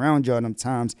I was around y'all them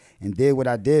times and did what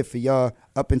I did for y'all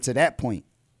up until that point.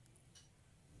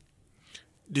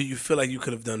 Do you feel like you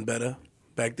could have done better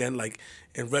back then? Like,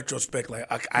 in retrospect, like,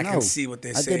 I can see what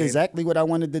they're saying. I did exactly what I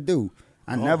wanted to do.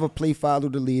 I never follow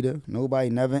the leader. Nobody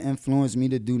never influenced me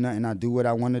to do nothing. I do what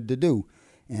I wanted to do.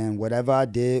 And whatever I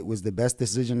did was the best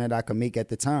decision that I could make at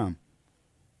the time.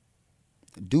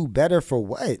 Do better for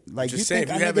what? Like, you think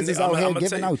niggas is out here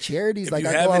giving out charities? Like,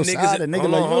 I go outside, a nigga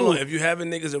like, hold on. If you having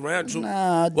niggas around you,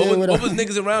 what was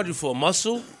niggas around you for?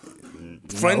 Muscle?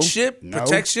 Friendship?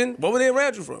 Protection? What were they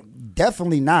around you from?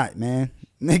 Definitely not, man.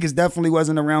 Niggas definitely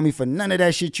wasn't around me for none of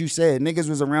that shit you said. Niggas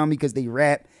was around me because they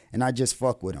rap, and I just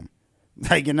fuck with them.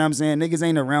 Like, you know what I'm saying? Niggas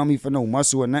ain't around me for no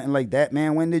muscle or nothing like that,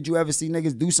 man. When did you ever see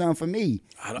niggas do something for me?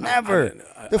 Never.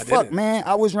 The fuck, man?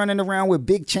 I was running around with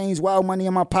big chains, wild money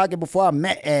in my pocket before I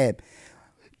met Ab.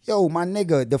 Yo, my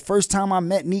nigga, the first time I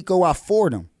met Nico, I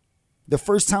fought him. The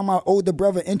first time my older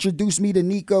brother introduced me to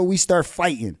Nico, we start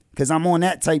fighting because I'm on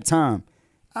that type time.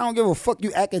 I don't give a fuck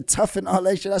you acting tough and all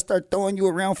that shit. I start throwing you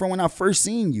around from when I first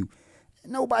seen you.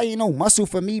 Nobody ain't no muscle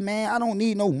for me, man. I don't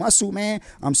need no muscle, man.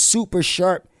 I'm super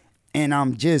sharp. And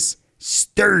I'm just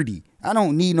sturdy. I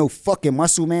don't need no fucking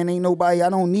muscle, man. Ain't nobody. I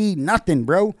don't need nothing,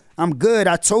 bro. I'm good.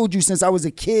 I told you since I was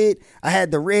a kid, I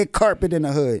had the red carpet in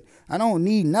the hood. I don't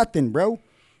need nothing, bro.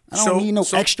 I don't need no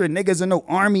extra niggas or no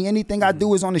army. Anything I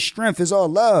do is on the strength. It's all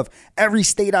love. Every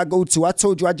state I go to, I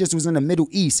told you I just was in the Middle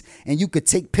East, and you could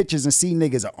take pictures and see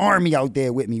niggas, an army out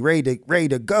there with me, ready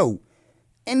to go.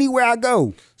 Anywhere I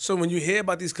go. So when you hear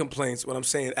about these complaints, what I'm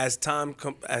saying, as time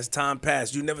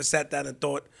passed, you never sat down and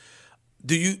thought,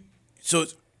 so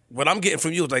what I'm getting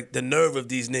from you is like the nerve of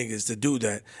these niggas to do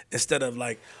that instead of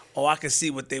like, oh, I can see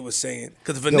what they were saying.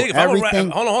 Because if a nigga,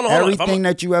 hold on. Everything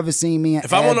that you ever seen me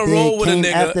if I'm on a roll with a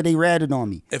nigga, after they ratted on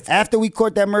me. After we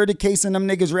caught that murder case and them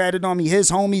niggas ratted on me,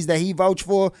 his homies that he vouched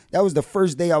for, that was the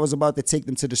first day I was about to take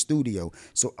them to the studio.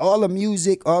 So all the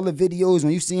music, all the videos,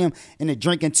 when you see him in a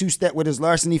drinking two-step with his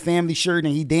Larceny family shirt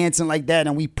and he dancing like that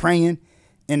and we praying,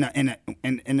 in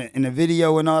a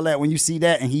video and all that, when you see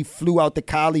that, and he flew out to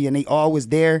Cali and they all was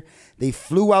there. They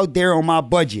flew out there on my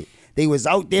budget. They was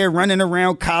out there running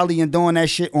around Cali and doing that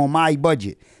shit on my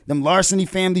budget. Them Larceny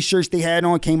family shirts they had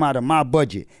on came out of my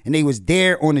budget. And they was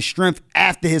there on the strength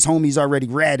after his homies already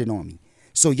ratted on me.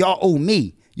 So y'all owe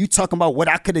me. You talking about what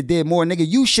I could have did more, nigga.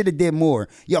 You should have did more.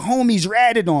 Your homies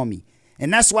ratted on me.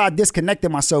 And that's why I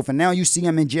disconnected myself. And now you see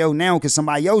him in jail now because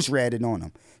somebody else ratted on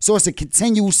him. So it's a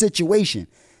continual situation.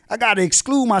 I got to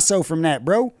exclude myself from that,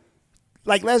 bro.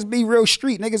 Like, let's be real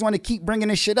street. Niggas want to keep bringing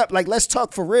this shit up. Like, let's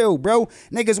talk for real, bro.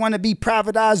 Niggas want to be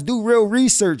privatized, do real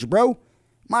research, bro.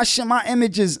 My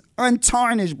image is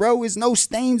untarnished, bro. There's no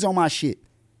stains on my shit.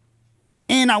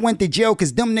 And I went to jail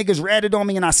because them niggas ratted on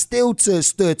me and I still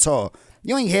stood tall.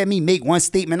 You ain't had me make one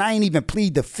statement. I ain't even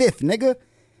plead the fifth, nigga.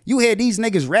 You had these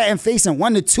niggas ratting facing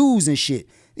 1 to 2s and shit.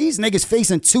 These niggas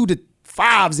facing 2 to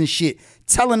 5s and shit,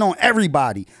 telling on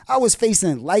everybody. I was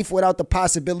facing life without the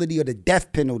possibility of the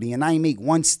death penalty, and I ain't make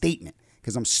one statement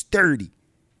because I'm sturdy.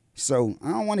 So I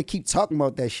don't want to keep talking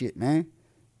about that shit, man.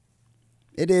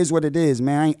 It is what it is,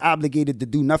 man. I ain't obligated to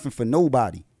do nothing for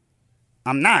nobody.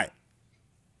 I'm not.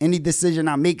 Any decision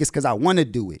I make is because I want to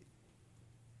do it.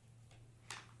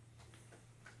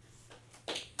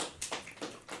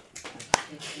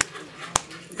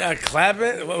 Yeah, clap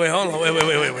it. Wait, hold on. Wait, hold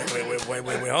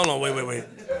on. Wait.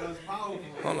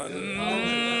 Hold on.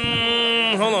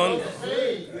 Hold on.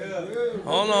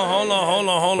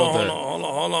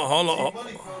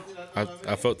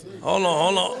 I felt it. Hold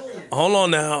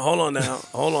on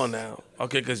now.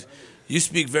 Okay, because you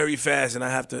speak very fast, and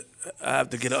I have to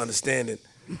get an understanding.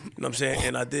 You know what I'm saying?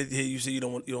 And I did hear you say you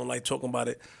don't like talking about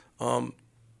it.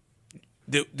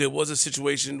 There was a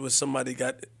situation where somebody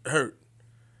got hurt.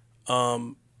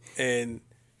 And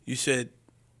you said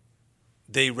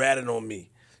they ratted on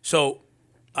me. So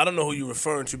I don't know who you're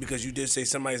referring to because you did say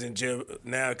somebody's in jail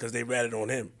now because they ratted on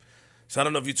him. So I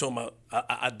don't know if you're talking about,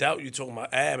 I doubt you're talking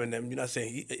about Ab and them. You're not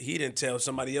saying he didn't tell,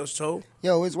 somebody else told?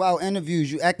 Yo, it's wild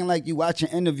interviews. You acting like you watching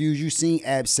interviews. You seen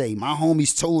Ab say, my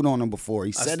homies told on him before.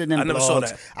 He said it in blogs. I never saw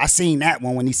that. I seen that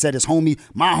one when he said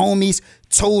my homies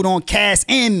told on Cass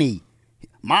and me.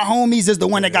 My homies is the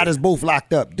one that got us both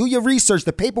locked up. Do your research.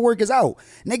 The paperwork is out.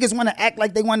 Niggas want to act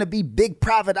like they want to be big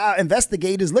private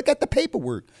investigators. Look at the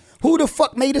paperwork. Who the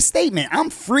fuck made a statement?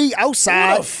 I'm free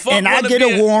outside and I get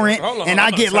a warrant and I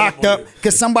get locked up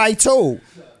because somebody told.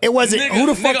 It wasn't, who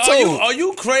the fuck told? Are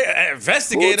you crazy?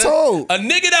 Investigator? Who told? A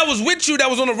nigga that was with you, that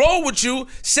was on the road with you,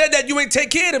 said that you ain't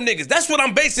take care of them niggas. That's what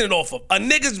I'm basing it off of. A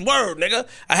nigga's word, nigga.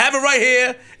 I have it right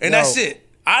here and that's it.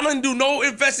 I didn't do no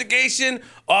investigation.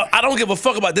 I don't give a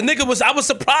fuck about it. The nigga I was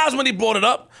surprised when he brought it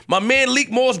up. My man Leek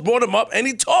Morris brought him up and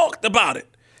he talked about it.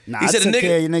 Nah, he said I took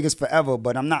care of your niggas forever,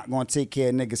 but I'm not going to take care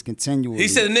of niggas continually. He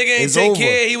said the nigga ain't take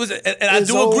care. He was, and I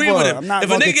do agree with him.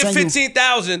 If a nigga get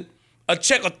 15,000, a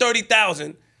check of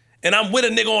 30,000, and I'm with a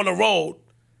nigga on the road,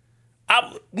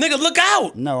 nigga, look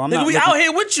out. No, I'm nigga, not. We out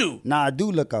here with you. Nah, I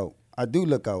do look out. So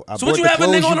what you have a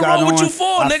nigga on the road with you for,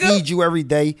 nigga? I feed you every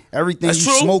day. Everything you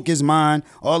smoke is mine.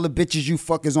 All the bitches you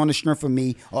fuck is on the strength of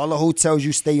me. All the hotels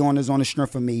you stay on is on the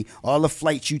strength of me. All the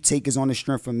flights you take is on the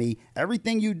strength of me.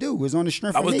 Everything you do is on the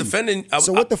strength of me. I was defending.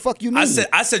 So what the fuck you mean?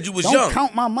 I said you was young. Don't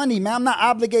count my money, man. I'm not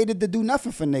obligated to do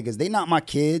nothing for niggas. They not my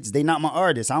kids. They not my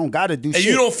artists. I don't gotta do shit. And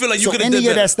you don't feel like you could have did any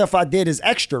of that stuff I did is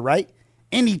extra, right?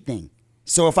 Anything.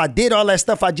 So if I did all that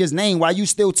stuff I just named, why you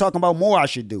still talking about more I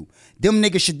should do? Them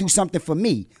niggas should do something for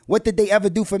me. What did they ever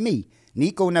do for me?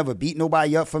 Nico never beat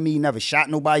nobody up for me. He never shot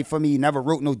nobody for me. He never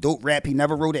wrote no dope rap. He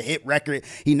never wrote a hit record.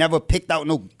 He never picked out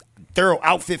no thorough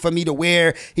outfit for me to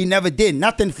wear. He never did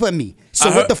nothing for me. So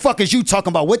what the fuck is you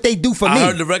talking about? What they do for me? I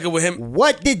heard the record with him.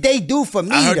 What did they do for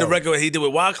me? I heard the record he did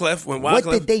with Wyclef. What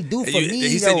did they do for me?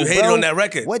 He said you hated on that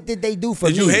record. What did they do for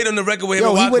me? Did you hate on the record with him?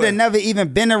 Yo, he would have never even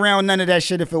been around none of that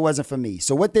shit if it wasn't for me.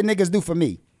 So what did niggas do for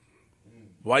me?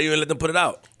 Why you ain't let them put it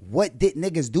out? What did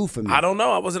niggas do for me? I don't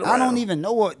know. I wasn't around. I don't even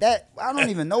know what that. I don't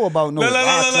even know about no. No.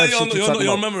 You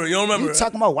don't remember. You don't remember. You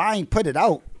talking about why I ain't put it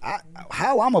out?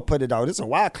 How I'm gonna put it out? It's a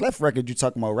Wyclef record you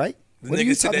talking about, right? What are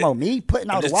you talking about? Me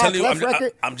putting out a Wyclef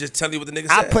record? I'm just telling you what the nigga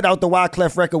said. I put out the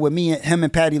Wyclef record with him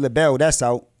and Patti LaBelle. That's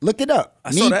out. Look it up.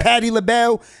 Patti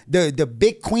LaBelle, the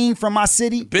big queen from my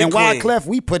city, and Wyclef,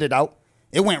 we put it out.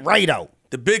 It went right out.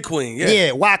 The big queen, yeah. Yeah,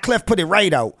 Wyclef put it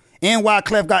right out. And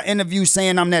Wyclef got interviews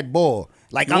saying I'm that boy.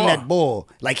 Like I'm that boy.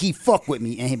 Like he fuck with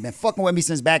me. And he been fucking with me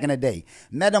since back in the day.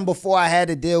 Met him before I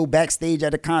had a deal backstage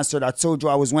at a concert. I told you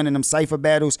I was winning them cypher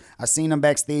battles. I seen him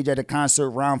backstage at a concert,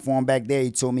 rhymed for him back there.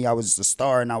 He told me I was a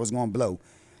star and I was gonna blow.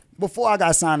 Before I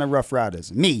got signed to Rough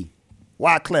Riders, me,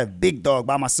 Wyclef, big dog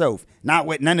by myself. Not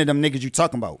with none of them niggas you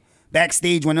talking about.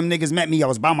 Backstage when them niggas met me, I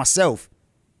was by myself.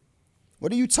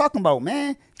 What are you talking about,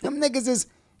 man? Them niggas is,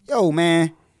 yo,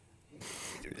 man.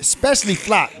 Especially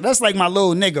Flock. That's like my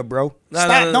little nigga, bro.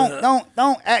 Stop.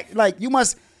 Don't act like you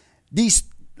must. These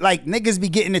like niggas be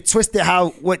getting it twisted. How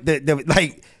what the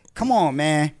like? Come on,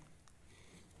 man.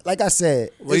 Like I said,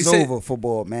 it's over for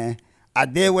ball, man. I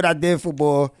did what I did for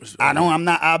ball. I'm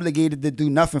not obligated to do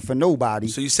nothing for nobody.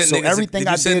 So you send so niggas. Everything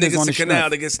I did is on the canal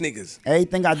strength. to get sneakers.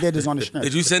 Everything I did is on the strength.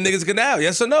 Did you send niggas to canal?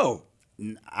 Yes or no?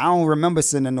 I don't remember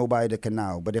sending nobody to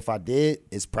canal, but if I did,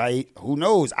 it's probably, who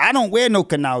knows? I don't wear no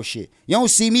canal shit. You don't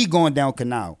see me going down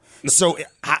canal. So,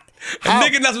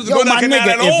 nigga not supposed to go down canal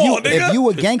at all, nigga. If you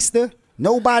a gangster,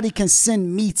 nobody can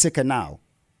send me to canal.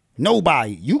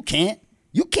 Nobody. You can't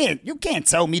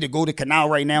tell me to go to Canal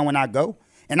right now when I go.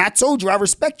 And I told you I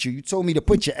respect you. You told me to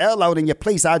put your L out in your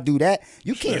place. I'll do that.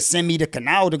 You can't send me to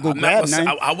Canal to go grab nothing.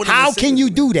 How can you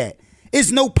do that?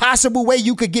 There's no possible way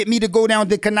you could get me to go down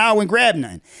to Canal and grab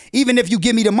nothing. Even if you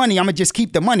give me the money, I'm going to just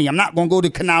keep the money. I'm not going to go to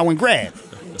Canal and grab.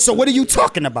 So what are you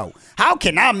talking about? How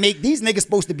can I make these niggas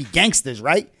supposed to be gangsters,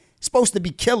 right? Supposed to be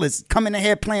killers coming in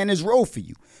here playing this role for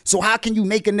you. So how can you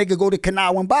make a nigga go to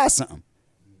Canal and buy something?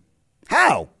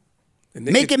 How?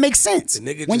 Make it make sense.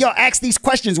 When y'all ask these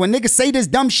questions, when niggas say this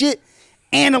dumb shit,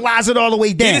 analyze it all the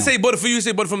way down. He didn't say but for you, he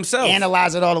said but for himself.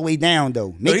 Analyze it all the way down,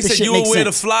 though. Make he said you will wear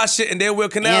the fly shit and they'll wear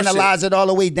Canal shit. Analyze it all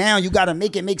the way down. You got to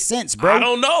make it make sense, bro. I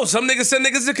don't know. Some niggas send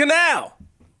niggas to Canal.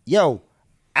 Yo,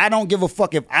 I don't give a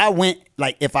fuck if I went,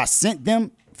 like, if I sent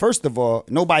them, first of all,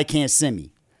 nobody can send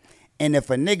me. And if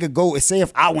a nigga go, say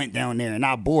if I went down there and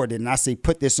I boarded and I say,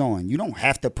 put this on, you don't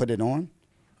have to put it on.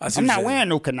 I'm not wearing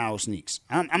no Canal sneaks.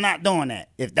 I'm not doing that.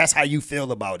 If that's how you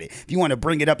feel about it. If you want to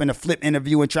bring it up in a flip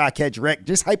interview and try to catch wreck,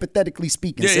 just hypothetically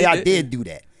speaking, say I did do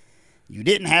that. You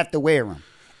didn't have to wear them.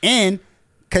 And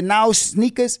Canal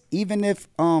sneakers, even if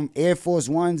Air Force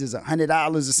Ones is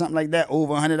 $100 or something like that,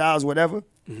 over $100, whatever,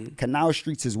 Canal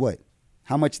streets is what?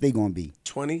 How much they gonna be?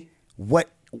 20. What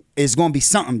is gonna be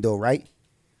something though, right?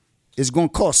 It's gonna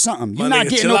cost something. You're not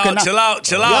getting no Canal. Chill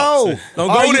out. Yo, don't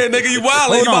go there, nigga. You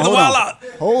wildin'. You about to wild out.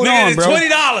 Hold nigga, on, bro.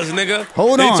 It's $20, nigga.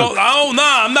 Hold on.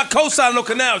 I'm not co-signing no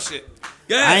Canal shit.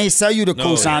 Yeah. I ain't sell you to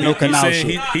co-sign no Canal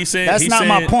shit. That's not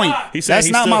my point. That's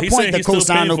not my point to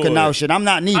co-sign no Canal shit. I'm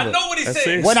not neither. I know what he's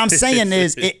saying. What I'm saying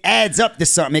is it adds up to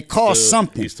something. It costs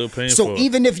something. He's still paying for so it.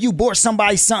 even if you bought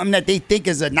somebody something that they think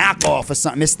is a knockoff or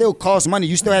something, it still costs money.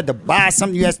 You still had to buy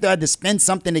something. You still had to spend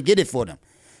something to get it for them.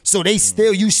 So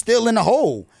you still in the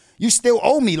hole. You still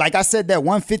owe me. Like I said, that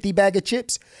 $150 bag of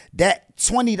chips, that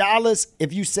 $20,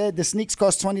 if you said the sneaks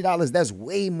cost $20, that's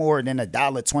way more than a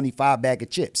 $1.25 bag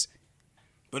of chips.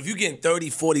 But if you're getting 30,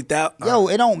 40,000. Yo,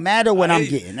 it don't matter what I'm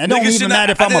getting. It don't even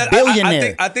matter if I'm a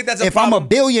billionaire. I think that's a if problem. I'm a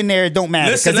billionaire, it don't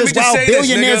matter. Listen, Because there's wild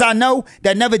billionaires I know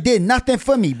that never did nothing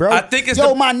for me, bro. I think it's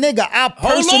my nigga,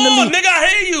 Hold on, nigga, I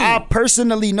hear you. I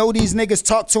personally know these niggas,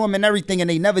 talk to them and everything, and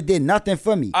they never did nothing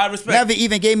for me. I respect. Never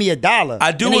even gave me $1.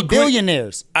 I do and they agree.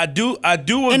 Billionaires. I do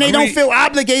agree. And they don't feel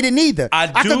obligated neither. I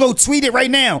could go tweet it right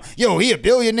now. Yo, he a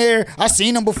billionaire. I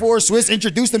seen him before. Swiss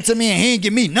introduced him to me, and he ain't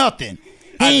give me nothing.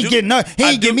 He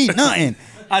ain't give me nothing.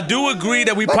 I do agree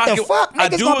that we what pocket. The fuck? I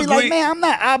Niggas do gonna agree. Be like, man, I'm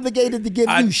not obligated to give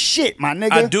you shit, my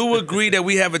nigga. I do agree that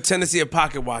we have a tendency of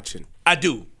pocket watching. I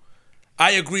do.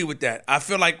 I agree with that. I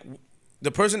feel like the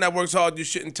person that works hard, you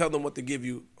shouldn't tell them what to give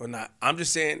you or not. I'm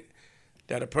just saying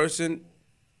that a person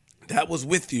that was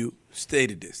with you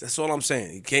stated this. That's all I'm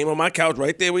saying. He came on my couch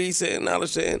right there where he's saying, Knowledge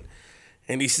saying,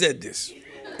 and he said this.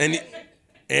 And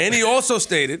he also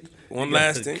stated one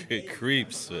last thing. It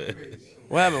creeps, man.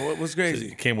 What happened? What's crazy?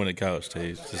 He came on the couch,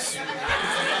 Tage.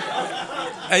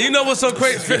 Hey, you know what's so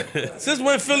crazy? Since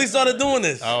when Philly started doing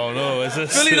this? I don't know.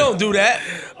 Philly don't do that.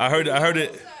 I heard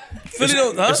it. Philly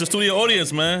don't. Huh? It's a studio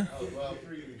audience, man.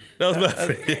 That was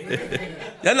my.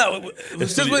 Yeah, no.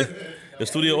 The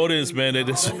studio audience, man.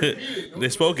 They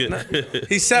spoke it.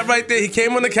 He sat right there. He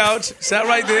came on the couch. Sat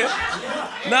right there.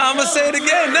 Nah, I'm gonna say it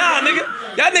again. Nah, nigga.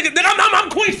 Y'all nigga, I'm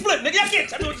Queen Flip, nigga. Y'all can't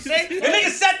tell me what you say. The nigga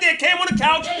sat there, came on the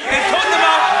couch, and talked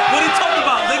about what he talked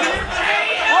about, nigga.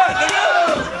 What, nigga?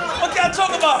 What y'all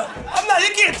talking about?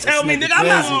 You can't tell me, nigga.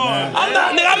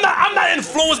 I'm not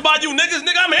influenced by you niggas,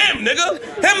 nigga. I'm him, nigga.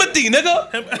 Himothy,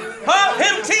 nigga. Huh?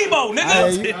 Him Tebow,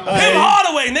 nigga. Him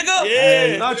Hardaway, nigga.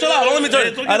 Yeah. Nah, chill out. Don't let me turn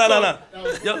it.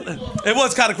 No. It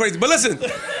was kind of crazy, but listen.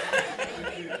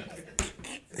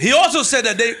 He also said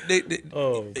that they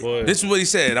oh boy. This is what he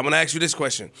said. I'm gonna ask you this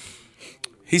question.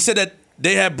 He said that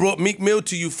they had brought Meek Mill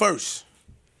to you first,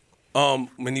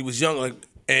 when he was young,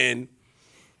 and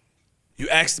you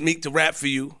asked Meek to rap for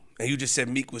you, and you just said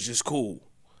Meek was just cool,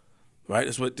 right?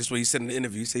 That's what he said in the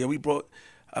interview. He said, "Yo, we brought,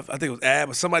 I think it was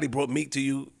Ab, or somebody brought Meek to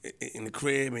you in the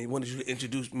crib, and he wanted you to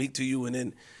introduce Meek to you, and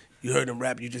then you heard him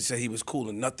rap. You just said he was cool,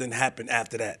 and nothing happened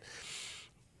after that."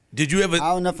 Did you ever?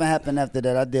 Nothing happened after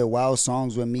that. I did wild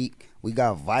songs with Meek. We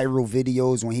got viral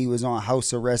videos when he was on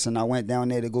house arrest, and I went down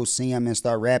there to go see him and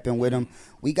start rapping with him.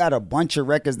 We got a bunch of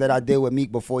records that I did with Meek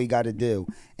before he got a deal.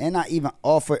 And I even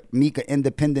offered Meek an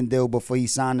independent deal before he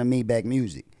signed to Maybach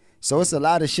Music. So it's a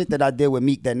lot of shit that I did with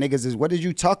Meek that niggas is, what is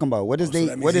you talking about? What is so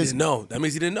that means he didn't know. That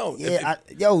means he didn't know. Yeah,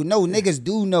 no, niggas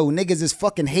do know. Niggas is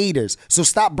fucking haters. So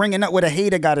stop bringing up what a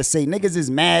hater gotta say. Niggas is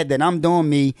mad that I'm doing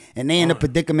me and they in the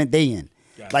predicament they in.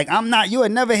 Like, I'm not, you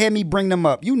would never hear me bring them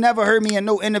up. You never heard me in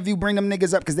no interview bring them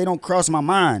niggas up because they don't cross my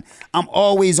mind. I'm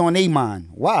always on their mind.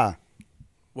 Why?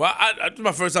 Well, it's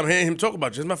my first time hearing him talk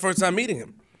about you. It's my first time meeting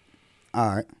him.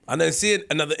 All right. I didn't see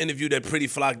another interview that Pretty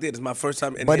Flock did. It's my first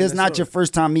time. But it's not your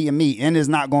first time meeting me, and it's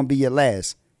not going to be your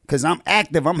last. Because I'm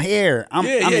active. I'm here. I'm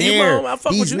here.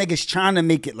 These niggas trying to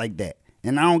make it like that.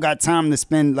 And I don't got time to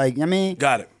spend, like, I mean.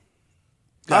 Got it.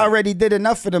 I already did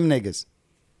enough for them niggas.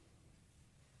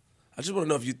 I just want to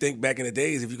know if you think back in the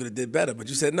days if you could have did better, but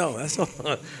you said no. That's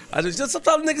all. I just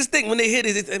sometimes niggas think when they hear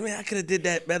it, they say, man, I could have did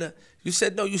that better. You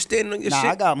said no. You standing on your shit.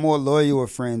 I got more loyal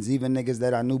friends, even niggas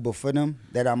that I knew before them,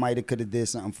 that I might have could have did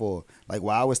something for. Like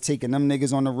while I was taking them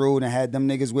niggas on the road and had them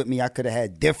niggas with me, I could have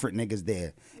had different niggas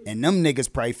there, and them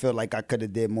niggas probably felt like I could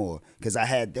have did more because I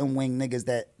had them wing niggas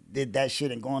that did that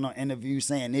shit and going on interviews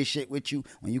saying this shit with you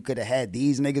when you could have had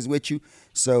these niggas with you.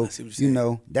 So, you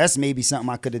know, that's maybe something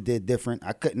I could have did different.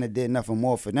 I couldn't have did nothing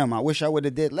more for them. I wish I would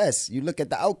have did less. You look at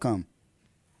the outcome.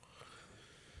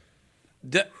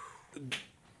 Did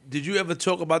you ever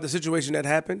talk about the situation that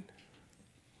happened?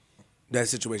 That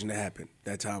situation that happened,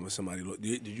 that time with somebody.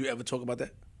 Did you ever talk about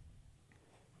that?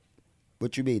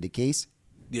 What you mean, the case?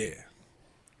 Yeah.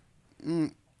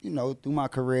 You know, through my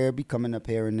career, be coming up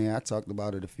here and there. I talked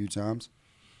about it a few times.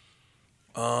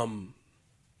 I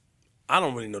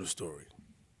don't really know the story.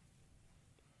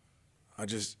 I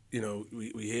just, you know,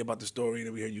 we hear about the story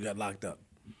and we hear you got locked up.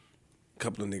 A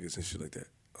couple of niggas and shit like that.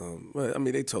 Well, I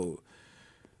mean, they told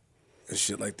and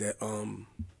shit like that.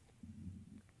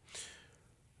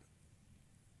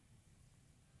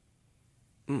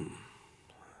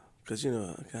 Cause you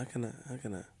know, how can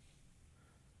I?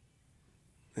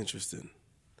 Interesting.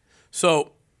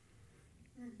 So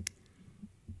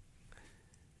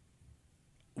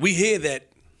we hear that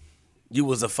you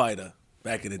was a fighter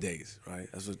back in the days, right?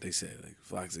 That's what they said. Like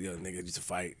Fox, a young nigga used to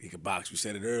fight. He could box. You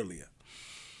said it earlier.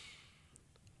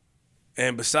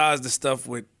 And besides the stuff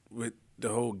with the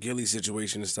whole Gilly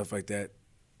situation and stuff like that,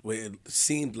 where it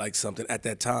seemed like something at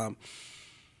that time,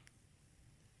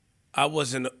 I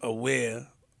wasn't aware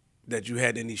that you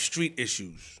had any street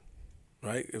issues,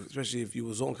 right? Especially if you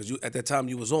was on, because at that time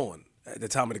you was on, at the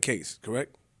time of the case,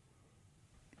 correct?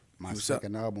 My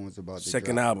second album was about to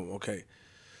Second drop. album, okay.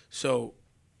 So,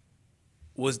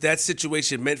 was that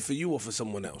situation meant for you or for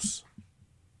someone else?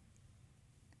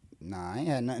 Nah, I ain't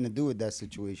had nothing to do with that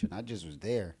situation. I just was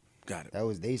there. Got it. That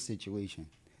was their situation.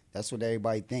 That's what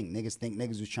everybody think. Niggas think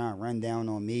niggas was trying to run down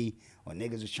on me or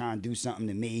niggas was trying to do something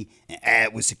to me and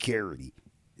add with security.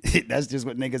 That's just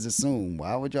what niggas assume.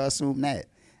 Why would y'all assume that?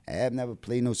 Ab never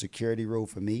played no security role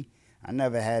for me. I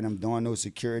never had him doing no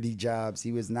security jobs.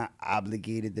 He was not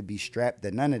obligated to be strapped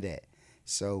to none of that.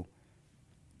 So,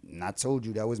 and I told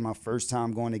you that was my first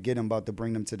time going to get him, about to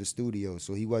bring them to the studio.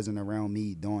 So he wasn't around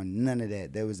me doing none of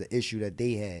that. There was an issue that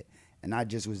they had, and I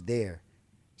just was there.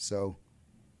 So.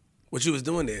 What you was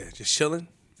doing there? Just chilling?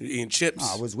 Eating chips?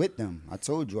 No, I was with them. I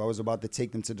told you I was about to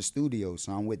take them to the studio,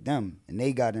 so I'm with them. And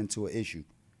they got into an issue.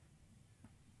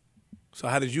 So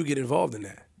how did you get involved in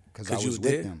that? Because I was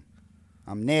with them.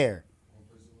 I'm there.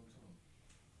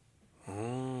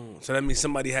 So that means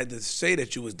somebody had to say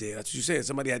that you was there. That's what you said.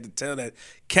 Somebody had to tell that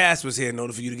Cass was here in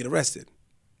order for you to get arrested.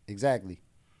 Exactly.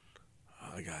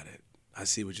 Oh, I got it. I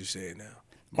see what you're saying now.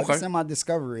 But it's in my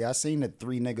discovery. I seen the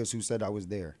 3 niggas who said I was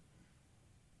there.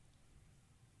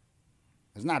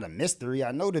 It's not a mystery.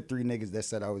 I know the 3 niggas that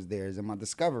said I was there. It's in my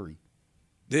discovery.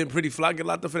 Didn't Pretty Flock get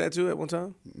locked up for that too at one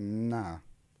time? Nah.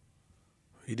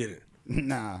 He didn't?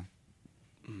 Nah.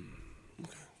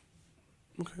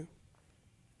 Okay.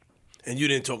 And you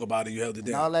didn't talk about it. You held it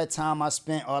down. And all that time I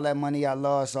spent, all that money I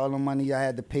lost, all the money I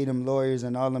had to pay them lawyers,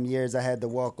 and all them years I had to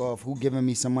walk off. Who giving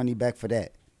me some money back for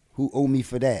that? Who owe me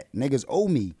for that? Niggas owe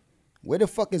me. Where the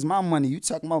fuck is my money? You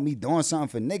talking about me doing something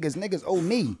for niggas? Niggas owe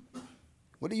me.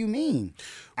 What do you mean?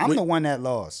 I'm the one that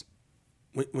lost.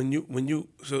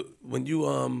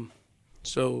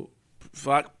 So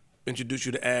Flock introduced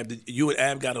you to Ab. You and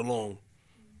Ab got along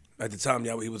at the time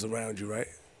he was around you, right?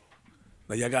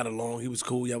 Like y'all got along. He was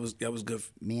cool. Y'all was good.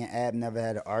 Me and Ab never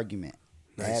had an argument.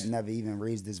 Nice. Ab never even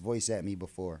raised his voice at me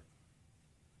before.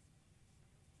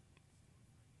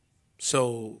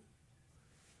 So.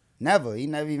 Never. He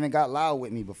never even got loud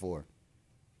with me before.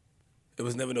 It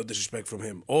was never no disrespect from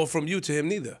him or from you to him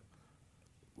neither.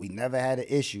 We never had an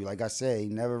issue. Like I said, he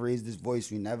never raised his voice.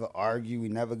 We never argued. We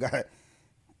never got.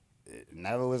 It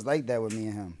never was like that with me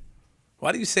and him.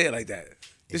 Why do you say it like that?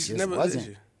 It just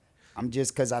wasn't. I'm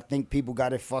just because I think people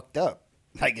got it fucked up.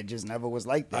 Like it just never was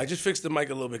like that. I just fixed the mic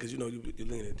a little bit because you know you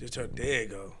lean it. Just turn. There you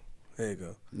go. There you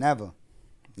go.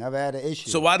 Never had an issue.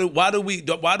 So why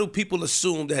do people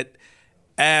assume that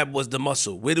Ab was the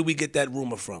muscle? Where do we get that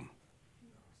rumor from?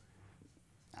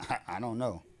 I don't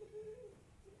know.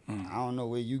 I don't know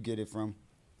where you get it from.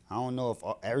 I don't know if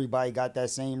everybody got that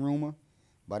same rumor,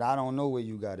 but I don't know where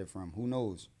you got it from. Who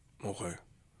knows? Okay.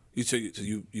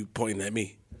 You pointing at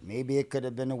me. Maybe it could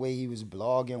have been the way he was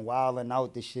blogging, wilding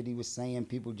out the shit he was saying.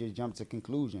 People just jump to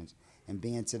conclusions. And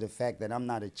being to the fact that I'm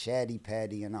not a chatty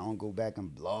patty and I don't go back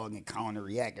and blog and counter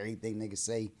react everything niggas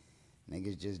say.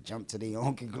 Niggas just jump to their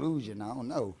own conclusion. I don't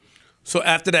know. So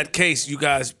after that case, you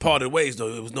guys parted ways,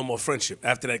 though. It was no more friendship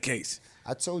after that case.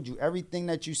 I told you, everything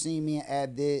that you seen me and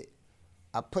Ab did,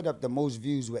 I put up the most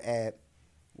views with Ab.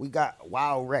 We got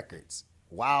wild records,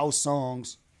 wild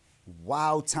songs,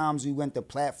 wild times we went to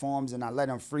platforms and I let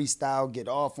him freestyle, get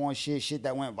off on shit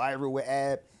that went viral with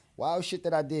Ab. Wild shit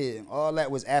that I did. All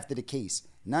that was after the case.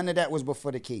 None of that was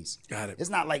before the case. Got it. It's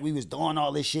not like we was doing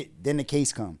all this shit, then the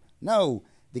case come. No,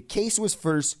 the case was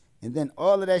first, and then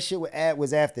all of that shit with Ab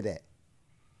was after that.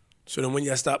 So then when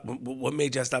y'all stopped, what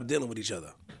made y'all stop dealing with each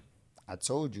other? I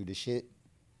told you the shit.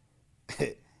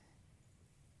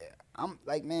 I'm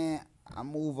like, man, I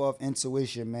move off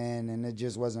intuition, man, and it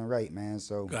just wasn't right, man.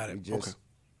 So got it. Okay.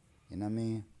 You know what I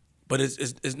mean? But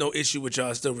it's no issue with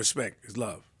y'all. Still respect. It's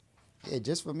love. Yeah,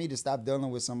 just for me to stop dealing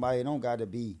with somebody, it don't got to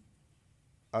be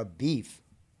a beef.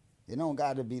 It don't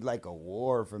got to be like a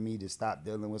war for me to stop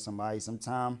dealing with somebody.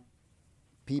 Sometimes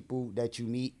people that you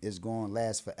meet is going to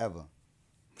last forever.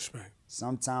 Respect.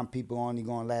 Sometimes people only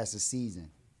going to last a season.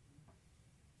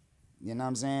 You know what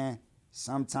I'm saying?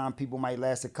 Sometimes people might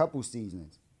last a couple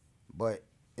seasons, but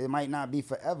it might not be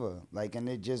forever. Like, and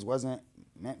it just wasn't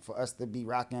meant for us to be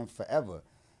rocking forever.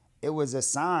 It was a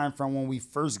sign from when we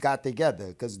first got together,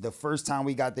 because the first time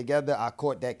we got together, I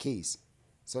caught that case.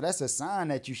 So that's a sign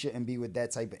that you shouldn't be with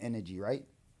that type of energy, right?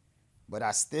 But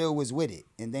I still was with it.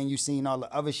 And then you seen all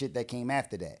the other shit that came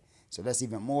after that. So that's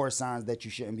even more signs that you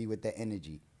shouldn't be with that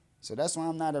energy. So that's why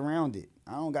I'm not around it.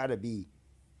 I don't got to be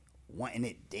wanting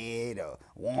it dead or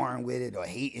warring with it or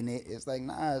hating it. It's like,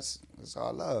 nah, it's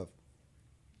all love.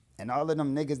 And all of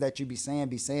them niggas that you be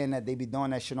saying that they be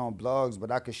doing that shit on blogs,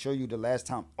 but I could show you the last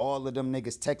time all of them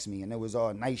niggas text me and it was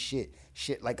all nice shit.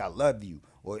 Shit like I love you.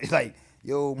 Or like,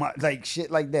 yo, like shit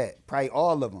like that. Probably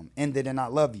all of them ended in I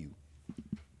love you.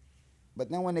 But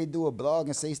then when they do a blog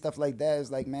and say stuff like that, it's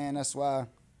like, man, that's why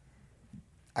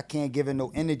I can't give it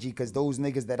no energy, because those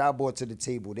niggas that I brought to the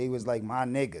table, they was like my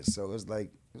niggas. So it's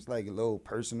like a little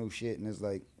personal shit, and it's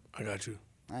like, I got you.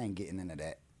 I ain't getting into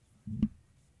that.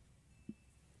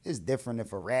 It's different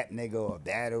if a rap nigga or a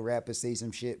battle rapper say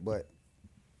some shit, but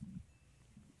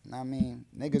I mean,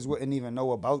 niggas wouldn't even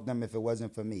know about them if it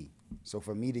wasn't for me. So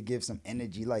for me to give some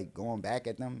energy, like going back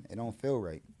at them, it don't feel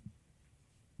right.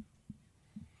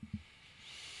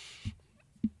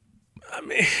 I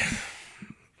mean,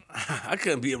 I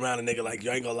couldn't be around a nigga like you.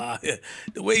 I ain't gonna lie.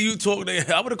 The way you talk,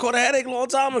 I would have caught a headache a long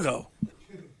time ago.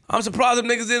 I'm surprised them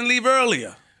niggas didn't leave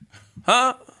earlier.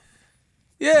 Huh?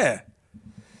 Yeah.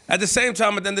 At the same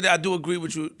time, at the end of the day, I do agree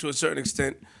with you to a certain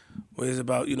extent, where it's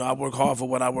about, I work hard for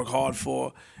what I work hard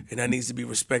for, and that needs to be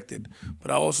respected.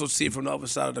 But I also see it from the other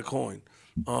side of the coin.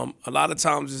 A lot of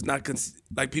times it's not,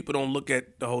 like people don't look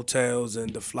at the hotels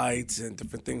and the flights and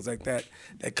different things like that.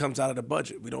 That comes out of the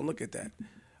budget. We don't look at that.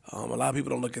 A lot of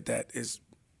people don't look at that.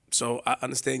 So I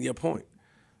understand your point.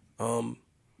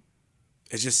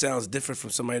 It just sounds different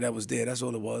from somebody that was there. That's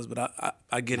all it was. But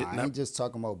I get it. I ain't just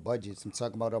talking about budgets. I'm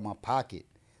talking about on my pocket.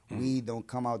 Weed don't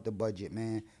come out the budget,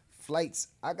 man. Flights,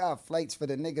 I got flights for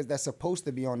the niggas that's supposed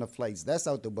to be on the flights. That's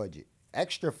out the budget.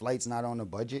 Extra flights not on the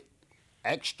budget.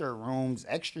 Extra rooms,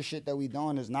 extra shit that we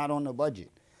doing is not on the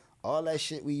budget. All that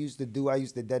shit we used to do, I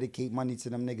used to dedicate money to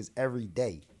them niggas every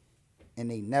day. And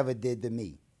they never did to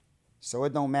me. So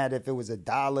it don't matter if it was $1,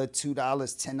 $2, $10,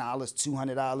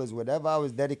 $200, whatever I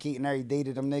was dedicating every day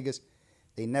to them niggas,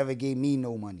 they never gave me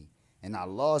no money. And I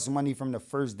lost money from the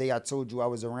first day I told you I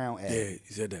was around at. Yeah, you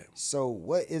said that. So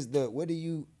what is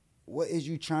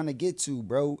you trying to get to,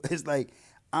 bro? It's like,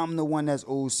 I'm the one that's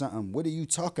owed something. What are you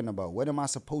talking about? What am I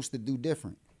supposed to do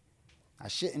different? I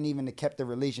shouldn't even have kept the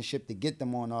relationship to get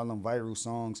them on all them viral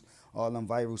songs, all them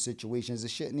viral situations.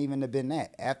 It shouldn't even have been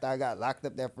that. After I got locked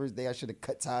up that first day, I should have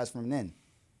cut ties from then.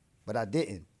 But I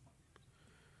didn't.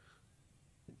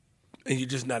 And you're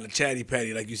just not a chatty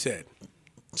patty like you said.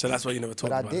 So that's why you never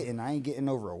talked about it. But I didn't. I ain't getting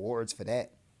no rewards for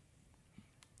that.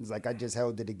 It's like I just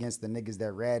held it against the niggas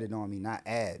that ratted on me, not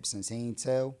Ab. Since he ain't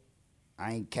tell,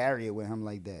 I ain't carry it with him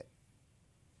like that.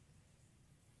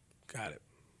 Got it.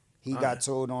 He got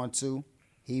told on too.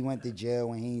 He went to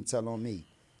jail and he ain't tell on me.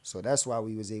 So that's why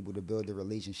we was able to build a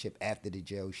relationship after the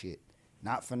jail shit.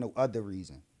 Not for no other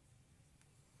reason.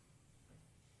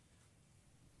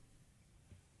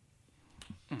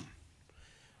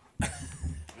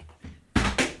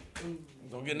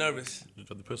 Don't Don't get nervous. You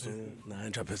drop the pistol? Nah, I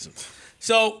ain't drop pistol.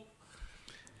 So,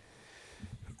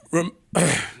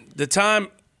 the time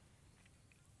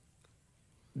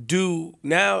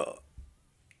now,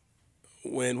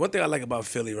 when one thing I like about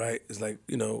Philly, right, is like,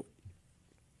 you know,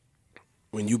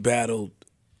 when you battled,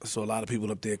 so a lot of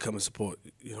people up there come and support,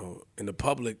 you know, in the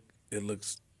public, it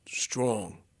looks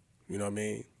strong, you know what I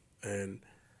mean? And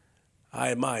I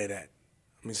admire that.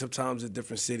 I mean, sometimes in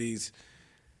different cities,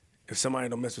 if somebody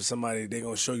don't mess with somebody, they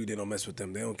gonna show you they don't mess with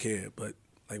them. They don't care. But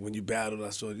like when you battled, I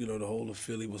saw, you know, the whole of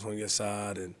Philly was on your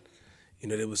side and, you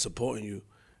know, they were supporting you.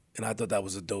 And I thought that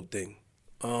was a dope thing.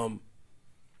 But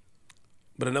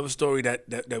another story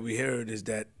that we heard is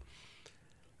that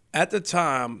at the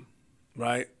time,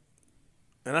 right,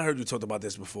 and I heard you talk about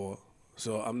this before,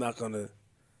 so I'm not gonna,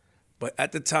 but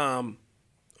at the time,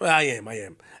 well, I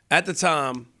am. At the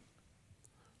time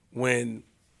when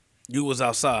you was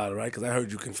outside, right, because I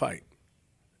heard you can fight,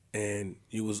 and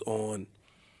you was on,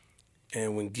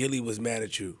 and when Gilly was mad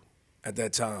at you at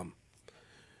that time,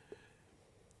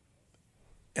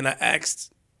 and I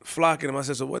asked Flock him, I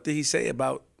said, so what did he say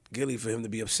about Gilly for him to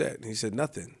be upset? And he said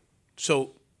nothing.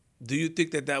 So do you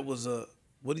think that was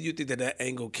what do you think that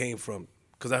angle came from?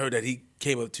 Because I heard that he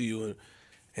came up to you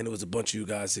and it was a bunch of you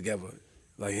guys together.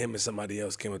 Like him and somebody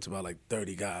else came up to about like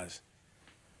 30 guys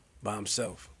by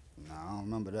himself. No, I don't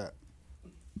remember that.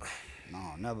 No,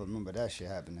 I never remember that shit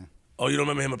happening. Oh, you don't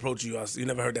remember him approaching you? You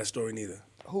never heard that story neither?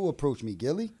 Who approached me,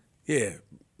 Gilly? Yeah.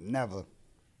 Never.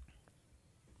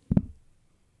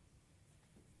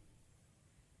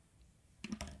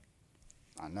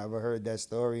 I never heard that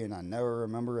story, and I never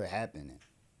remember it happening.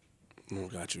 Oh,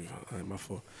 got you. All right, my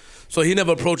fault. So he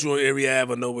never approached you on Erie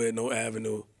Ave or nowhere, no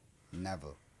avenue?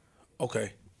 Never.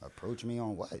 Okay. Approach me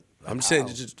on what? Like I'm just saying,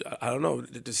 I don't know,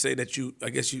 to say that you,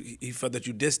 I guess he felt that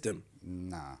you dissed him.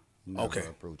 Nah, never Okay.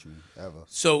 approach me, ever.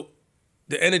 So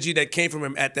the energy that came from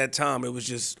him at that time, it was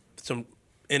just some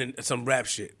rap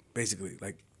shit, basically.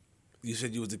 Like you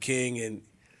said you was the king and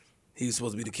he was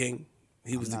supposed to be the king.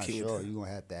 He was the king. I'm not sure. You're going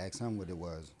to have to ask him what it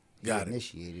was. Got it.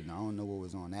 Initiated, and I don't know what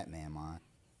was on that man's mind.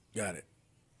 Got it.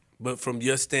 But from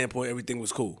your standpoint, everything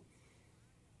was cool.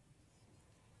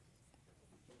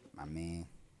 I mean,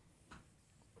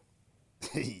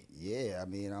 yeah, I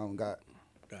mean, I don't got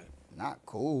it. Not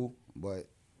cool, but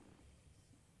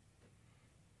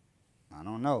I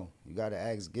don't know. You got to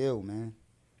ask Gil, man.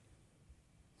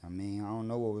 I mean, I don't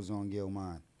know what was on Gil's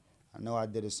mind. I know I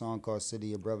did a song called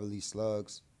City of Brotherly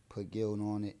Slugs, put Gil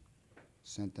on it,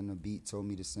 sent him the beat, told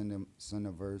me to send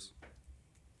a verse.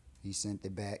 He sent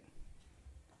it back,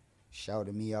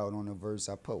 shouted me out on the verse.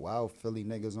 I put Wild Philly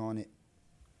niggas on it.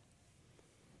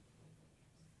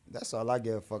 That's all I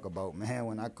give a fuck about, man.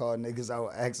 When I call niggas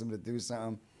out, ask them to do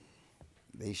something,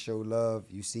 they show love.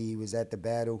 You see he was at the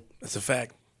battle. That's a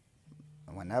fact.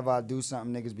 Whenever I do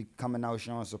something, niggas be coming out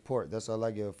showing support. That's all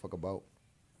I give a fuck about.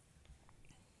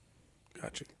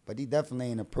 Gotcha. But he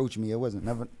definitely ain't approached me. It wasn't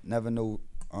never no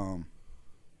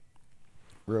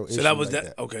real issue. So that was like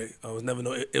that. Okay.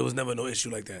 It was never no issue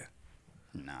like that.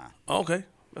 Nah. Okay.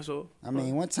 That's all. I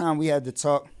mean, one time we had to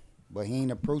talk, but he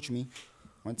ain't approached me.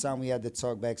 One time we had to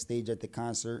talk backstage at the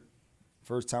concert.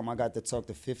 First time I got to talk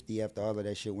to 50 after all of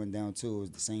that shit went down too. It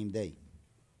was the same day.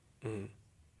 Mm-hmm.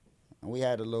 And we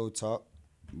had a little talk,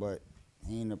 but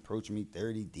he ain't approached me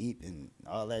 30 deep and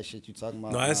all that shit you talking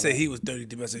about. No, I didn't say he was 30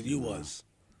 deep. I said you was.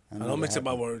 I don't mix up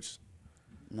my words.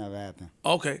 Never happened.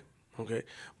 Okay.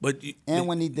 But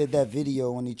when he did that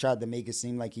video, when he tried to make it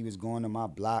seem like he was going to my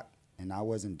block and I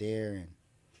wasn't there, and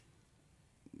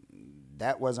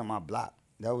that wasn't my block.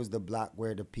 That was the block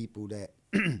where the people that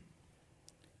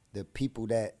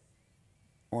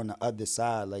on the other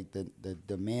side, like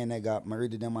the man that got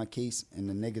murdered in my case and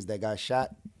the niggas that got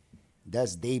shot,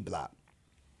 that's they block.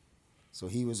 So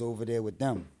he was over there with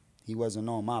them. He wasn't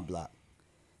on my block.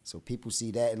 So people see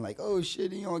that and like, oh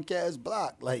shit, he on Cass'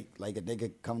 block. Like a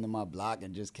nigga come to my block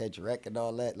and just catch wreck and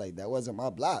all that. Like that wasn't my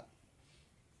block.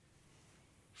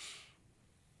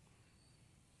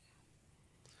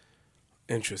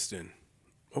 Interesting.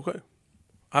 Okay.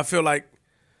 I feel like,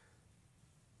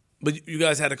 but you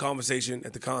guys had a conversation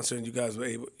at the concert and you guys were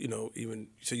able, you know, even, you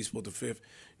said you spoke the fifth,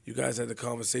 you guys had the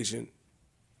conversation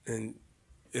and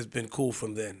it's been cool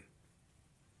from then.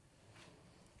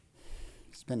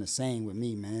 It's been the same with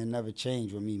me, man. Never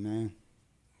changed with me, man.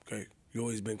 Okay. You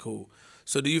always been cool.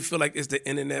 So do you feel like it's the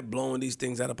internet blowing these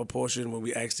things out of proportion when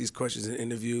we ask these questions in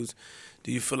interviews?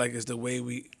 Do you feel like it's the way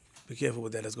be careful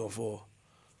with that, that's going to fall.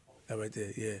 That right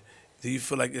there, yeah. Do you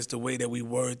feel like it's the way that we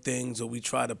word things or we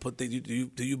try to put things,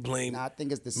 do you blame I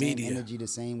think it's the same media? energy, the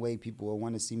same way people will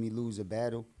want to see me lose a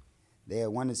battle.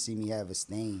 They'll want to see me have a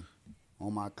stain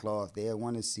on my cloth. They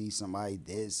want to see somebody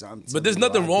did something. But there's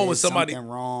nothing wrong with somebody. Something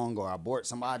wrong, or I bought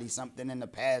somebody something in the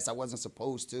past I wasn't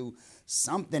supposed to.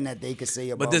 Something that they could say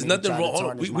about me. But there's nothing wrong. Hold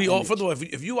on. We all, first of all,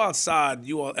 if you outside,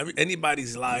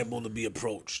 anybody's liable to be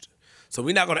approached. So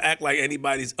we're not gonna act like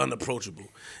anybody's unapproachable.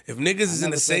 If niggas is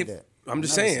in the safe, I'm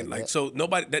just saying, like, so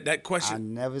nobody that question. I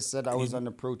never said I was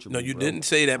unapproachable. No, you didn't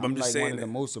say that. But I'm just like saying one of the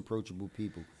most approachable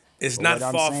people. It's not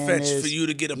far-fetched for you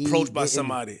to get approached by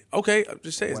somebody. Okay, I'm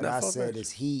just saying it's not far-fetched. What I said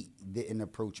is he didn't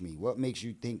approach me. What makes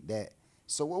you think that?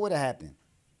 So what would have happened?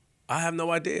 I have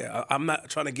no idea. I'm not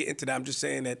trying to get into that. I'm just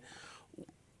saying that,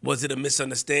 was it a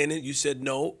misunderstanding? You said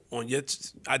no.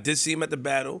 I did see him at the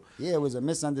battle. Yeah, it was a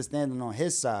misunderstanding on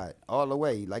his side all the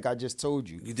way. Like I just told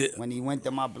you. You did. When he went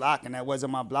to my block and that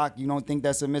wasn't my block, you don't think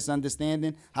that's a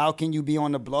misunderstanding? How can you be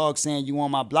on the blog saying you on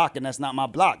my block and that's not my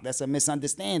block? That's a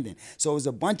misunderstanding. So it was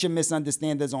a bunch of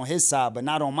misunderstandings on his side, but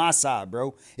not on my side,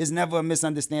 bro. It's never a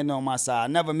misunderstanding on my side. I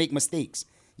never make mistakes.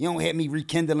 You don't hear me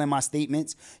rekindling my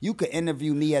statements. You could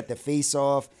interview me at the Face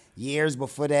Off years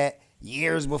before that.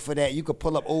 You could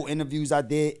pull up old interviews I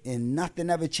did, and nothing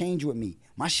ever changed with me.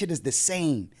 My shit is the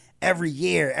same every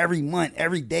year, every month,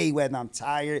 every day, whether I'm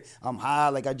tired, I'm high,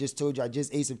 like I just told you, I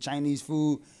just ate some Chinese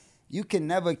food. You can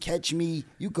never catch me.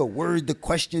 You could word the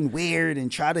question weird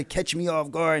and try to catch me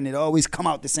off guard, and it always come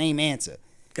out the same answer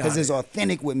because it's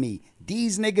authentic with me.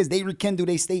 These niggas, they rekindle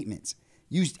their statements.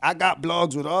 I got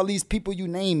blogs with all these people you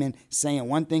naming saying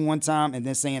one thing one time and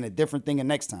then saying a different thing the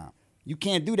next time. You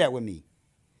can't do that with me.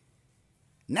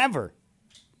 Never.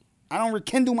 I don't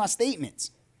rekindle my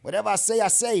statements. Whatever I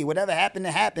say. Whatever happened,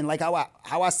 it happened. Like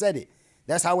how I said it.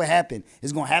 That's how it happened.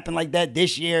 It's going to happen like that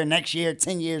this year, next year,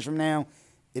 10 years from now.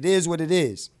 It is what it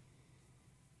is.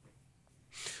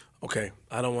 Okay.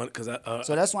 I don't want, because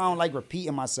so that's why I don't like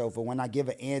repeating myself. Or when I give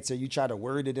an answer, you try to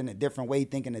word it in a different way,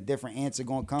 thinking a different answer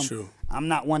going to come. True. I'm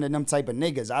not one of them type of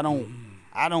niggas. I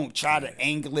don't try to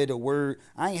angle it a word.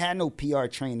 I ain't had no PR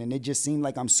training. It just seemed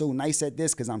like I'm so nice at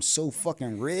this because I'm so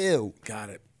fucking real. Got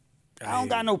it. I don't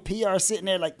got no PR sitting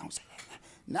there like, don't say that.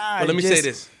 Nah. But let me say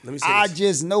this. I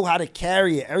just know how to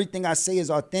carry it. Everything I say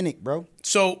is authentic, bro.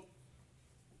 So,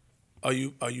 are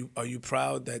you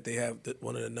proud that they have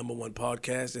one of the number one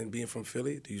podcasts and being from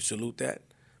Philly? Do you salute that?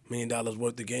 $1 million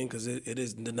worth the game because it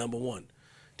is the number one.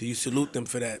 Do you salute them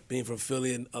for that? Being from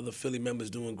Philly and other Philly members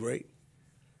doing great?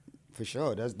 For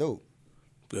sure, that's dope.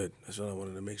 Good. That's what I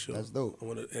wanted to make sure. That's dope. I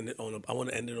want to end it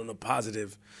on a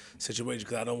positive situation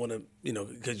because I don't want to,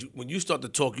 because when you start to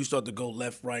talk, you start to go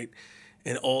left, right,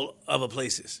 and all other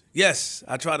places. Yes,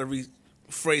 I try to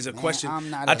rephrase a question.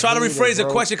 I try to rephrase a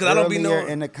question because I don't be knowing.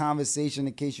 In the conversation,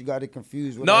 in case you got it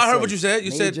confused. No, I heard what you said.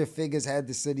 You said major figures had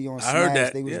the city on smash. I heard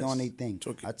that. They was doing their thing.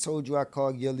 I told you I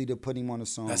called Gilly to put him on a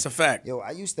song. That's a fact. Yo,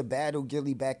 I used to battle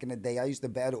Gilly back in the day. I used to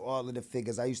battle all of the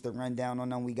figures. I used to run down on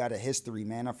them. We got a history,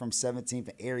 man. I'm from 17th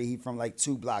and Erie. He from like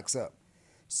 2 blocks up.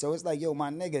 So it's like, yo, my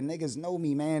niggas know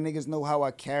me, man. Niggas know how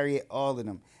I carry it, all of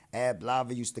them. Ab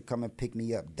Lava used to come and pick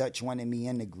me up. Dutch wanted me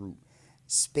in the group.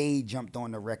 Spade jumped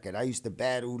on the record. I used to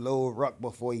battle Lil Ruck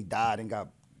before he died and got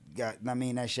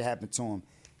that shit happened to him.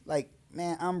 Like,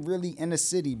 man, I'm really in the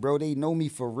city, bro. They know me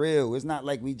for real. It's not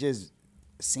like we just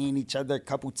seen each other a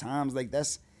couple times. Like,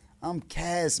 I'm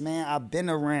Cass, man. I've been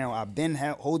around. I've been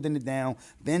holding it down,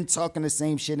 been talking the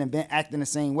same shit and been acting the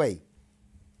same way.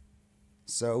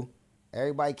 So,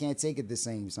 everybody can't take it the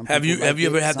same. Have you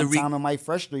ever had to Sometimes it might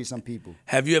frustrate some people.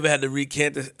 Have you ever had to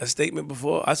recant a statement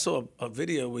before? I saw a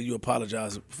video where you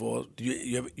apologized before. Do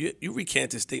you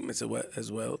recanted statements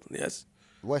as well? Yes.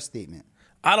 What statement?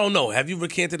 I don't know. Have you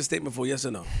recanted a statement before? Yes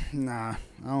or no? Nah,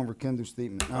 I don't recant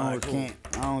statements. I don't recant.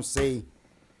 Cool. I don't say.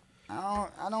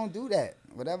 I don't do that.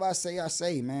 Whatever I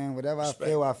say, man. Whatever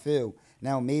Respect. I feel.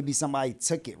 Now maybe somebody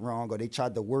took it wrong or they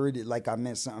tried to word it like I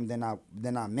meant something than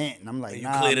I meant, and I'm like,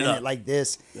 nah, I meant it like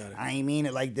this. I ain't mean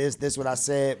it like this. This what I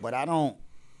said, but I don't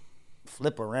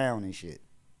flip around and shit.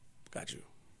 Got you.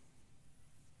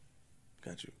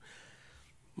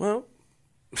 Well,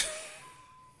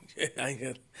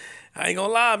 I ain't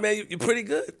gonna lie, man. You're pretty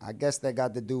good. I guess that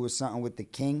got to do with something with the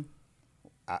king.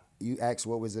 You asked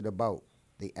what was it about.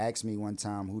 They asked me one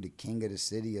time who the king of the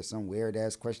city or some weird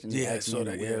ass question. They asked me in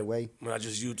a weird way. When I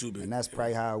just YouTube it. And that's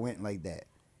probably how I went like that.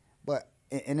 But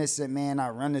innocent man, I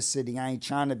run the city. I ain't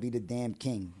trying to be the damn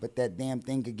king. But that damn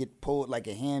thing could get pulled like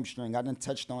a hamstring. I done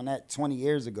touched on that 20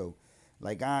 years ago.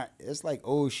 Like it's like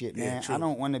old shit, man. I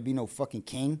don't want to be no fucking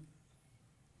king.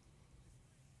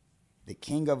 The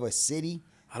king of a city.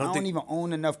 I don't even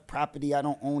own enough property. I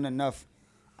don't own enough.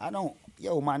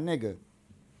 Yo, my nigga.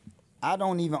 I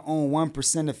don't even own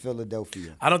 1% of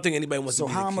Philadelphia. I don't think anybody wants to be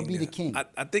the king. So how I'm going to be the king?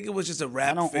 I think it was just a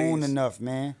rap phase. I don't own enough,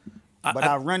 man. But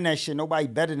I run that shit. Nobody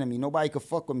better than me. Nobody could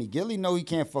fuck with me. Gilly know he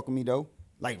can't fuck with me though.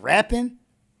 Like rapping,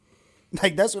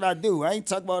 like that's what I do. I ain't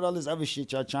talking about all this other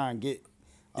shit y'all trying to get.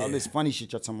 All this funny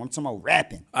shit y'all talking about. I'm talking about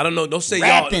rapping. I don't know. Don't say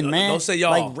rapping, y'all. man. Don't say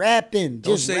y'all. Like rapping.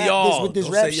 Don't Just say rap y'all. this with this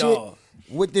Don't rap say shit. y'all.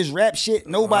 With this rap shit,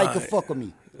 nobody All could right. fuck with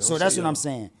me. So Don't that's say what I'm y'all.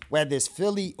 saying. Whether it's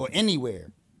Philly or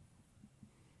anywhere.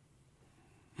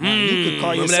 Now, you could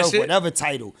call remember that yourself shit? whatever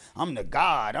title. I'm the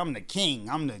God. I'm the king.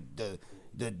 I'm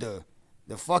the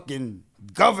fucking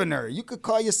governor. You could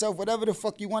call yourself whatever the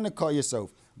fuck you want to call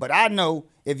yourself. But I know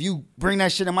if you bring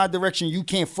that shit in my direction, you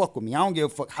can't fuck with me. I don't give a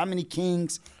fuck how many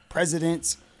kings,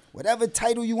 presidents, whatever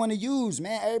title you want to use,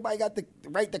 man. Everybody got the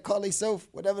right to call themselves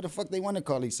whatever the fuck they want to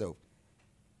call themselves.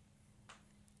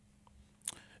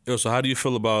 Yo, so how do you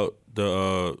feel about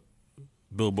the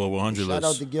Billboard 100 Shout out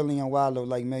list? to Gilly and Wallow,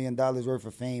 like $1 million worth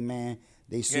of fame, man.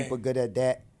 They super good at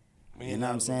that. You know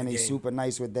what I'm saying? They super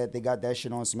nice with that. They got that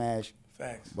shit on Smash.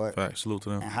 Facts. But Facts. Salute to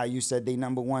them. and how you said they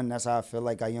number one, that's how I feel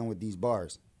like I am with these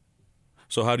bars.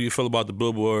 So how do you feel about the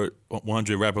Billboard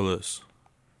 100 rapper list?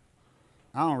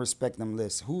 I don't respect them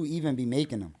lists. Who even be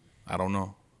making them? I don't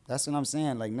know. That's what I'm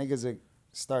saying. Like niggas that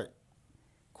start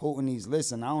quoting these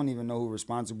lists, and I don't even know who's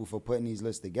responsible for putting these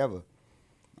lists together.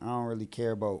 I don't really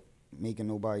care about making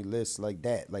nobody lists like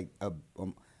that. Like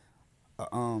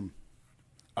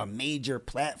a major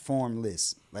platform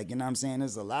list. Like, you know what I'm saying?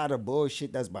 There's a lot of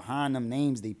bullshit that's behind them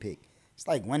names they pick. It's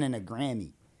like winning a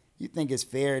Grammy. You think it's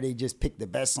fair they just pick the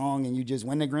best song and you just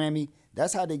win the Grammy?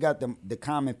 That's how they got the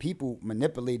common people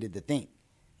manipulated to think.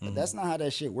 But that's not how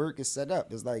that shit work. It's set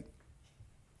up. It's like,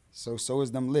 so is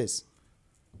them lists.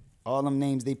 All them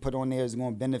names they put on there is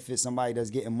going to benefit somebody that's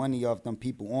getting money off them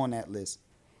people on that list.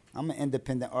 I'm an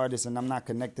independent artist and I'm not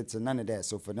connected to none of that.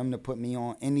 So for them to put me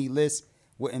on any list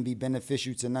wouldn't be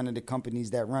beneficial to none of the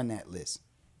companies that run that list.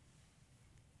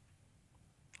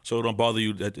 So it don't bother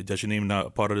you that your name not a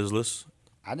part of this list?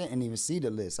 I didn't even see the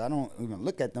list. I don't even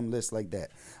look at them lists like that.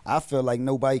 I feel like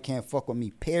nobody can fuck with me,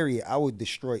 period. I would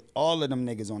destroy all of them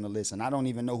niggas on the list, and I don't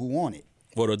even know who on it.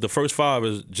 Well, the first five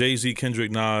is Jay-Z,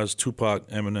 Kendrick, Nas, Tupac,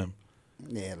 Eminem.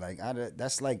 Yeah, like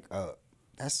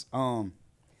that's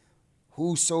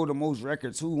who sold the most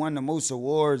records, who won the most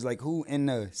awards, like who in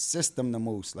the system the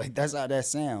most. Like that's how that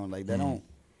sound. Like that I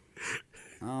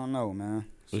don't know, man.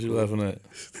 What you laughing at?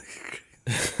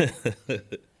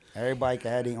 Everybody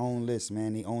can have their own list,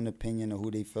 man, their own opinion of who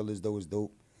they feel as though is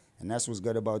dope. And that's what's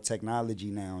good about technology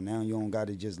now. Now you don't got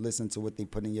to just listen to what they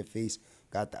put in your face.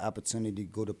 Got the opportunity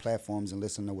to go to platforms and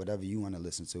listen to whatever you want to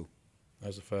listen to.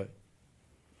 That's a fact.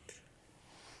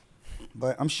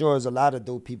 But I'm sure there's a lot of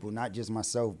dope people, not just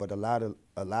myself, but a lot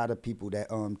of people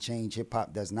that change hip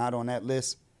hop that's not on that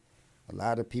list. A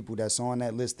lot of people that's on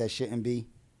that list that shouldn't be.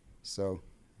 So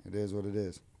it is what it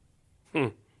is.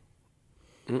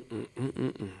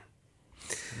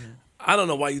 I don't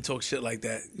know why you talk shit like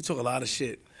that. You talk a lot of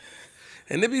shit.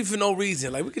 And it be for no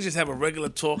reason. Like, we could just have a regular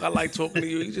talk. I like talking to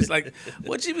you. You just like,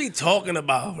 what you be talking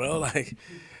about, bro? Like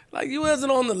you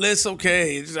wasn't on the list,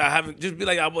 okay. Just be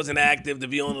like I wasn't active to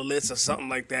be on the list or something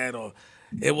like that, or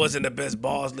it wasn't the best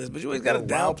bars list. But you always got to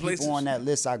downplay people on that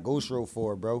list I ghost wrote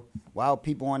for, bro. Wild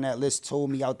people on that list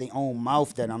told me out their own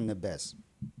mouth that I'm the best.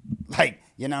 Like,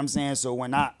 you know what I'm saying? So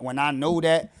when I know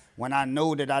that, when I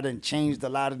know that I done changed a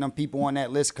lot of them people on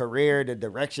that list career, the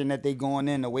direction that they going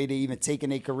in, the way they even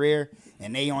taking their career,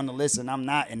 and they on the list and I'm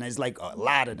not, and there's like a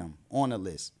lot of them on the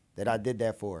list that I did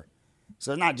that for.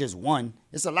 So it's not just one,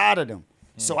 it's a lot of them.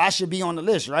 So I should be on the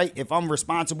list, right? If I'm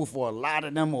responsible for a lot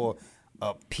of them or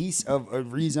a piece of a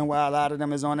reason why a lot of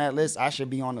them is on that list, I should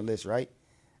be on the list, right?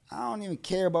 I don't even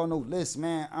care about no list,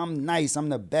 man. I'm nice, I'm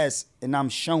the best, and I'm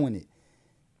showing it.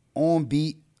 On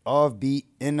beat, off beat,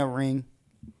 in the ring.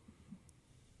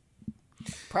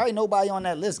 Probably nobody on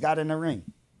that list got in the ring.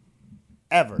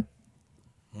 Ever.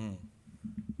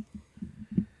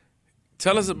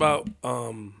 Tell us about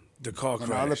the car crash.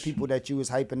 And all the people that you was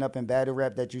hyping up in battle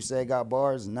rap that you said got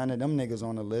bars, none of them niggas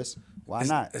on the list. Why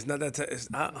not? It's not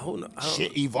that. Hold on.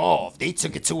 Shit evolved. They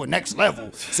took it to a next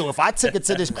level. So if I took it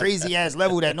to this crazy ass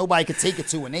level that nobody could take it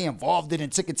to, and they involved it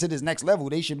and took it to this next level,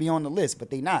 they should be on the list, but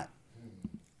they not.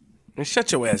 And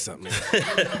shut your ass up, man.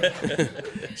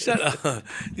 Shut up.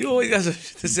 You always got some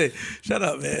shit to say. Shut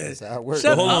up, man. That's how it works.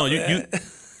 Shut Hold up, on, man.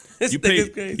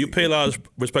 you pay a lot of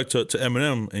respect to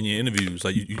Eminem in your interviews.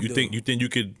 Like you think you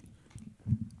could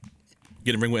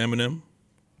get in the ring with Eminem?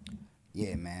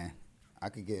 Yeah, man. I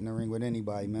could get in the ring with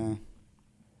anybody, man.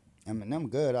 Eminem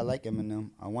good. I like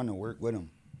Eminem. I want to work with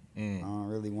him. I don't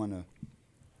really want to.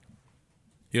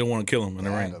 You don't want to kill him in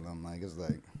the ring. battle him. Like, it's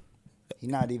like he's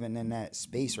not even in that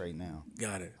space right now.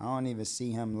 Got it. I don't even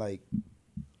see him like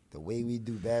the way we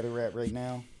do battle rap right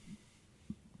now.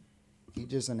 he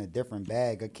just in a different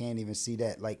bag. I can't even see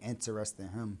that like interest in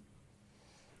him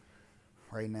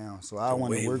right now. So I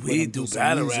want to work with him, do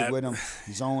some music with him,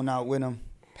 zone out with him,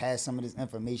 pass some of this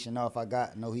information off I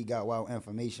know he got wild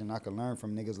information. I can learn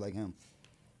from niggas like him.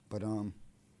 But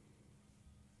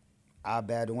I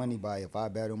battle anybody. If I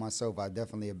battle myself, I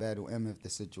definitely battle him if the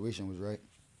situation was right.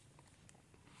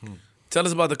 Tell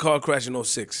us about the car crash in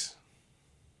 06.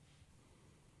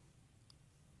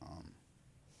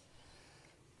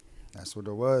 That's what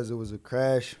it was. It was a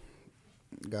crash.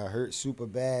 Got hurt super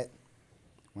bad.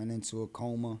 Went into a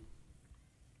coma.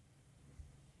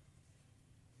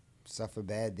 Suffered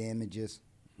bad damages.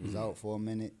 Was out for a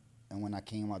minute. And when I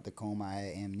came out the coma, I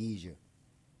had amnesia.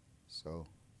 So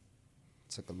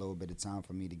it took a little bit of time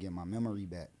for me to get my memory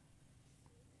back.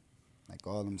 Like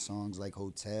all them songs like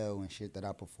Hotel and shit that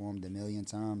I performed a million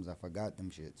times, I forgot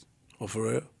them shits. Oh,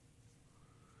 for real?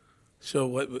 So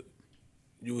where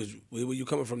were you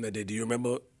coming from that day? Do you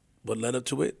remember what led up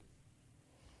to it?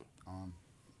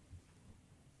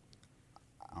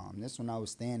 This when I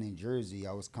was staying in Jersey.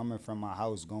 I was coming from my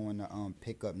house going to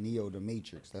pick up Neo the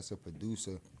Matrix. That's a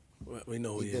producer. We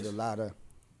know who he did a lot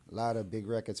of big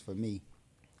records for me.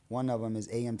 One of them is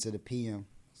AM to the PM.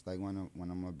 It's like one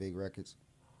of my big records.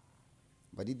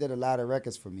 But he did a lot of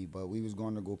records for me. But we was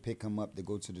going to go pick him up to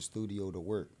go to the studio to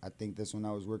work. I think that's when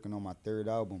I was working on my third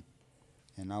album,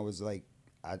 and I was like,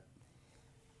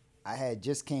 I had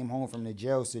just came home from the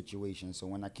jail situation. So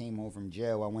when I came home from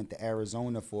jail, I went to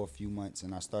Arizona for a few months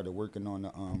and I started working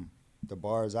on the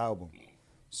Bars album.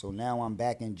 So now I'm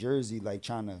back in Jersey, like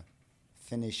trying to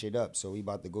finish it up. So we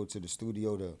about to go to the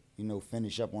studio to,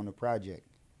 finish up on the project.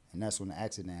 And that's when the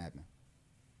accident happened.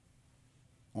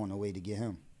 On the way to get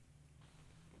him.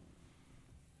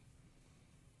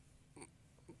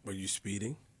 Were you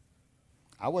speeding?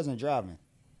 I wasn't driving.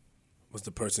 Was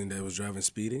the person that was driving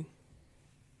speeding?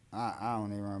 I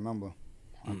don't even remember.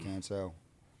 I can't tell.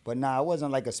 But nah, it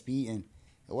wasn't like a speeding.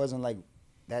 It wasn't like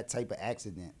that type of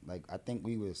accident. Like, I think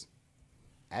we was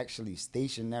actually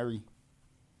stationary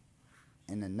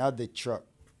and another truck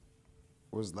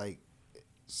was like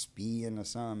speeding or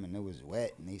something and it was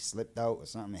wet and they slipped out or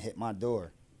something and hit my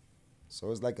door. So it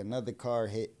was like another car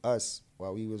hit us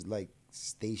while we was like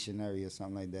stationary or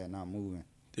something like that, not moving.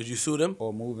 Did you sue them?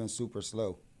 Or moving super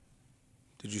slow.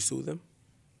 Did you sue them?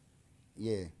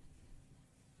 Yeah.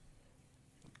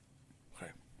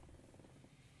 Okay.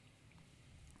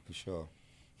 For sure.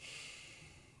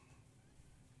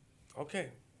 Okay.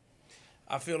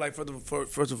 I feel like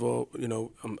first of all,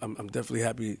 I'm definitely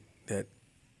happy that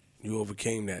you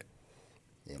overcame that.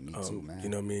 Yeah, me too, man. You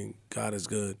know what I mean? God is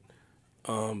good.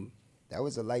 That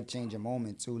was a life-changing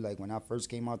moment, too. Like, when I first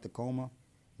came out the coma,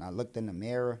 and I looked in the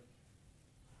mirror,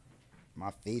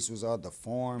 my face was all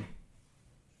deformed,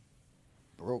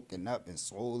 broken up and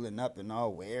swollen up and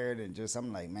all weird, and just,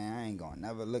 I'm like, man, I ain't gonna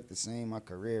never look the same. My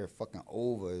career fucking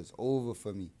over. It's over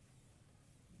for me.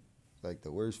 It's like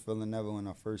the worst feeling ever when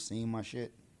I first seen my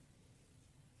shit.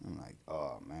 I'm like,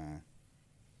 oh, man.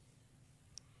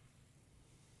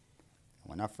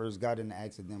 When I first got in the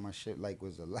accident, my shit, like,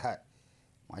 was a lot.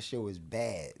 My shit was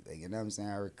bad. Like, you know what I'm saying?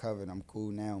 I recovered. I'm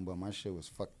cool now, but my shit was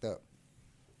fucked up.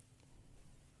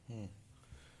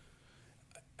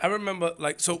 I remember,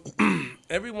 like, so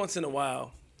every once in a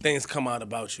while, things come out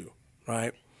about you,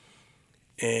 right?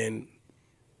 And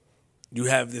you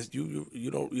have this, you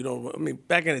don't, I mean,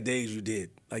 back in the days you did.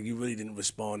 Like, you really didn't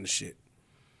respond to shit.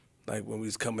 Like, when we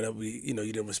was coming up, you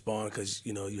didn't respond because,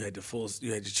 you had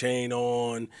you had your chain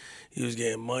on, you was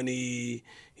getting money,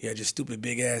 you had your stupid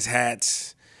big-ass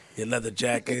hats, your leather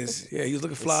jackets. Yeah, you was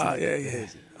looking fly. Yeah.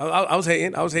 I was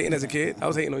hating as a kid. I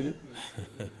was hating on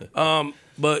you.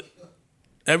 But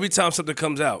every time something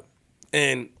comes out,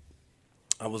 and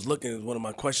I was looking at one of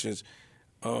my questions,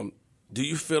 do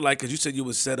you feel like, because you said you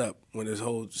was set up when this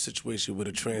whole situation with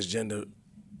a transgender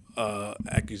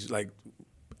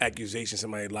accusation,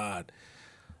 somebody lied.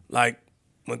 Like,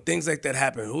 when things like that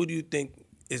happen, who do you think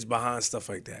is behind stuff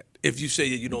like that? If you say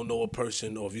that you don't know a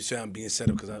person, or if you say I'm being set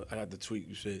up, because I got the tweet,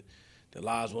 you said, the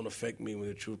lies won't affect me when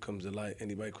the truth comes to light.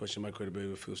 Anybody question my credibility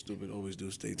will feel stupid. Always do.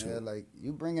 Stay tuned. Yeah, like,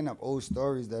 you bringing up old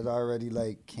stories that already,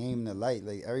 like, came to light.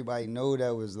 Like, everybody know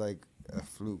that was, like, a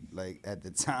fluke. Like, at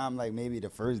the time, like, maybe the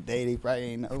first day they probably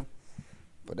ain't know.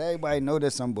 But everybody know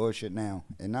there's some bullshit now.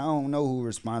 And I don't know who's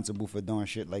responsible for doing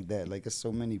shit like that. Like, there's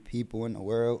so many people in the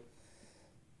world.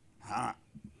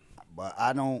 But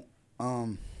I don't,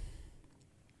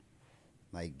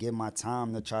 like, give my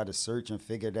time to try to search and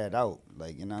figure that out.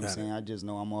 Like, you know what I'm saying? I just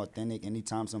know I'm authentic.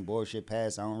 Anytime some bullshit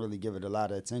pass, I don't really give it a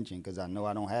lot of attention because I know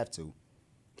I don't have to.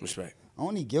 Respect.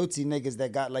 Only guilty niggas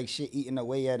that got, like, shit eaten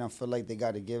away at them feel like they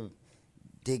got to give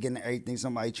digging at everything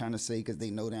somebody trying to say because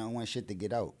they know they don't want shit to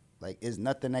get out. Like, it's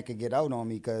nothing that could get out on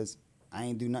me because I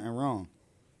ain't do nothing wrong.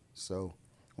 So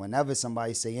whenever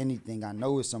somebody say anything, I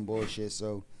know it's some bullshit.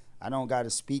 So I don't got to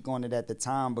speak on it at the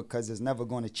time because it's never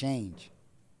going to change.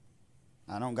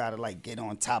 I don't got to, like, get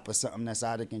on top of something that's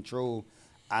out of control.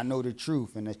 I know the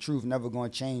truth, and the truth never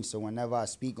going to change. So whenever I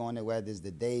speak on it, whether it's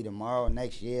the day, tomorrow,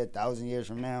 next year, 1,000 years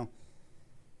from now,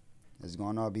 it's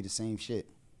going to all be the same shit.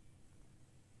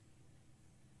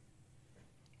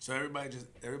 So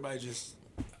everybody just.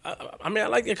 I mean, I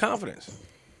like your confidence.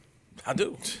 I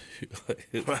do.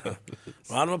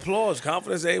 Round of applause.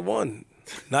 Confidence A1.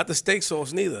 Not the steak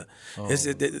sauce neither. It's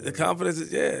the confidence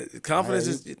is confidence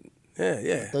is.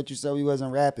 Yeah. I thought you said we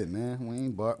wasn't rapping, man.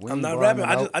 I'm not rapping.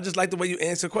 I just like the way you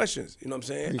answer questions. You know what I'm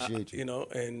saying? Appreciate you. You know,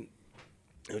 and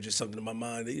it was just something in my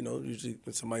mind that, you know, usually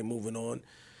when somebody moving on,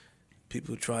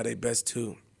 people try their best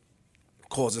to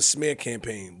cause a smear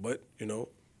campaign. But, you know,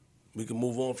 we can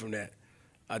move on from that.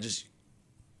 I just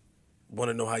want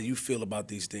to know how you feel about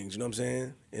these things. You know what I'm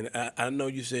saying? And I know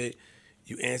you said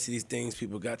you answer these things,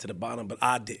 people got to the bottom, but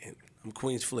I didn't. I'm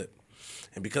Queen's Flip.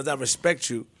 And because I respect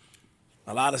you,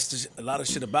 a lot of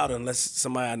shit about it, unless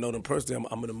somebody I know them personally,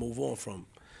 I'm gonna move on from.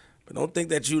 But don't think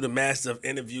that you the master of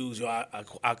interviews.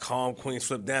 I calm Queen's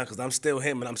Flip down because I'm still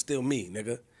him and I'm still me,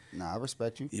 nigga. Nah, I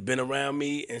respect you. You've been around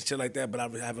me and shit like that, but I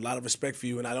have a lot of respect for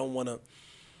you, and I don't want to.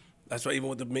 That's why even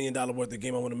with the $1 million worth of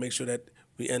game, I want to make sure that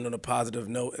we end on a positive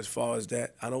note as far as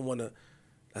that. I don't want to.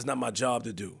 That's not my job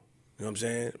to do. You know what I'm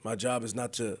saying? My job is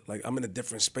not to, like, I'm in a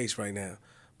different space right now.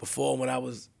 Before, when I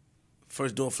was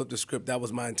first doing Flip the Script, that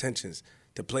was my intentions,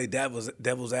 to play devil's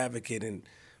advocate,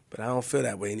 but I don't feel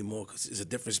that way anymore because it's a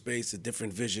different space, a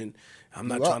different vision. I'm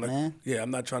not trying to, man. Yeah,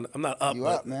 I'm not up, You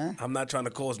but up, man. I'm not trying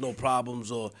to cause no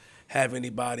problems or have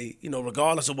anybody, you know,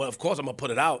 regardless of what. Of course, I'm gonna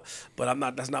put it out, but I'm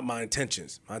not. That's not my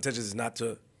intentions. My intentions is not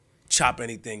to chop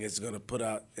anything. It's gonna put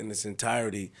out in its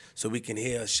entirety so we can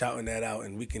hear us shouting that out,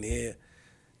 and they can hear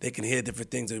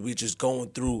different things that we just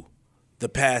going through the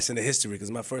past and the history. Because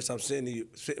my first time sitting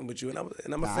with you, and I'm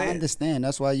a fan. I understand.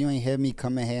 That's why you ain't hear me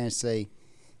come in here and say,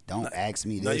 "Don't ask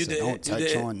me this," or "Don't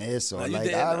touch on this," or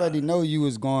like I already know you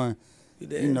was going.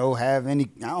 You know, have any,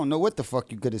 I don't know what the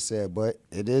fuck you could have said, but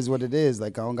it is what it is.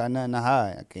 Like, I don't got nothing to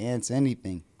hide. I can answer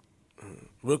anything.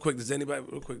 Real quick, does anybody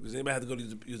have to go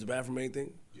to use the bathroom or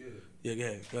anything?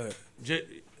 Yeah, go ahead.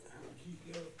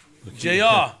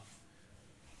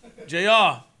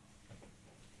 JR.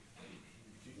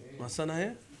 My son out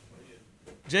here?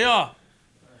 JR.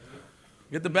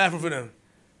 Get the bathroom for them.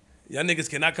 Y'all niggas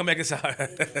cannot come back inside.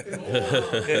 That's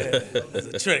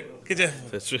a trick.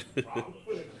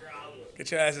 Get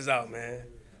your asses out, man.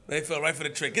 They fell right for the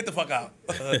trick. Get the fuck out.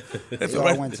 I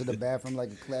went to the bathroom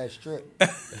like a class trip.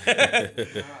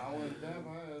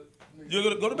 You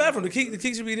go to the bathroom. The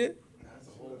key should be there. That's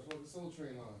what the Soul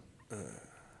Train on.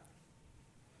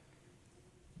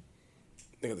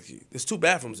 Nigga, the key. There's 2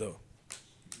 bathrooms though.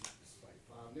 It's like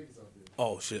 5 niggas up there.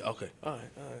 Oh shit. Okay. All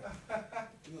right.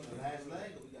 You on the last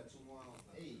leg, or we got 2 more on?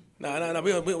 No.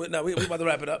 We about to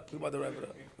wrap it up. We on the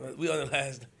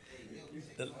last.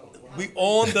 We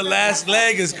on the last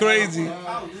leg is crazy.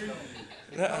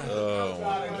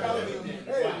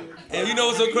 And you know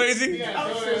what's so crazy?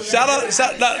 Shout out.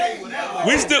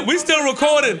 We still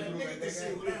recording.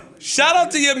 Shout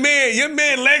out to your man. Your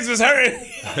man legs was hurting.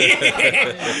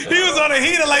 He was on a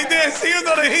heater like this. He was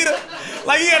on a heater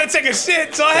like he had to take a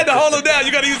shit. So I had to hold him down.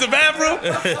 You got to use the bathroom?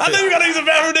 I know you got to use the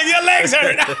bathroom, nigga. Your legs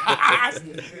hurt.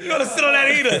 You got to sit on that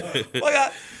heater.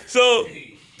 So,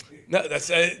 no, that's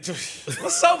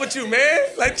what's up with you, man?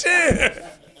 Like, chill.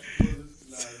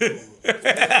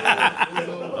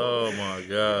 Oh my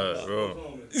God,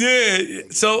 bro. Yeah.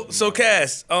 So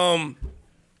Cass,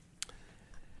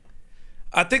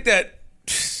 I think that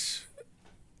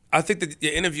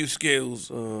your interview skills,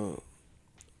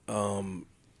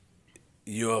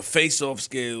 your face-off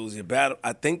skills, your battle.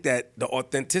 I think that the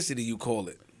authenticity, you call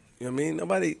it. You know what I mean?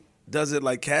 Nobody does it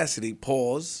like Cassidy.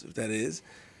 Pause, if that is.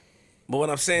 But what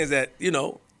I'm saying is that, you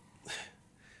know,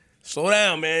 slow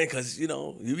down, man, because, you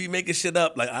know, you be making shit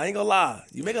up. Like, I ain't gonna lie.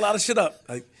 You make a lot of shit up.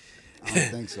 Like, I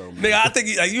don't think so, man. Nigga, I think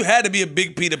you had to be a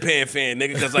big Peter Pan fan,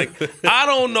 nigga, because, like, I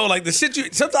don't know, like, the shit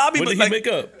you, sometimes I be What did like, he make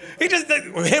up? He just, like,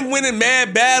 him winning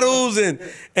mad battles, and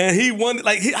he won,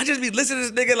 like, I just be listening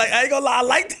to this nigga, like, I ain't gonna lie, I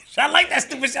like that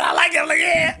stupid shit, I like it, I'm like,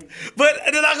 yeah. But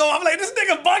then I'm like, this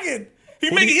nigga bugging.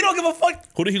 He don't give a fuck.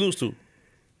 Who did he lose to?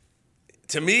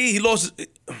 To me, he lost.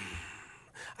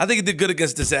 I think he did good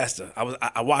against Disaster.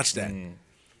 I watched that.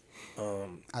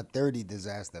 I 30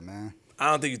 Disaster, man. I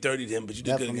don't think you 30'd him, but you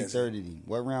did Definitely good against 30'd him.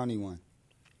 What round he won?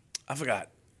 I forgot.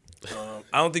 I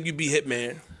don't think you beat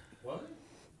Hitman. What?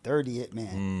 30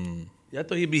 Hitman. Y'all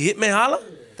thought he'd be Hitman Holla?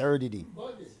 30 D.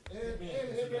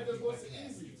 Hitman just wants it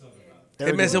easy.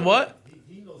 Hitman said what?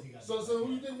 So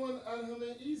who you think won out of him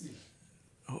and Easy?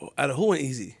 Out of who and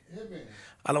Easy? Hitman.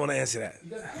 I don't want to answer that.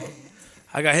 You got Cook.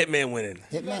 I got Hitman winning.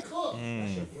 You got Cook.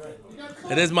 You got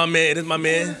Cook. It is my man. It is my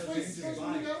man. Face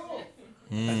when he got off.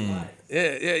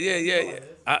 Yeah.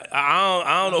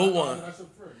 I don't know who won. That's your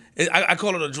friend. I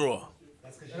call it a draw.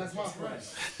 And that's my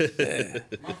friend.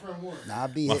 My friend won. Nah, I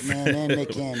beat Hitman and Nick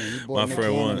Cannon. He bought Nick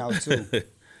friend Cannon won. out too.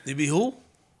 You be who?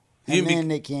 Him and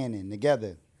Nick Cannon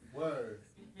together. Word.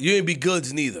 You ain't be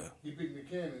Goods neither. He beat the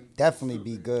cannon. Definitely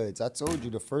beat Goods. I told you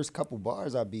the first couple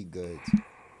bars I beat Goods.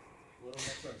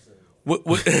 What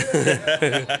my son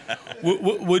said.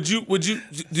 Would you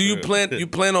do you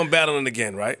plan on battling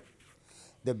again, right?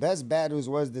 The best battles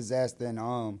was Disaster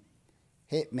and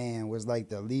Hitman was like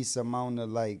the least amount of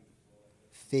like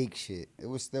fake shit. It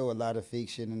was still a lot of fake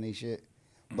shit in they shit,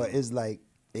 but it's like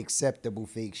acceptable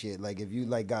fake shit. Like if you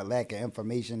like got lack of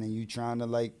information and you trying to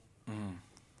like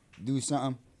do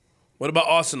something. What about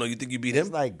Arsenal? You think you beat It's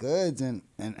him? like Goods and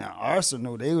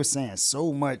Arsenal. They were saying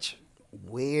so much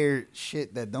weird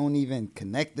shit that don't even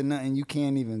connect to nothing. You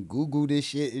can't even Google this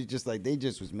shit. It's just like they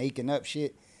just was making up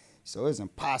shit. So it's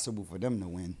impossible for them to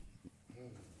win.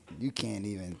 You can't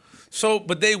even. So,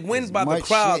 but they win As by the much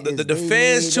crowd. shit The as they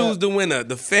fans made choose up. the winner.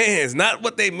 The fans, not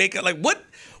what they make it. Like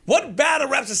what battle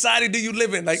rap society do you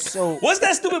live in? Like, So- what's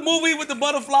that stupid movie with the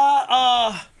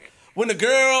butterfly? When the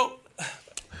girl.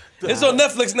 It's on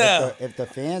Netflix now. If the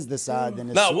fans decide, then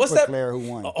it's Now, super what's that? clear who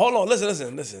won. Hold on,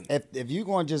 listen. If you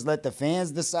gonna just let the fans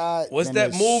decide, What's then that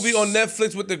it's- movie on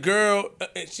Netflix with the girl?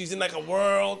 And she's in like a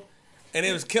world, and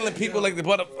it was killing people like the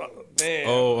butterfly.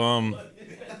 Man,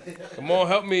 come on,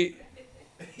 help me.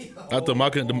 After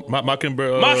Mockingbird.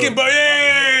 Mockingbird,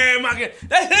 yeah, Mockingbird.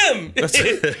 That's him.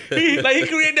 he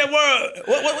created that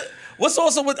world. What's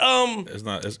also with It's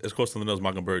not. It's called something else.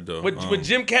 Mockingbird though. with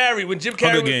Jim Carrey? When Jim Carrey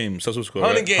Hunger was- Games. That's what's called.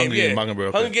 Hunger right? Games, yeah.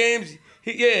 Mockingbird. Hunger Okay. Games.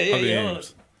 Hunger Yeah.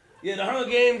 Games. Yeah, the Hunger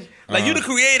Games. Like you the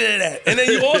creator of that, and then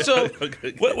you also.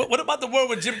 Okay. What about the world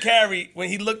with Jim Carrey when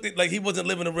he looked at like he wasn't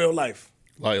living a real life?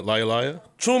 Liar.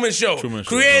 Truman Show. Truman Show,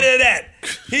 Creator of that.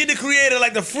 He the creator,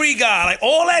 like the free guy. Like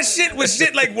all that shit was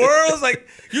shit like worlds. Like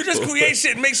you just create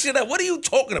shit and make shit up. What are you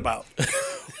talking about?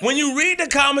 When you read the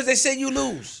comments, they say you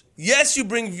lose. Yes, you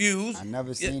bring views. I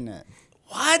never seen that.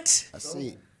 What? I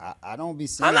see. I don't be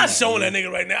seeing. I'm not that, showing man. that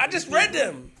nigga right now. I just read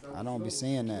them. I don't be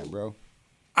seeing that, bro.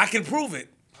 I can prove it.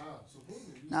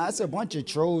 Nah, it's a bunch of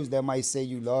trolls that might say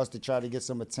you lost to try to get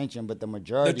some attention, but the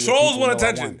majority. The of trolls people want know I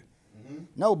attention. won.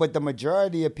 No, but the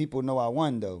majority of people know I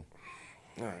won though.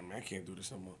 All right, man. I can't do this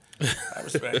no more. I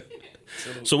respect.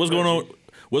 So what's going on?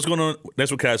 What's going on? That's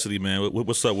with Cassidy, man.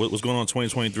 What's up? What's going on in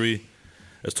 2023?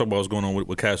 Let's talk about what's going on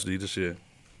with Cassidy this year.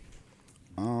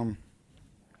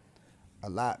 A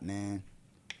lot, man.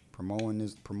 Promoting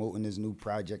this new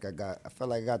project I felt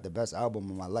like I got the best album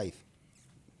of my life.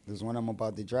 This one I'm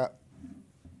about to drop.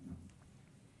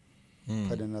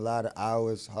 Put in a lot of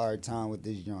hours, hard time with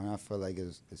this joint. I feel like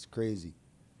it's crazy.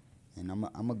 And I'm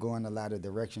gonna go in a lot of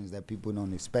directions that people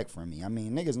don't expect from me. I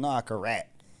mean, niggas know I can rap.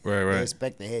 Right. They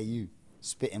expect to hear you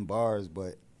spitting bars,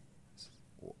 but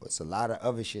it's a lot of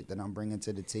other shit that I'm bringing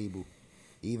to the table.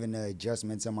 Even the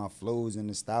adjustments in my flows and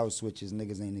the style switches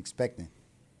niggas ain't expecting.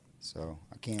 So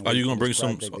I can't. Are you wait gonna for bring this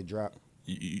some? project to drop.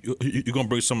 You gonna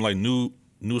bring some like new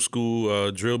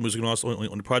school drill music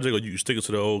on the project, or you sticking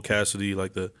to the old Cassidy,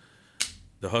 like the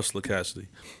hustler Cassidy?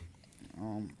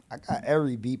 I got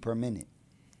every beat per minute.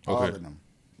 All Okay. of them.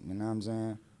 You know what I'm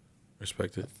saying?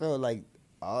 Respect I it. feel like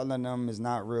all of them is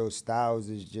not real styles,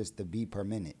 it's just the beat per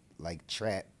minute. Like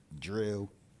trap,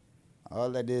 drill. All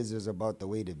that is about the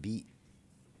way the beat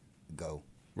go.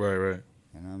 Right. You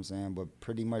know what I'm saying? But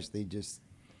pretty much they just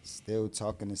still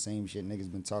talking the same shit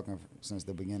niggas been talking since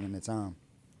the beginning of time.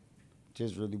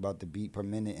 Just really about the beat per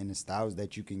minute and the styles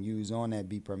that you can use on that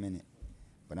beat per minute.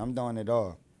 But I'm doing it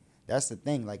all. That's the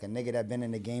thing. Like a nigga that been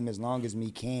in the game as long as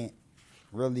me can't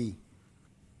really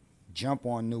jump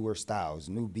on newer styles,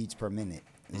 new beats per minute.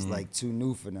 It's like too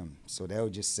new for them. So they'll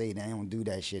just say they don't do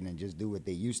that shit and just do what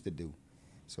they used to do.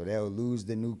 So they'll lose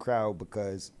the new crowd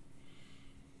because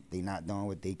they not doing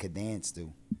what they could dance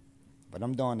to. But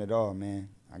I'm doing it all, man.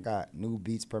 I got new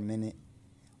beats per minute,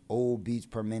 old beats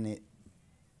per minute,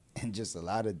 and just a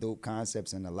lot of dope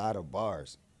concepts and a lot of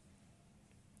bars.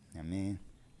 I mean,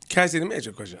 Cassidy, let me ask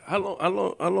you a question. How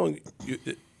long?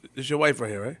 It's your wife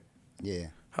right here, right? yeah,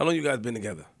 How long you guys been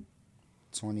together?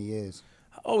 20 years.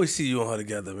 I always see you and her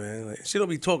together, man. Like she don't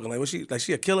be talking like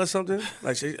she a killer or something?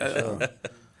 Like she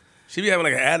be having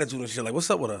like an attitude and shit. Like what's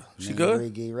up with her? She Man,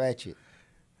 good? Reggae Ratchet.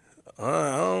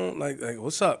 I don't like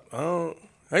what's up? I don't.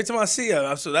 Every time I see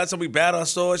her, so that's how we battle. I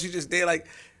saw her. She just there like,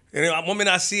 and then one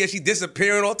minute I see her, she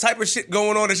disappearing, all type of shit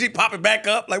going on, and she popping back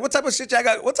up. Like, what type of shit y'all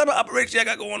got? What type of operation y'all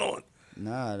got going on?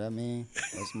 Nah,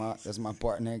 that's my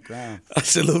partner in crime. I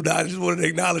salute her. I just wanted to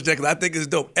acknowledge that because I think it's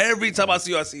dope. Every time I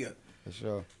see her, I see her. For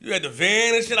sure. You at the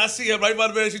van and shit. I see her right by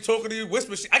the van. She talking to you,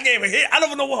 whisper shit. I can't even hear. I don't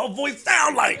even know what her voice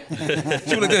sound like.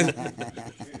 She was like this.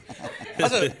 I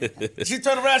said, she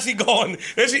turned around, she gone.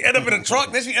 Then she end up in the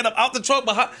truck. Then she end up out the truck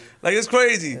behind. Like, it's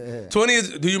crazy. 20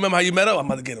 years. Do you remember how you met her? I'm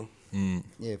about to get him.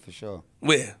 Yeah, for sure.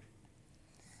 Where?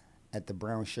 At the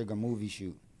Brown Sugar movie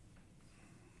shoot.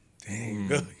 Dang,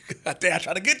 good. I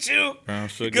tried to get you. Brown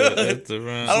Sugar. Good. At the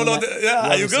Brown. I don't know.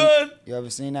 Yeah, you good? You ever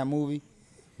seen that movie?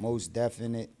 Most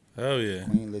Definite. Hell yeah.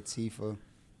 Queen Latifah.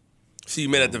 See, you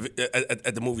met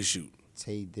at the movie shoot.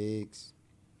 Tay Diggs.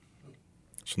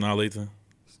 Sanaa Lathan.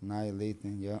 Sanaa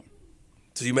Lathan, yep.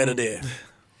 So you met her there.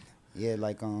 Yeah,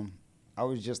 like I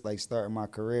was just like starting my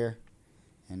career,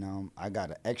 and I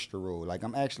got an extra role. Like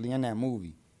I'm actually in that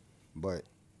movie, but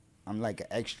I'm like an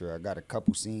extra. I got a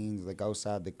couple scenes like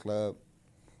outside the club,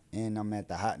 and I'm at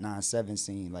the Hot 97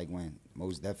 scene. Like when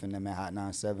Most Definitely I'm at Hot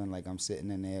 97, like I'm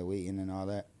sitting in there waiting and all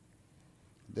that.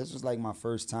 This was like my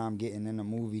first time getting in a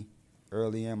movie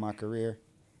early in my career,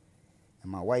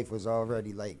 and my wife was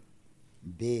already like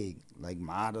big, like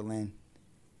modeling.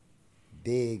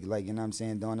 Big, like, you know what I'm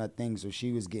saying, doing her thing. So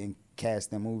she was getting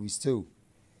cast in movies too.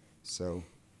 So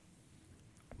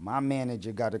my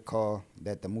manager got a call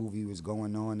that the movie was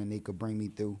going on and they could bring me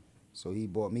through. So he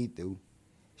brought me through.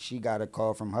 She got a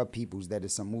call from her peoples that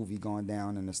it's some movie going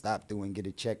down and to stop through and get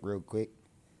a check real quick.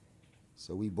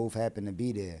 So we both happened to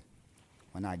be there.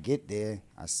 When I get there,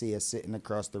 I see her sitting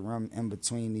across the room in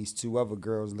between these two other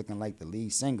girls looking like the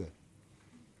lead singer.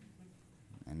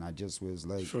 And I just was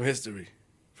like... From history.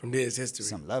 From this history.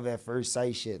 Some love at first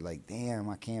sight shit. Like, damn,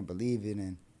 I can't believe it.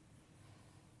 And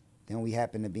then we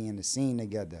happened to be in the scene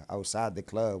together. Outside the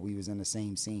club, we was in the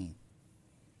same scene.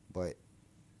 But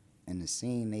in the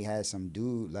scene, they had some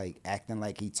dude, like, acting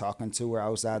like he talking to her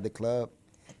outside the club.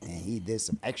 And he did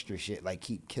some extra shit, like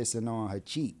keep kissing on her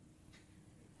cheek.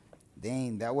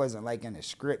 Dang, that wasn't like in the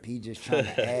script. He just trying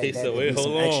to add that to be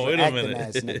some extra acting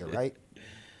ass nigga, right?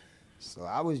 So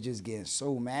I was just getting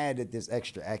so mad at this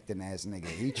extra acting ass nigga.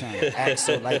 He trying to act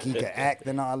so like he could act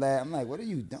and all that. I'm like, what are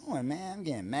you doing, man? I'm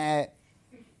getting mad.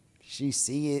 She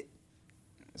see it.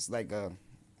 It's like a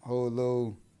whole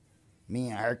little me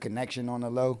and her connection on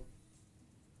the low.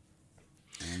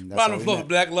 Round of applause for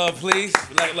Black Love, please.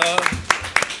 Black Love.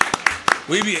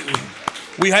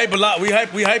 We hype a lot. We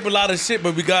hype a lot of shit,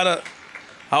 but we gotta.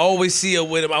 I always see her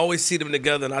with him. I always see them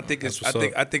together, and I think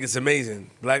it's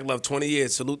amazing. Black Love, 20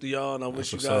 years. Salute to y'all, and I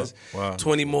wish you guys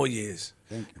 20 more years.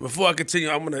 Thank you. Before I continue,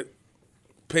 I'm gonna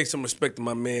pay some respect to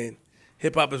my man.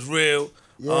 Hip hop is real.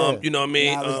 Yeah. You know what I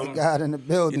mean? The God in the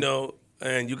building. You know,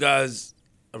 and you guys.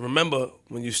 I remember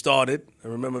when you started. I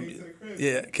remember,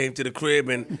 came to the crib,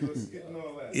 and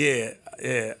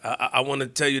I want to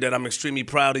tell you that I'm extremely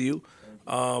proud of you,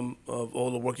 of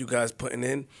all the work you guys putting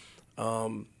in.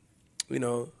 You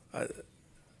know,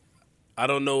 I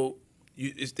don't know.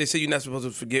 They say you're not supposed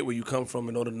to forget where you come from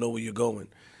in order to know where you're going.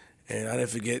 And I didn't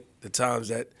forget the times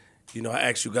that, you know, I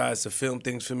asked you guys to film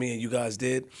things for me and you guys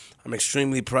did. I'm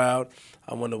extremely proud.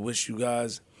 I want to wish you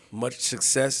guys much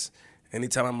success.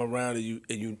 Anytime I'm around and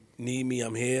you need me,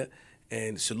 I'm here.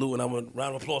 And salute, and I want a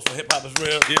round of applause for Hip Hop is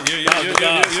Real.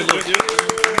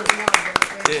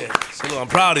 Yeah, salute. I'm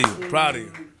proud of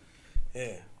you.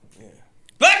 Yeah.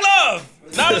 Black Love!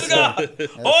 Knowledge of God.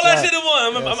 All that shit in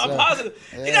one. I'm positive.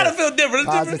 Yeah. You gotta feel different.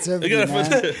 It's Positivity, different.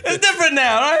 man. It's different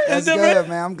now, right? That's it's different. good,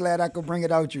 man. I'm glad I could bring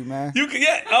it out you, man. You can,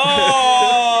 yeah.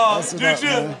 Oh,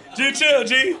 G, chill,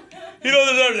 G. He don't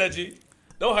deserve that, G.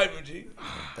 Don't hype him, G.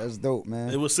 That's dope, man.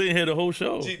 It was sitting here the whole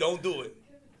show. G, don't do it.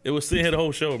 It was sitting here the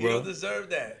whole show, bro. He don't deserve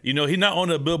that. You know, he's not on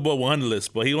the Billboard 100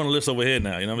 list, but he on the list over here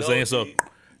now. You know what I'm saying? So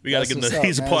we gotta get him.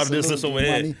 He's a part of this list over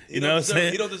here. You know what I'm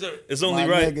saying? He don't deserve it. It's only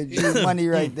My right. nigga, G Money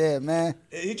right there, man.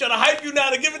 He trying to hype you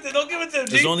now to give it to. Don't give it to him,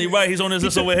 G. It's only right. He's on this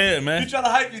list over here, man. He trying to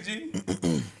hype you, G.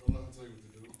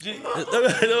 G,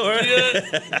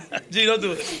 G, don't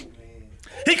do it.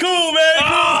 He cool, man.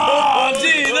 Oh,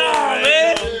 G, nah,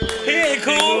 man. He ain't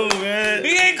cool. Man.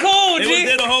 He ain't cool, G. He was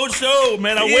there the whole show,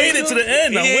 man. I waited to the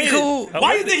end. He ain't cool.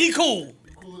 Why you think he cool?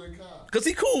 Cause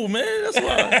he cool, man. That's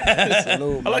why.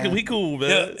 Salute, I like man. him. He cool, man.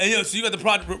 Yeah, and yo, so you got the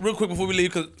project real quick before we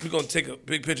leave, because we're gonna take a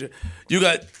big picture. You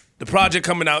got the project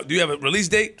coming out. Do you have a release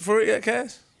date for it yet,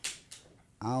 Cass?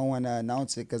 I don't want to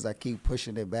announce it because I keep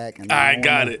pushing it back. And I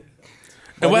got it.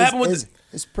 And what happened with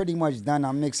it's pretty much done.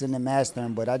 I'm mixing and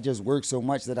mastering, but I just work so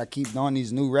much that I keep doing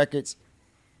these new records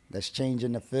that's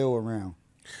changing the feel around.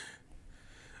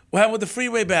 What happened with the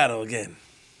freeway battle again?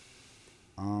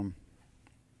 The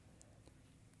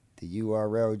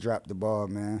URL dropped the ball,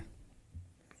 man.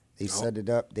 They set it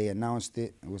up. They announced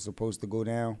it. It was supposed to go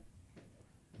down,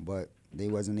 but they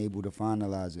wasn't able to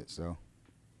finalize it. So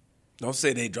Don't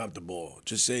say they dropped the ball.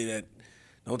 Just say that.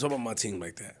 Don't talk about my team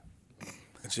like that.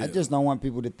 I just don't want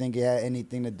people to think it had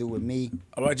anything to do with me.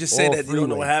 All right, just say that you don't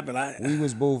know what happened. We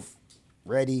was both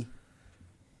ready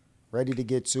to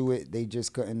get to it. They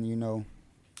just couldn't,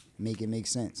 make it make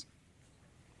sense.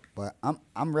 But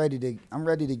I'm ready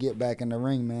to get back in the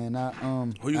ring, man. I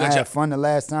had fun the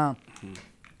last time,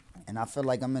 and I feel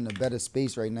like I'm in a better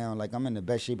space right now. Like I'm in the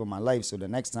best shape of my life. So the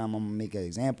next time I'm gonna make an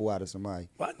example out of somebody.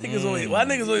 Why niggas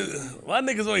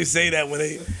always say that when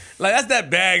they like that's that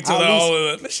bag to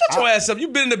man, shut your ass up. You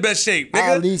been in the best shape,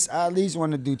 nigga. I at least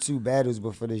want to do 2 battles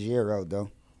before this year out though.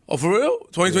 Oh, for real?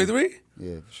 2023?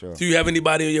 Yeah, for sure. Do you have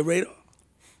anybody on your radar?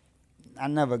 I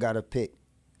never got a pick,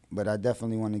 but I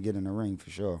definitely want to get in the ring for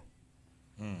sure.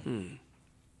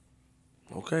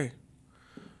 Okay.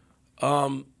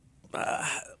 One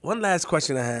last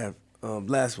question I have.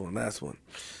 Last one.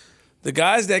 The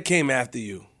guys that came after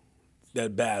you,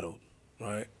 that battled,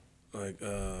 right? Like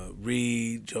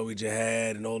Reed, Joey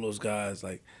Jihad, and all those guys.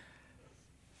 Like,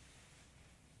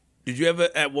 did you ever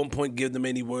at one point give them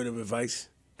any word of advice?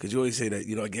 Because you always say that,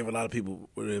 I gave a lot of people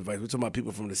word of advice. We're talking about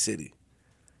people from the city.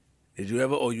 Did you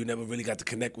ever, or you never really got to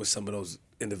connect with some of those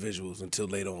individuals until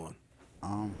later on?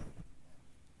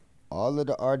 All of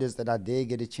the artists that I did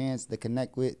get a chance to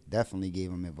connect with, definitely gave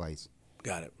them advice.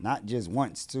 Got it. Not just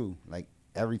once, too. Like,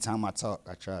 every time I talk,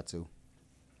 I try to.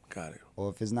 Got it.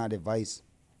 Or if it's not advice,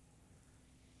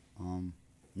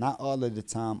 not all of the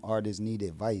time artists need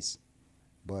advice,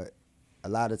 but a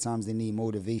lot of times they need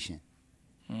motivation.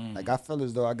 Like, I feel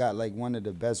as though I got, like, one of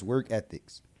the best work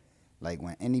ethics. Like,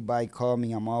 when anybody call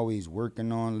me, I'm always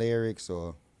working on lyrics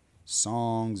or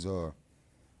songs or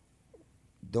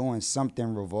doing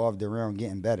something revolved around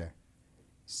getting better.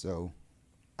 So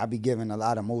I be giving a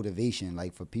lot of motivation,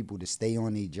 like for people to stay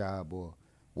on their job or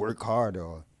work harder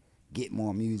or get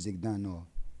more music done or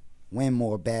win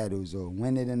more battles or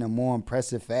win it in a more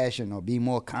impressive fashion or be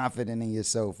more confident in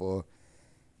yourself. Or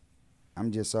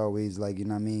I'm just always like,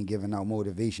 giving out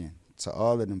motivation to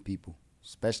all of them people,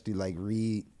 especially like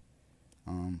Reed,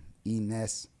 E.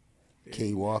 Ness,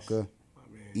 K. Walker,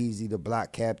 Easy the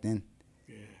Block Captain.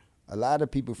 A lot of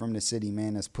people from the city,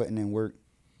 man, that's putting in work.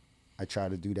 I try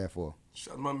to do that for.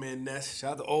 Shout out to my man Ness.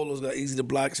 Shout out to all those guys. Easy to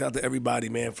Block. Shout out to everybody,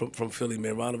 man, from Philly,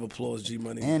 man. Round of applause, G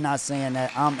Money. And not saying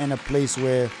that I'm in a place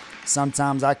where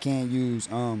sometimes I can't use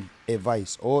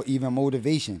advice or even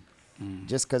motivation.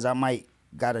 Just because I might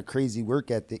got a crazy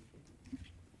work ethic,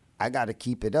 I got to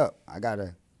keep it up. I got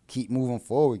to keep moving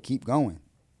forward, keep going.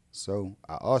 So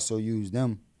I also use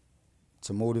them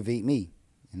to motivate me.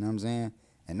 You know what I'm saying?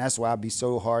 And that's why I be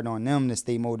so hard on them to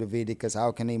stay motivated, because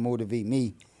how can they motivate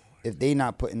me if they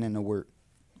not putting in the work?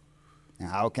 And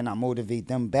how can I motivate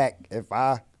them back if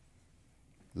I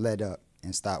let up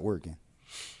and stop working?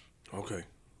 Okay.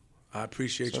 I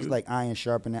appreciate you. It's like iron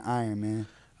sharpening iron, man.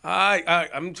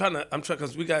 I'm trying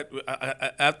because we got,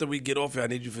 after we get off here, I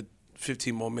need you for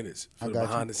 15 more minutes for the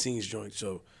behind the scenes joint.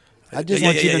 So I just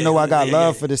want you to know I got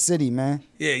love for the city, man.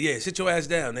 Yeah. Sit your ass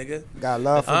down, nigga. Got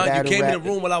love for battle You came rap. in the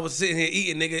room while I was sitting here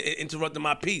eating, nigga, interrupting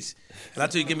my piece. And I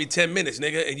told you give me 10 minutes,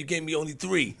 nigga, and you gave me only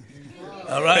 3.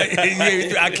 All right?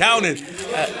 I counted.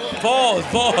 Pause.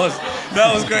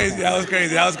 That was crazy. That was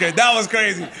crazy. Pause.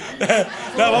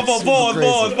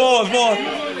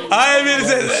 I ain't mean to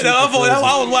say that. I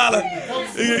was wildin'.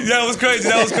 That was crazy.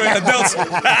 That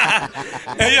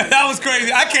was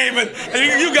crazy. I came in.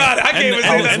 You got it. I came in.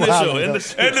 End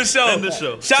the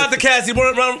show. Shout out to Cassidy.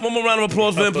 One more round of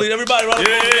applause for him, please. Everybody, round of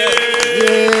applause.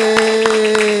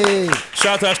 Yay!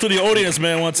 Shout out to our studio audience,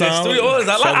 man, one time. Studio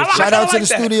audience. Shout out to the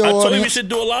studio I told you we audience. should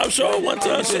do a live show one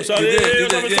time. You did.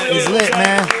 It's lit,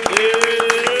 man.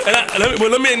 And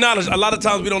let me acknowledge. A lot of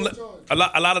times we don't let. A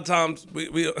lot of times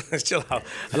we chill out.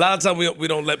 A lot of times we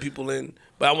don't let people in.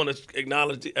 But I want to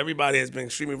acknowledge everybody has been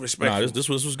extremely respectful. This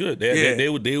was good. They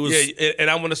was. Yeah, and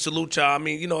I want to salute y'all. I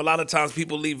mean, a lot of times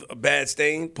people leave a bad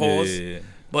stain. Pause. Yeah.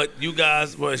 But you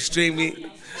guys were extremely.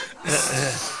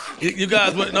 You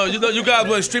guys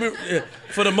were extremely.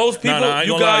 For the most people,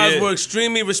 you guys were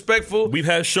extremely respectful. We've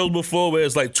had shows before where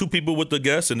it's like 2 people with the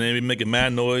guests and then we making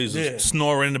mad noise,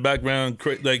 snoring in the background,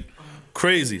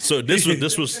 crazy. So this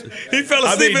was. He fell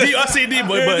asleep. I see D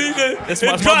boy, but it's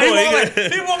my boy.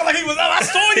 He walked like he was. I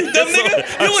saw you, dumb nigga.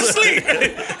 You was asleep.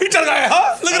 He trying to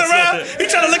looking around. He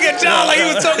trying to look at y'all like he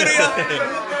was talking to y'all.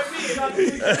 I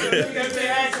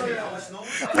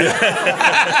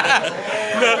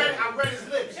read his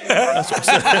lips.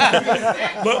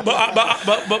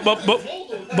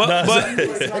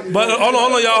 But hold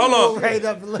on, y'all. Hold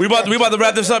on. We about to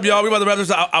wrap this up, y'all.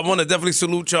 I want to definitely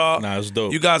salute y'all. Nah, it's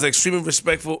dope. You guys are extremely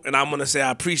respectful, and I'm gonna say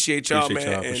I appreciate y'all, man.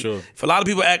 For and sure. if a lot of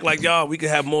people act like y'all, we could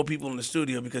have more people in the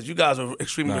studio because you guys are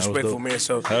extremely respectful, man.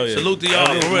 So salute to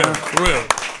y'all, for real.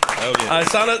 Hell yeah. All right,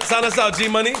 sign us out, G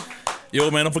Money. Yo,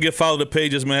 man, don't forget follow the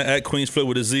pages, man. At Queens Flip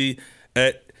with a Z,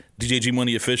 at DJ G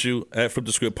Money Official, at Flip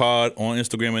the Script Pod on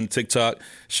Instagram and TikTok.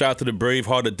 Shout out to the Brave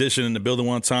Heart Edition in the building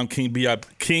one time. King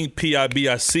PIB,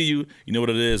 I see you. You know what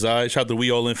it is, all right? Shout out to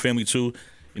We All In Family too.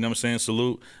 You know what I'm saying?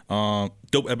 Salute.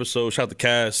 Dope episode. Shout out to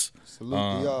Cass. Salute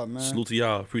to y'all, man. Salute to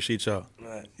y'all. Appreciate y'all.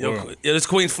 Right. Yo, this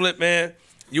Queens Flip, man.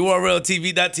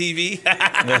 URLTV.tv.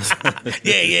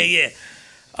 Yeah.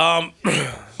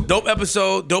 Dope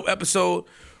episode.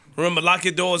 Remember, lock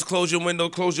your doors, close your window,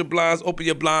 close your blinds, open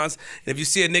your blinds. And if you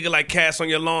see a nigga like Cass on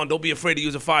your lawn, don't be afraid to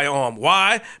use a firearm.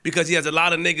 Why? Because he has a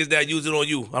lot of niggas that use it on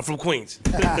you. I'm from Queens.